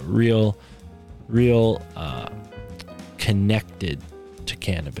real connected to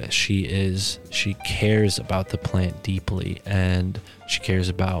cannabis. She cares about the plant deeply, and she cares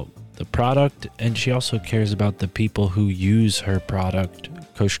about the product, and she also cares about the people who use her product,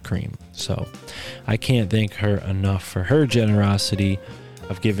 Kush Cream. So I can't thank her enough for her generosity.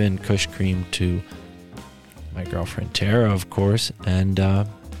 I've given Kush Cream to my girlfriend Tara, of course, and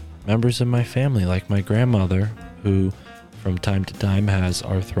members of my family, like my grandmother, who from time to time has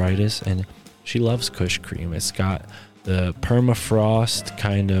arthritis, and she loves Kush Cream. It's got the permafrost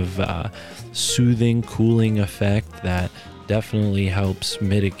kind of soothing, cooling effect that definitely helps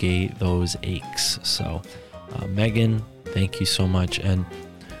mitigate those aches. So Megan, thank you so much. And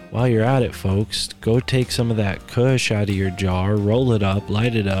while you're at it, folks, go take some of that Kush out of your jar, roll it up,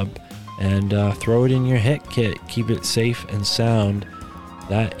 light it up, and throw it in your Hit Kit. Keep it safe and sound.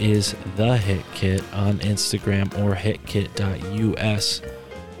 That is the Hit Kit on Instagram, or hitkit.us,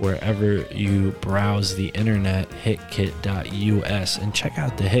 wherever you browse the internet, hitkit.us, and check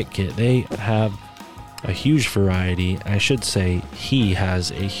out the Hit Kit. They have a huge variety. I should say he has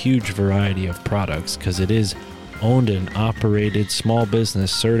a huge variety of products, because it is owned and operated, small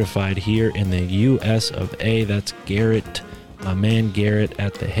business certified here in the US of A. That's Garrett, my man Garrett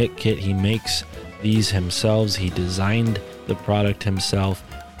at the Hit Kit. He makes these himself. He designed the product himself,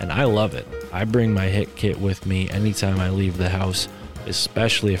 and I love it. I bring my Hit Kit with me anytime I leave the house,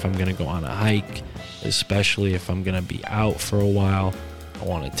 especially if I'm going to go on a hike, especially if I'm going to be out for a while. I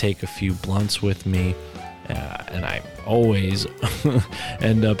want to take a few blunts with me. And I always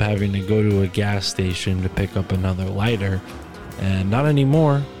end up having to go to a gas station to pick up another lighter. And not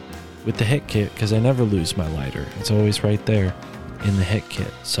anymore with the Hit Kit, because I never lose my lighter. It's always right there in the Hit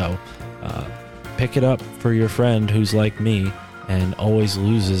Kit. So pick it up for your friend who's like me and always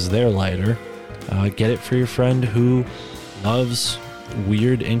loses their lighter. Get it for your friend who loves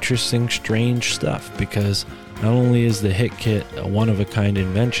weird, interesting, strange stuff, because not only is the Hit Kit a one-of-a-kind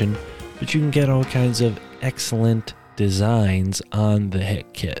invention, but you can get all kinds of excellent designs on the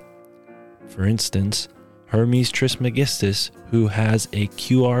Hit Kit. For instance, Hermes Trismegistus, who has a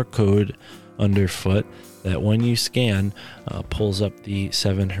QR code underfoot that when you scan pulls up the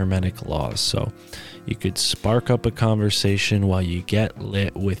 7 Hermetic laws. So you could spark up a conversation while you get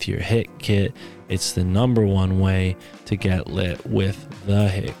lit with your Hit Kit. It's the number one way to get lit with the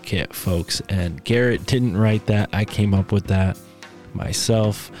Hit Kit, folks. And Garrett didn't write that. I came up with that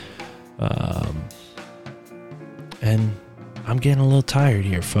myself. And I'm getting a little tired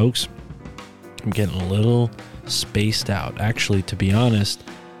here, folks. I'm getting a little spaced out. Actually, to be honest,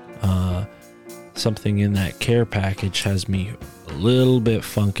 something in that care package has me a little bit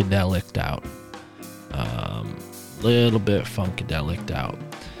funkadelic out.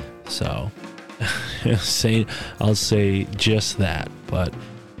 So I'll say just that. But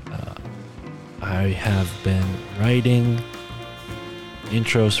I have been writing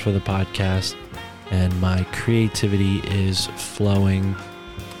intros for the podcast, and my creativity is flowing.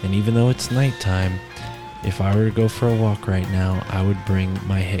 And even though it's nighttime, if I were to go for a walk right now, I would bring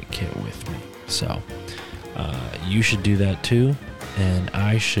my Hit Kit with me. So you should do that too, and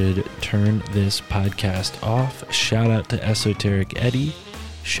I should turn this podcast off. Shout out to Esoteric Eddie.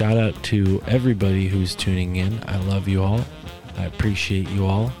 Shout out to everybody who's tuning in. I love you all. I appreciate you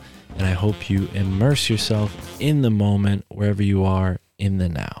all, and I hope you immerse yourself in the moment wherever you are in the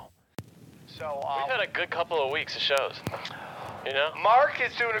now. So We've had a good couple of weeks of shows. You know? Mark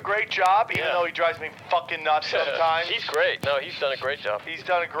is doing a great job, even though he drives me fucking nuts sometimes. He's great. No, he's done a great job. He's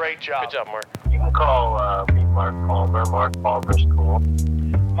done a great job. Good job, Mark. You can call me Mark Palmer. Mark Palmer's cool.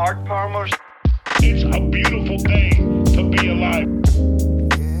 Mark Palmer's. It's a beautiful day to be alive.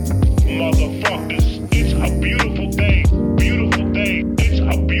 Motherfuckers, it's a beautiful day. Beautiful day. It's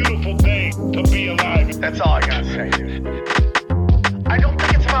a beautiful day to be alive. That's all I gotta say, dude. I don't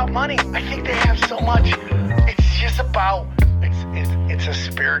think it's about money. I think they have so much. It's just about, it's a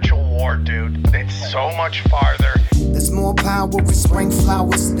spiritual war, dude. It's so much farther. There's more power in spring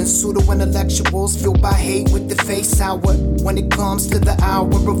flowers than pseudo-intellectuals fueled by hate with the face sour. When it comes to the hour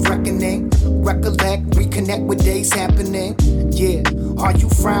of reckoning, recollect, reconnect with days happening. Yeah, are you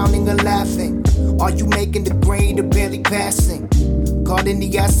frowning or laughing? Are you making the grade or barely passing? Caught in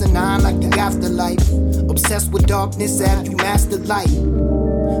the asinine like the afterlife. Obsessed with darkness after you mastered light.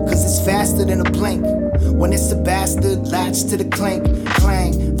 Cause it's faster than a blink. When it's a bastard, latch to the clink,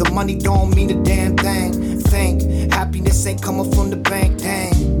 clang. The money don't mean a damn thing. Think, happiness ain't coming from the bank,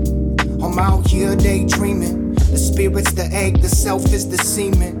 dang. I'm out here daydreaming. The spirit's the egg, the self is the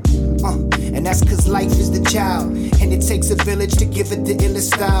semen. And that's cause life is the child. And it takes a village to give it the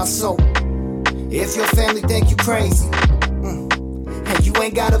illest style. So, if your family think you crazy, and you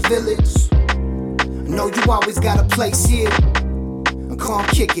ain't got a village, know you always got a place here. Come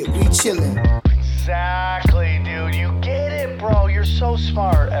kick it, we chillin'. Exactly, dude. You get it, bro. You're so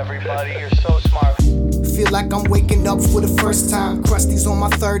smart, everybody. You're so smart. Feel like I'm waking up for the first time. Krusty's on my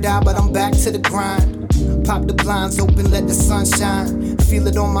third eye, but I'm back to the grind. Pop the blinds open, let the sun shine. Feel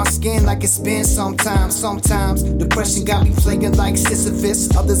it on my skin like it's been sometimes. Sometimes depression got me flaking like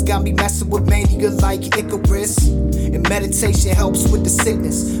Sisyphus. Others got me messing with mania like Icarus. And meditation helps with the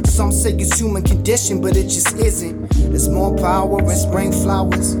sickness. Some say it's human condition, but it just isn't. There's more power in spring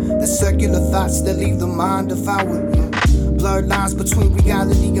flowers. The circular thoughts that leave the mind devoured. Blurred lines between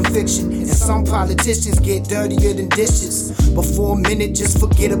reality and fiction. And some politicians get dirtier than dishes. But for a minute, just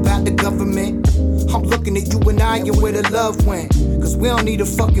forget about the government. I'm looking at you and I and where the love went. Cause we don't need a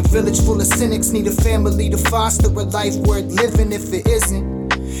fucking village full of cynics. Need a family to foster a life worth living if it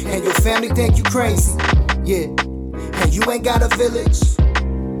isn't. And your family think you crazy, yeah. And you ain't got a village.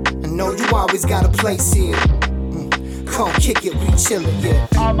 And know you always got a place here. Come kick it, we chillin', yeah.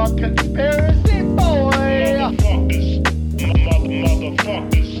 I'm a conspiracy boy. Fuck this.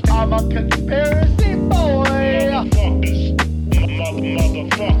 Motherfuckers. I'm a conspiracy boy. Fuck this.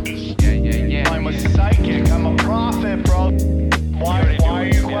 Motherfuckers. I'm a psychic. I'm a prophet, bro. Why are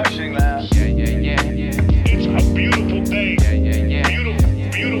you questioning that? It's a beautiful day.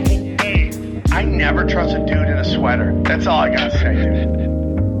 Beautiful day. I never trust a dude in a sweater. That's all I gotta say, dude.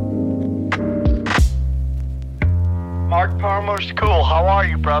 Mark Palmer's cool. How are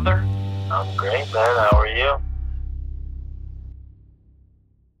you, brother? I'm great, man. How are you?